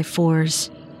 2x4s.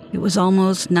 It was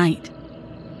almost night.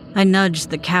 I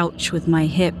nudged the couch with my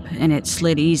hip, and it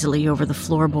slid easily over the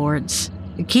floorboards.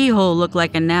 The keyhole looked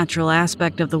like a natural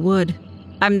aspect of the wood.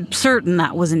 I'm certain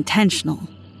that was intentional.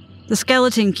 The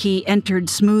skeleton key entered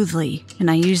smoothly, and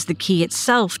I used the key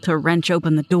itself to wrench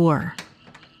open the door.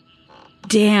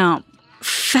 Damp,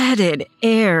 fetid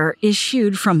air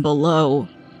issued from below.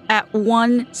 At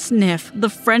one sniff, the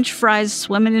French fries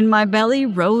swimming in my belly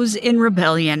rose in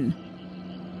rebellion.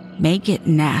 Make it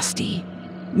nasty.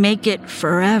 Make it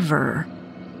forever.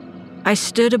 I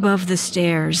stood above the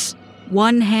stairs,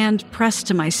 one hand pressed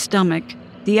to my stomach,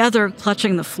 the other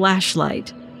clutching the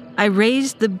flashlight. I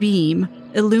raised the beam,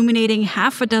 illuminating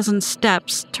half a dozen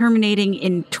steps terminating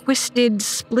in twisted,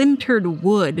 splintered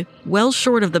wood well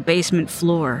short of the basement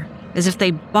floor, as if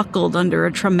they buckled under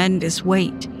a tremendous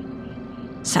weight.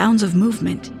 Sounds of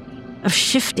movement, of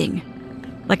shifting,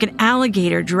 like an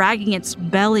alligator dragging its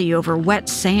belly over wet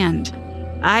sand.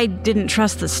 I didn't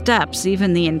trust the steps,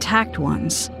 even the intact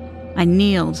ones. I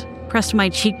kneeled, pressed my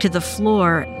cheek to the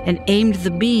floor, and aimed the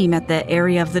beam at the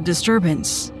area of the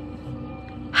disturbance.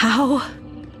 How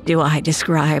do I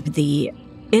describe the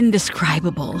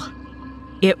indescribable?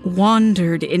 It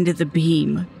wandered into the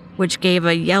beam, which gave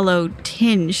a yellow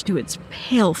tinge to its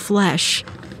pale flesh.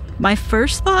 My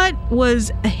first thought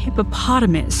was a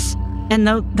hippopotamus, and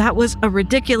though that was a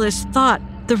ridiculous thought,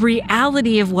 the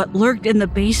reality of what lurked in the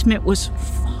basement was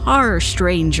far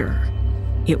stranger.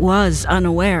 It was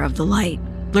unaware of the light,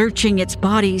 lurching its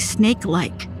body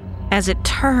snake-like. As it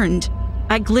turned,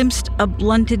 I glimpsed a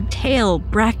blunted tail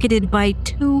bracketed by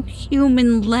 2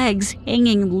 human legs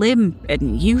hanging limp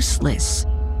and useless.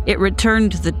 It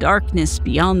returned to the darkness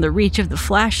beyond the reach of the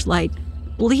flashlight,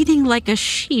 bleating like a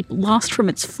sheep lost from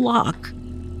its flock.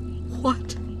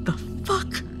 What the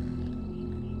fuck?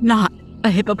 Not a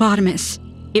hippopotamus.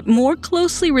 It more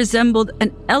closely resembled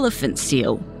an elephant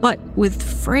seal, but with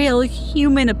frail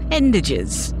human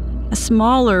appendages. A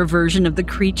smaller version of the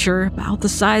creature, about the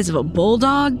size of a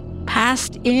bulldog,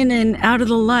 passed in and out of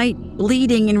the light,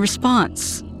 bleeding in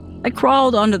response. I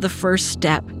crawled onto the first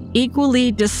step,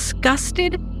 equally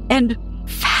disgusted and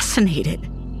fascinated.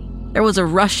 There was a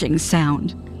rushing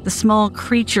sound. the small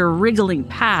creature wriggling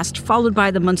past, followed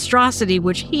by the monstrosity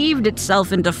which heaved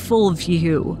itself into full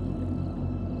view.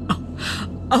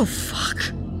 Oh,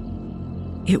 fuck.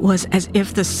 It was as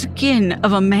if the skin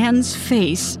of a man's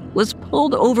face was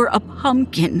pulled over a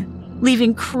pumpkin,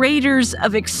 leaving craters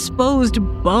of exposed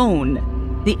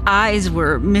bone. The eyes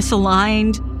were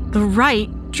misaligned, the right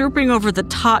drooping over the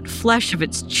taut flesh of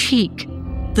its cheek.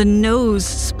 The nose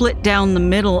split down the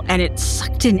middle, and it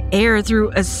sucked in air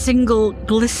through a single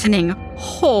glistening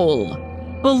hole.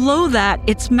 Below that,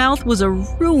 its mouth was a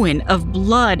ruin of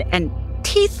blood and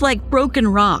teeth like broken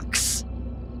rocks.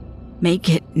 Make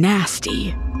it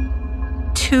nasty.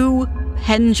 2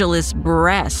 pendulous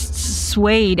breasts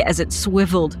swayed as it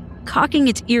swiveled, cocking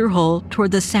its earhole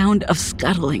toward the sound of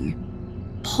scuttling.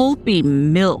 Pulpy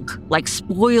milk, like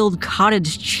spoiled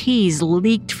cottage cheese,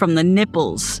 leaked from the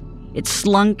nipples. It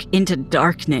slunk into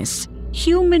darkness,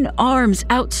 human arms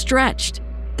outstretched.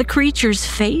 The creature's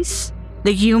face,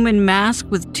 the human mask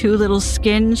with too little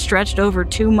skin stretched over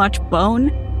too much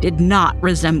bone, did not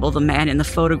resemble the man in the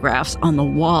photographs on the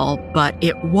wall, but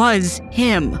it was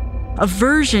him. A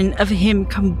version of him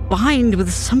combined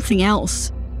with something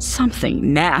else,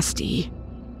 something nasty.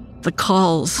 The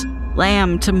calls,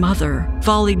 lamb to mother,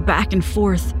 volleyed back and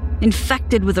forth,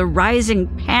 infected with a rising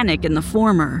panic in the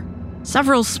former.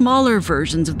 Several smaller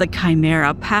versions of the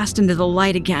chimera passed into the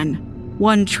light again,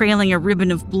 one trailing a ribbon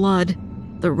of blood,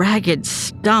 the ragged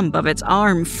stump of its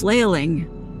arm flailing.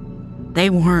 They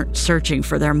weren't searching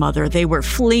for their mother, they were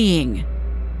fleeing.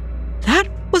 That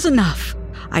was enough.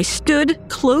 I stood,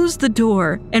 closed the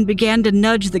door, and began to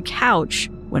nudge the couch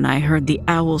when I heard the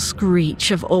owl screech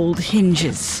of old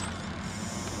hinges.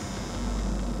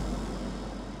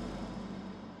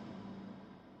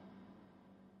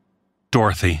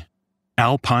 Dorothy,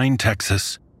 Alpine,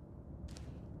 Texas.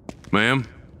 Ma'am?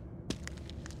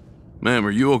 Ma'am,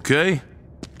 are you okay?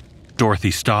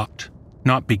 Dorothy stopped,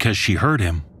 not because she heard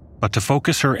him, but to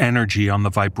focus her energy on the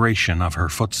vibration of her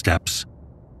footsteps.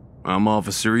 I'm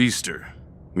Officer Easter.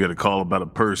 We got a call about a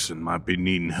person might be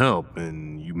needing help,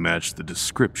 and you matched the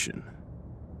description.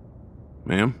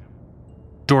 Ma'am?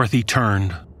 Dorothy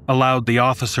turned, allowed the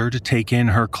officer to take in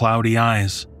her cloudy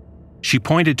eyes. She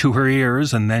pointed to her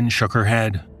ears and then shook her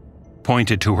head.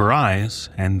 Pointed to her eyes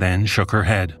and then shook her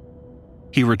head.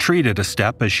 He retreated a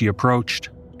step as she approached,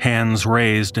 hands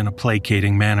raised in a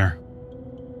placating manner.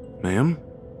 Ma'am?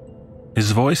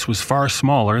 His voice was far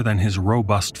smaller than his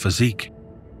robust physique.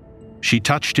 She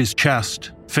touched his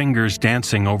chest, fingers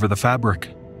dancing over the fabric.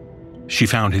 She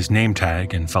found his name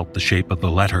tag and felt the shape of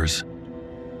the letters.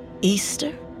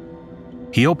 Easter?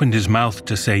 He opened his mouth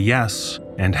to say yes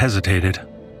and hesitated.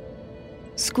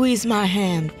 Squeeze my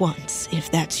hand once,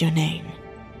 if that's your name.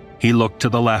 He looked to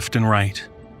the left and right.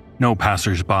 No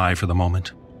passers-by for the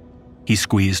moment. He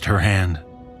squeezed her hand.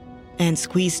 And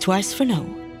squeeze twice for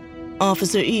no.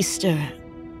 Officer Easter,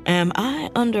 am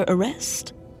I under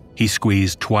arrest? He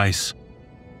squeezed twice.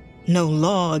 No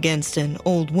law against an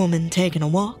old woman taking a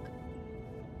walk?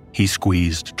 He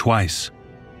squeezed twice.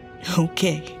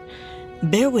 Okay,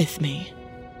 bear with me.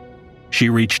 She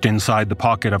reached inside the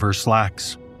pocket of her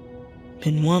slacks.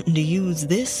 Been wanting to use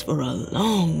this for a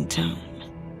long time.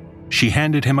 She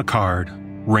handed him a card,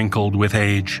 wrinkled with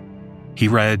age. He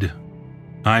read,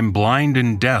 "I'm blind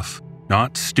and deaf,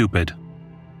 not stupid.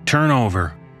 Turn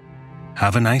over.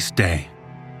 Have a nice day."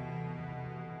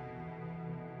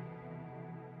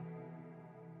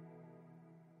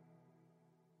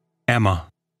 Emma,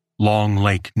 Long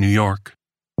Lake, New York.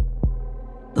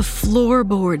 The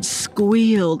floorboards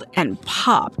squealed and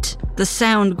popped, the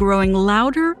sound growing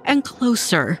louder and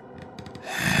closer.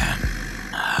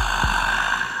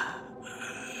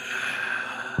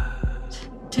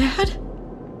 Dad?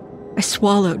 I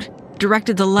swallowed,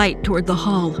 directed the light toward the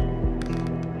hall.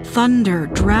 Thunder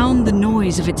drowned the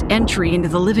noise of its entry into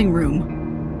the living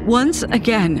room. Once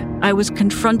again, I was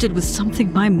confronted with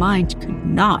something my mind could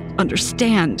not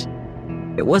understand.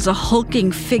 It was a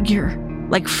hulking figure,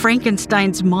 like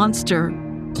Frankenstein's monster,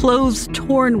 clothes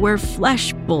torn where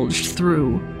flesh bulged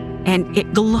through, and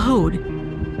it glowed.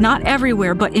 Not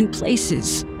everywhere, but in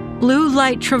places. Blue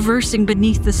light traversing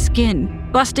beneath the skin,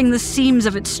 busting the seams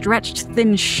of its stretched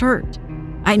thin shirt.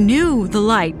 I knew the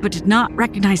light, but did not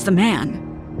recognize the man.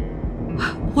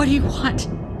 What do you want?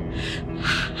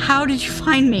 How did you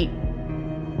find me?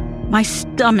 My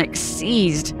stomach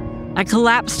seized. I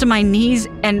collapsed to my knees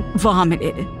and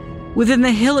vomited. Within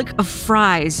the hillock of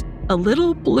fries, a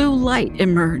little blue light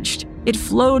emerged. It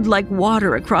flowed like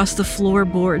water across the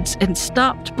floorboards and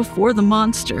stopped before the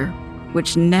monster,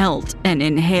 which knelt and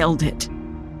inhaled it.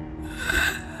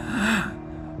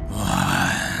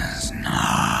 Was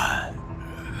not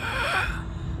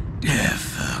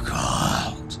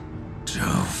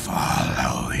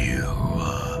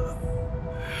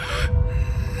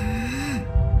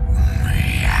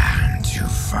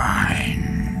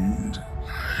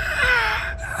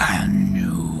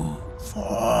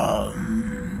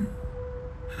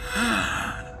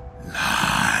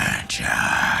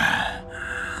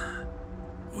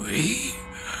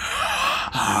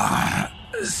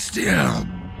still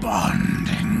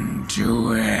bonding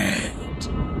to it.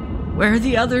 Where are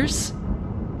the others?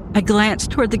 I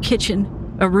glanced toward the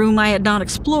kitchen, a room I had not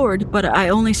explored, but I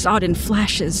only saw it in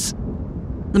flashes.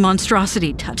 The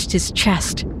monstrosity touched his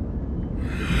chest.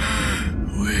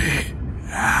 We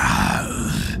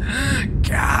have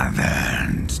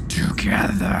gathered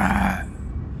together,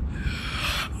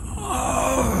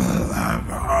 all of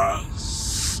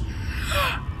us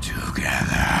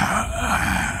together.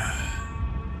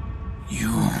 You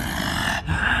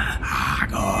are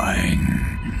going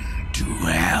to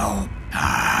help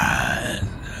us.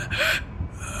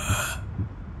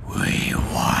 We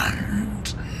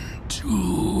want to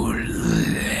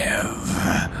live,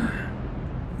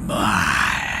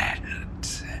 but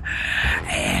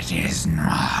it is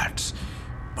not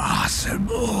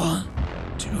possible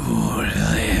to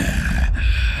live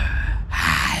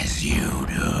as you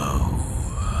do.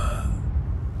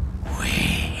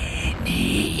 We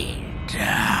need to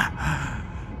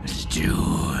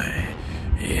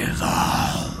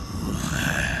evolve.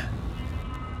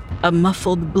 A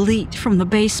muffled bleat from the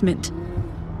basement.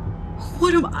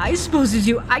 What am I supposed to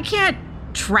do? I can't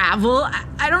travel.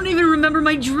 I don't even remember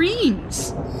my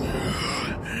dreams.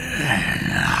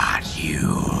 Not you.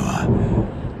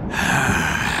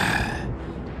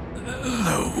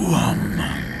 The woman.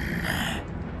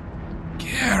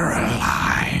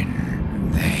 Caroline,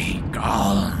 they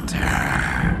called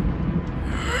her.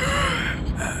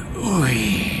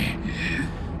 We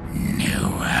knew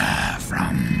her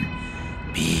from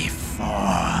before.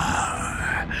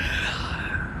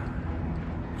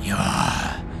 Your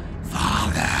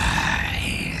father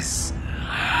is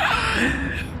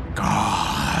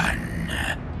gone.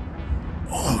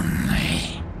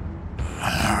 Only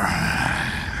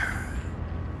her.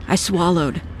 I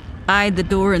swallowed, eyed the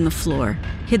door in the floor,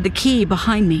 hid the key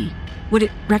behind me. Would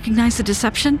it recognize the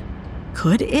deception?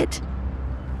 Could it?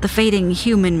 The fading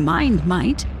human mind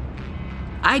might.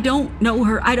 I don't know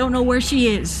her. I don't know where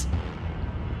she is.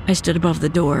 I stood above the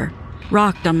door,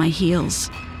 rocked on my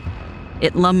heels.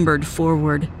 It lumbered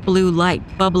forward, blue light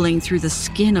bubbling through the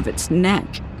skin of its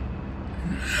neck.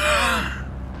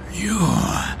 You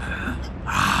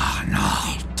are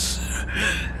not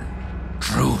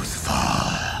truthful.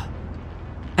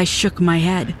 I shook my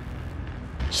head.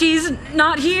 She's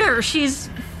not here.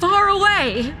 She's far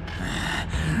away.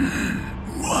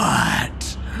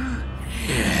 What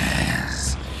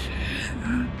is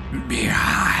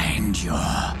behind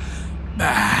your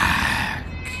back?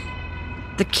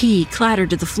 The key clattered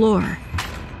to the floor.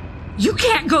 You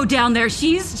can't go down there.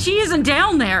 She isn't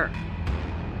down there.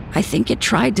 I think it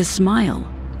tried to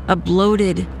smile. A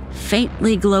bloated,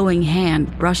 faintly glowing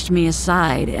hand brushed me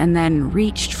aside and then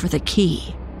reached for the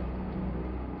key.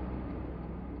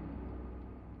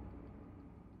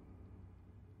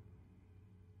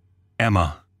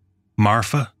 Emma,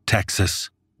 Marfa, Texas.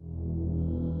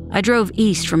 I drove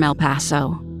east from El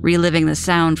Paso, reliving the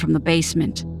sound from the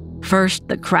basement. First,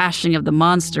 the crashing of the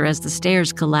monster as the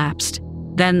stairs collapsed,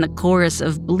 then the chorus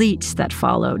of bleats that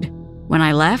followed. When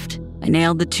I left, I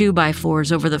nailed the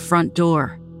 2x4s over the front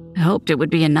door. I hoped it would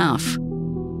be enough.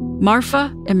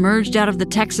 Marfa emerged out of the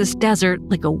Texas desert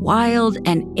like a wild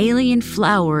and alien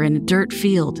flower in a dirt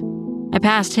field. I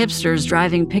passed hipsters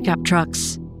driving pickup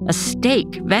trucks, a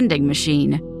steak vending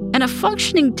machine, and a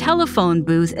functioning telephone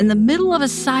booth in the middle of a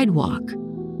sidewalk.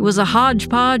 It was a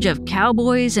hodgepodge of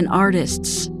cowboys and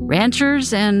artists,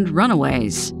 ranchers and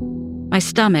runaways. My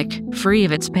stomach, free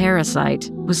of its parasite,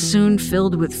 was soon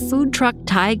filled with food truck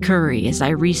Thai curry as I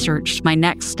researched my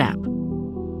next step.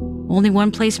 Only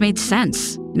one place made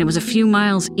sense, and it was a few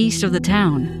miles east of the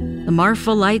town, the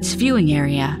Marfa Lights viewing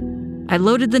area. I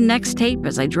loaded the next tape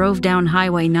as I drove down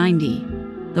Highway 90.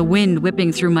 The wind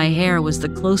whipping through my hair was the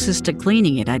closest to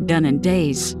cleaning it I'd done in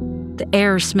days. The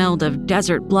air smelled of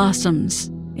desert blossoms,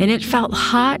 and it felt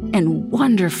hot and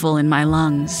wonderful in my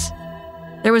lungs.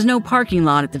 There was no parking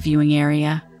lot at the viewing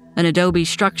area, an adobe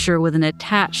structure with an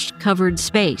attached covered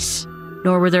space,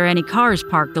 nor were there any cars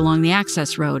parked along the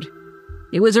access road.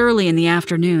 It was early in the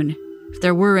afternoon. If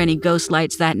there were any ghost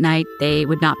lights that night, they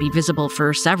would not be visible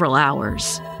for several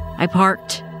hours. I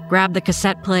parked, grabbed the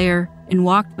cassette player, and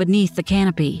walked beneath the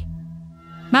canopy.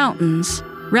 Mountains,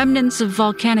 remnants of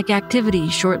volcanic activity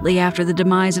shortly after the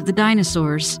demise of the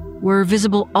dinosaurs, were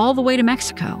visible all the way to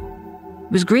Mexico.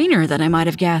 It was greener than I might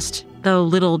have guessed, though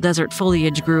little desert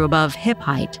foliage grew above hip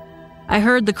height. I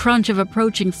heard the crunch of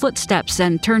approaching footsteps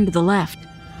and turned to the left.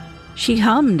 She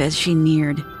hummed as she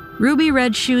neared, ruby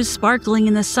red shoes sparkling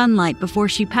in the sunlight before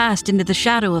she passed into the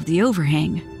shadow of the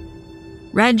overhang.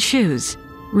 Red shoes,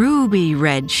 ruby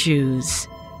red shoes.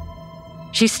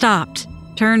 She stopped,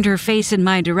 turned her face in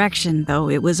my direction, though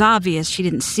it was obvious she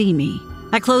didn't see me.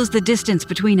 I closed the distance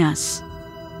between us.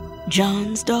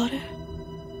 John's daughter?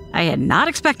 I had not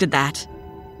expected that.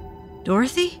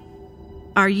 Dorothy?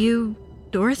 Are you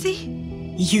Dorothy?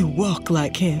 You walk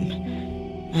like him.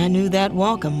 I knew that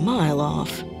walk a mile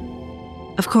off.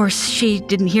 Of course, she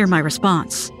didn't hear my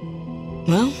response.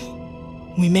 Well,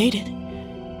 we made it.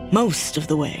 Most of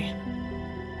the way.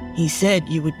 He said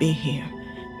you would be here.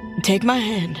 Take my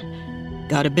hand.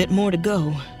 Got a bit more to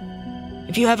go.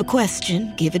 If you have a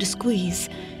question, give it a squeeze.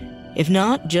 If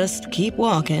not, just keep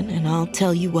walking and I'll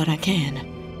tell you what I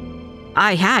can.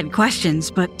 I had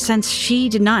questions, but since she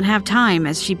did not have time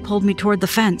as she pulled me toward the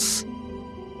fence.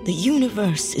 The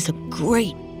universe is a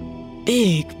great,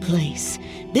 big place.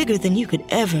 Bigger than you could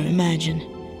ever imagine.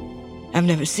 I've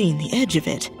never seen the edge of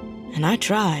it, and I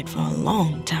tried for a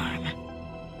long time.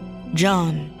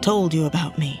 John told you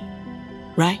about me,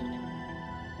 right?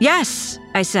 Yes,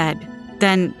 I said.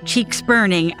 Then, cheeks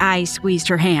burning, I squeezed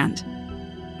her hand.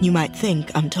 You might think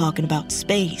I'm talking about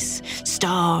space,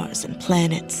 stars, and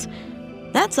planets.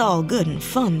 That's all good and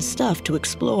fun stuff to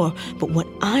explore, but what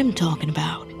I'm talking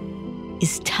about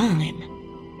is time.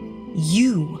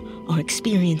 You are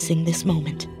experiencing this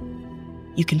moment.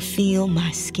 You can feel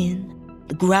my skin,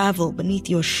 the gravel beneath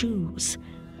your shoes.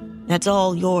 That's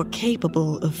all you're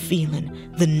capable of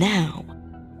feeling, the now.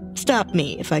 Stop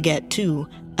me if I get too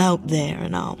out there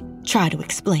and I'll try to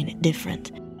explain it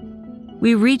different.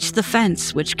 We reached the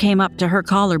fence, which came up to her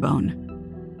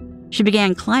collarbone. She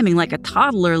began climbing like a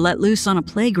toddler let loose on a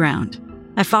playground.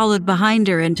 I followed behind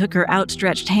her and took her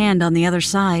outstretched hand on the other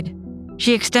side.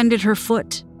 She extended her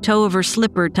foot, toe of her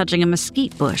slipper touching a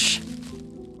mesquite bush.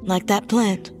 Like that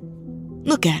plant.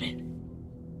 Look at it.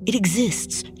 It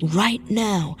exists right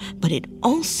now, but it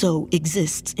also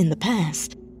exists in the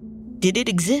past. Did it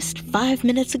exist 5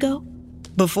 minutes ago?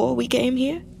 Before we came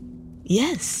here?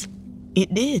 Yes,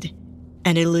 it did.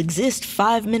 And it'll exist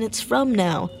 5 minutes from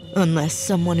now, unless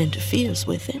someone interferes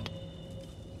with it.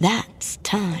 That's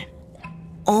time.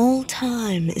 All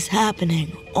time is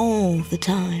happening all the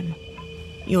time.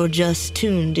 You're just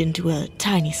tuned into a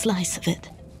tiny slice of it.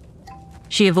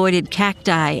 She avoided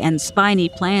cacti and spiny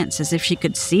plants as if she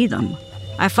could see them.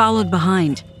 I followed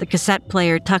behind, the cassette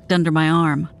player tucked under my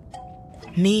arm.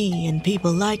 Me and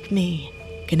people like me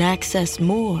can access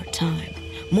more time,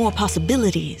 more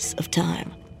possibilities of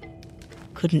time.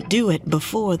 Couldn't do it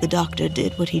before the doctor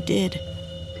did what he did.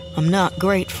 I'm not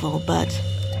grateful, but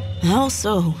I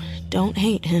also don't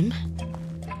hate him.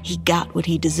 He got what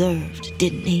he deserved,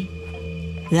 didn't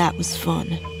he? That was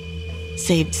fun.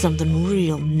 Saved something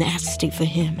real nasty for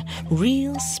him,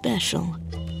 real special.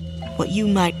 What you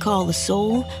might call a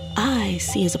soul, I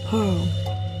see as a pearl.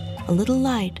 A little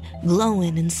light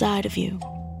glowing inside of you.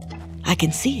 I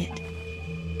can see it,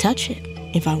 touch it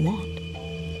if I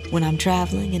want, when I'm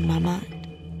traveling in my mind.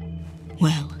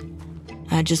 Well,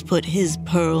 I just put his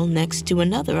pearl next to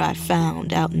another I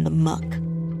found out in the muck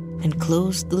and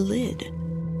closed the lid.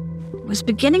 I was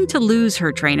beginning to lose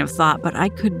her train of thought, but I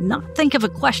could not think of a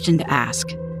question to ask.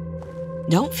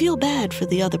 Don't feel bad for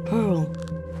the other pearl.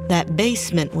 That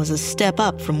basement was a step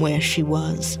up from where she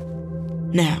was.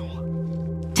 Now,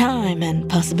 time and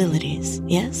possibilities,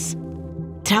 yes?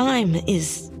 Time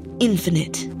is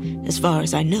infinite, as far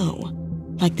as I know.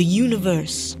 Like the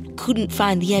universe couldn't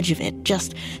find the edge of it,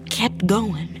 just kept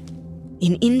going.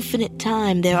 In infinite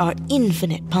time, there are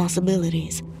infinite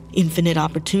possibilities. Infinite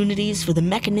opportunities for the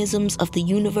mechanisms of the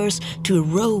universe to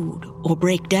erode or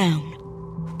break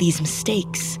down. These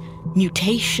mistakes,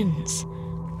 mutations.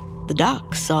 The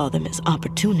doc saw them as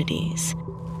opportunities.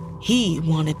 He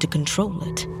wanted to control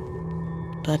it.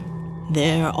 But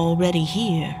they're already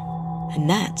here, and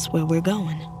that's where we're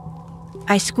going.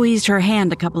 I squeezed her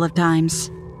hand a couple of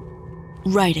times.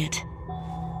 Write it.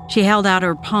 She held out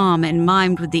her palm and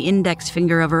mimed with the index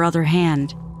finger of her other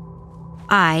hand.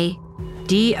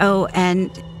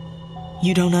 I-D-O-N...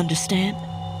 You don't understand?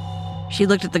 She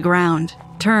looked at the ground,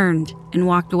 turned, and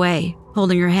walked away,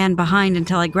 holding her hand behind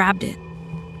until I grabbed it.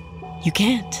 You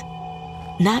can't.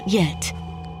 Not yet.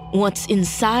 What's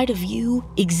inside of you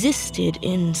existed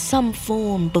in some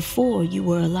form before you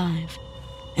were alive,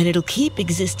 and it'll keep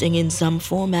existing in some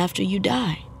form after you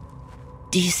die.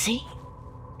 Do you see?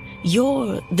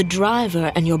 You're the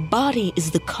driver and your body is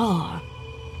the car.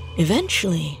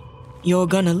 Eventually, you're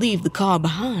gonna leave the car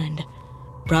behind,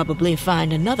 probably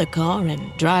find another car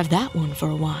and drive that one for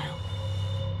a while.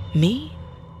 Me?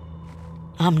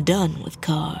 I'm done with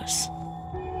cars.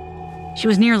 She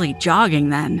was nearly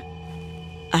jogging then.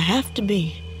 I have to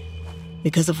be,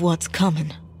 because of what's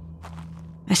coming.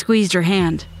 I squeezed her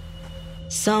hand.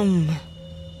 Some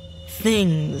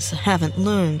Things haven't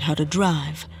learned how to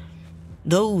drive.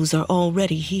 Those are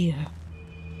already here.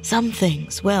 Some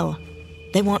things, well,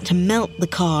 they want to melt the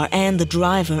car and the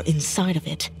driver inside of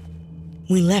it.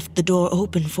 We left the door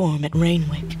open for him at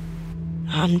Rainwick.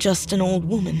 I'm just an old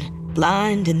woman,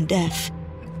 blind and deaf,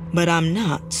 but I'm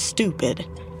not stupid.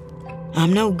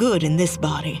 I'm no good in this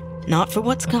body, not for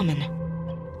what's coming.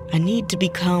 I need to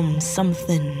become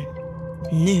something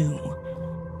new.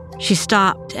 She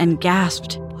stopped and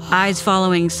gasped, eyes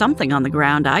following something on the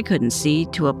ground I couldn't see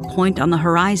to a point on the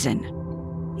horizon.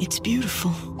 It's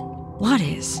beautiful. What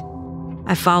is?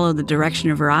 I followed the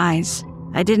direction of her eyes.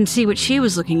 I didn't see what she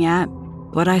was looking at,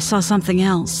 but I saw something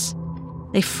else.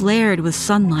 They flared with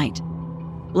sunlight,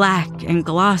 black and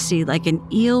glossy like an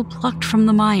eel plucked from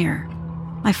the mire.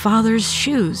 My father's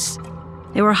shoes.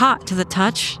 They were hot to the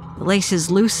touch, the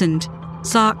laces loosened,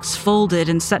 socks folded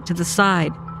and set to the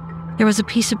side. There was a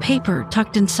piece of paper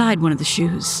tucked inside one of the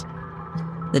shoes.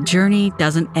 The journey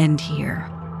doesn't end here.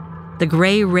 The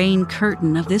gray rain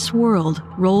curtain of this world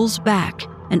rolls back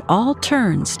and all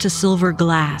turns to silver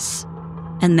glass.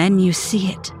 And then you see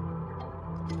it.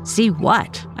 See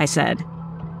what? I said.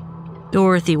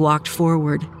 Dorothy walked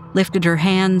forward, lifted her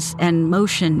hands, and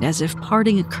motioned as if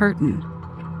parting a curtain.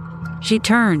 She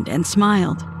turned and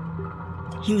smiled.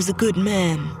 He was a good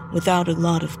man, without a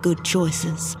lot of good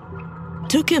choices.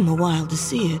 Took him a while to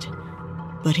see it,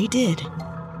 but he did.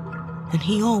 And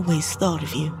he always thought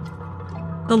of you.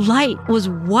 The light was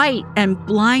white and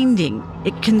blinding.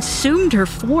 It consumed her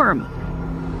form.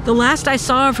 The last I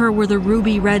saw of her were the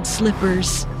ruby red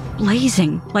slippers,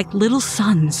 blazing like little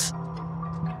suns.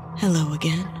 Hello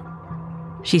again,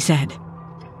 she said,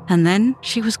 and then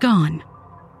she was gone.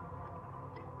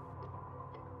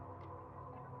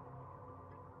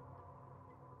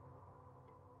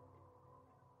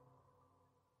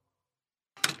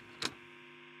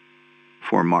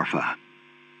 For Marfa.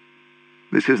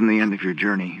 This isn't the end of your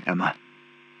journey, Emma.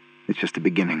 It's just the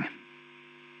beginning.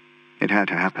 It had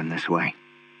to happen this way,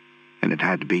 and it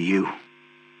had to be you.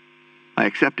 I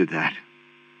accepted that,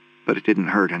 but it didn't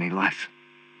hurt any less.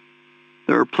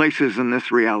 There are places in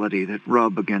this reality that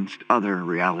rub against other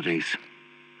realities,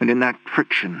 and in that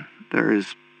friction, there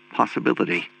is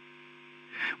possibility.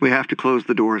 We have to close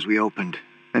the doors we opened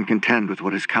and contend with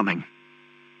what is coming.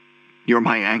 You're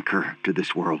my anchor to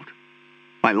this world,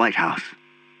 my lighthouse.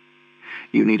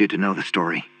 You needed to know the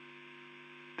story,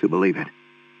 to believe it.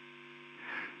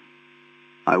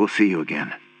 I will see you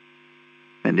again,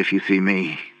 and if you see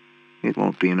me, it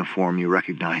won't be in a form you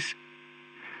recognize.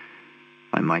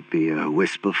 I might be a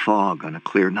wisp of fog on a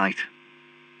clear night,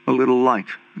 a little light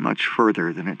much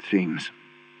further than it seems,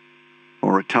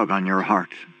 or a tug on your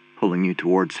heart pulling you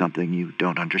towards something you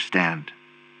don't understand,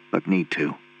 but need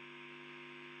to.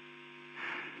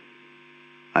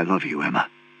 I love you, Emma.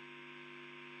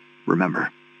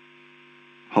 Remember,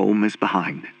 home is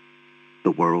behind,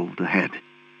 the world ahead.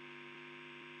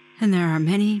 And there are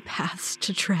many paths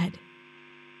to tread.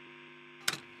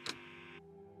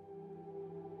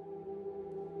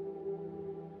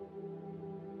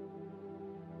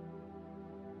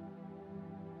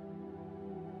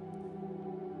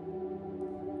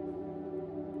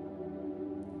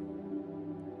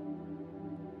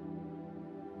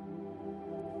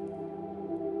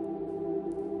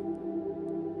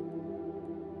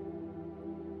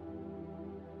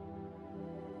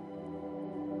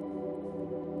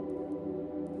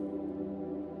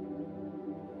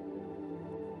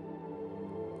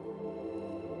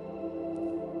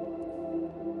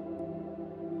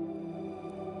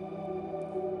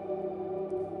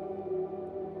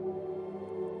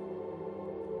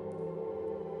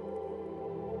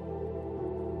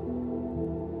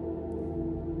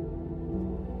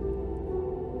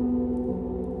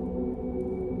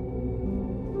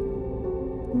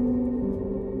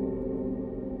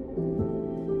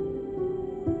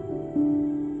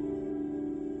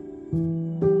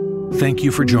 Thank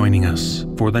you for joining us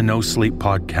for the NoSleep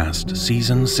Podcast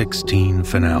Season 16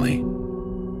 finale.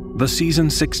 The Season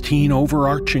 16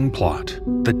 overarching plot,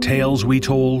 The Tales We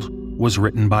Told, was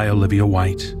written by Olivia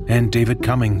White and David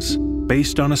Cummings,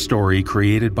 based on a story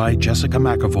created by Jessica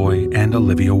McAvoy and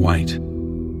Olivia White.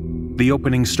 The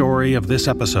opening story of this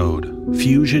episode,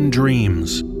 Fusion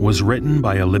Dreams, was written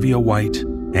by Olivia White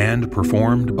and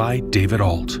performed by David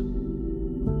Alt.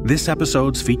 This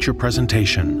episode's feature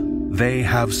presentation, They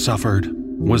Have Suffered,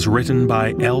 was written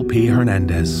by L.P.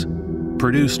 Hernandez.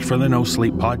 Produced for the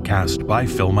NoSleep Podcast by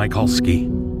Phil Michalski.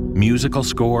 Musical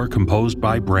score composed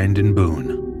by Brandon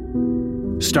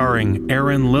Boone. Starring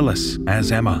Aaron Lillis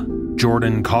as Emma,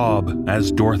 Jordan Cobb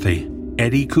as Dorothy,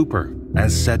 Eddie Cooper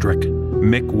as Cedric,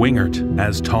 Mick Wingert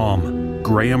as Tom,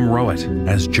 Graham Rowett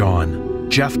as John,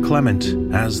 Jeff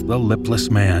Clement as the Lipless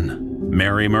Man,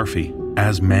 Mary Murphy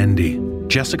as Mandy,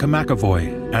 Jessica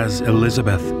McAvoy as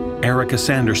Elizabeth, Erica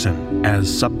Sanderson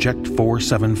as Subject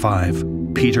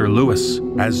 475, Peter Lewis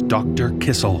as Dr.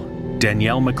 Kissel,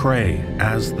 Danielle McRae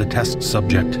as the test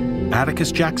subject,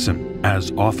 Atticus Jackson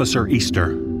as Officer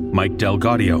Easter, Mike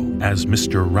Delgadio as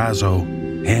Mr. Razzo,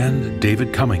 and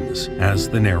David Cummings as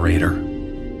the narrator.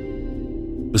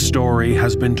 The story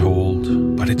has been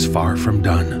told, but it's far from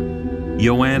done.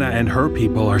 Joanna and her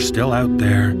people are still out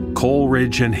there.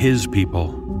 Coleridge and his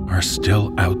people are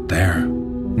still out there.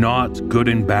 Not good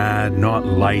and bad, not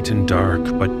light and dark,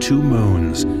 but two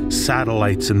moons,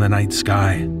 satellites in the night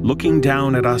sky, looking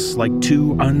down at us like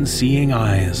two unseeing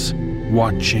eyes,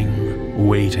 watching,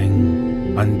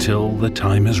 waiting, until the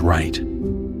time is right,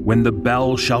 when the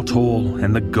bell shall toll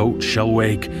and the goat shall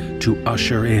wake to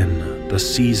usher in the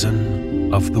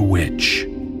season of the witch.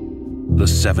 The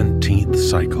 17th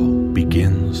cycle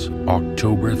begins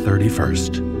October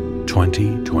 31st,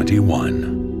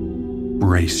 2021.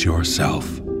 Brace yourself.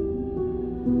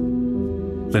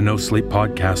 The No Sleep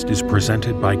podcast is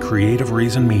presented by Creative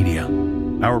Reason Media.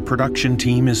 Our production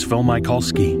team is Phil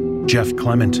Michalski, Jeff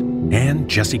Clement, and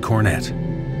Jesse Cornett.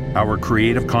 Our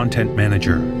creative content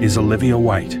manager is Olivia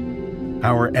White.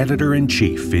 Our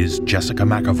editor-in-chief is Jessica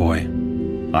McAvoy.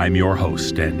 I'm your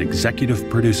host and executive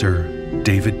producer,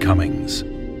 David Cummings.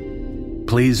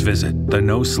 Please visit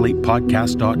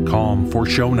thenosleeppodcast.com for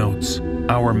show notes,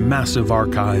 our massive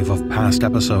archive of past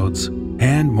episodes,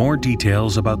 and more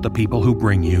details about the people who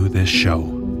bring you this show.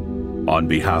 On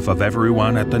behalf of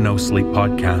everyone at the No Sleep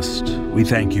Podcast, we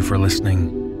thank you for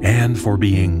listening and for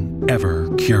being ever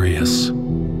curious.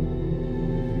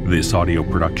 This audio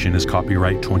production is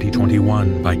copyright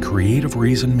 2021 by Creative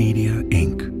Reason Media,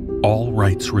 Inc., all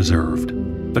rights reserved.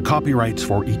 The copyrights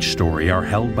for each story are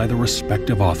held by the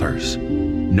respective authors.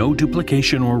 No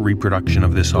duplication or reproduction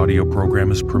of this audio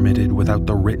program is permitted without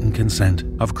the written consent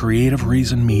of Creative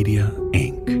Reason Media,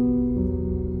 Inc.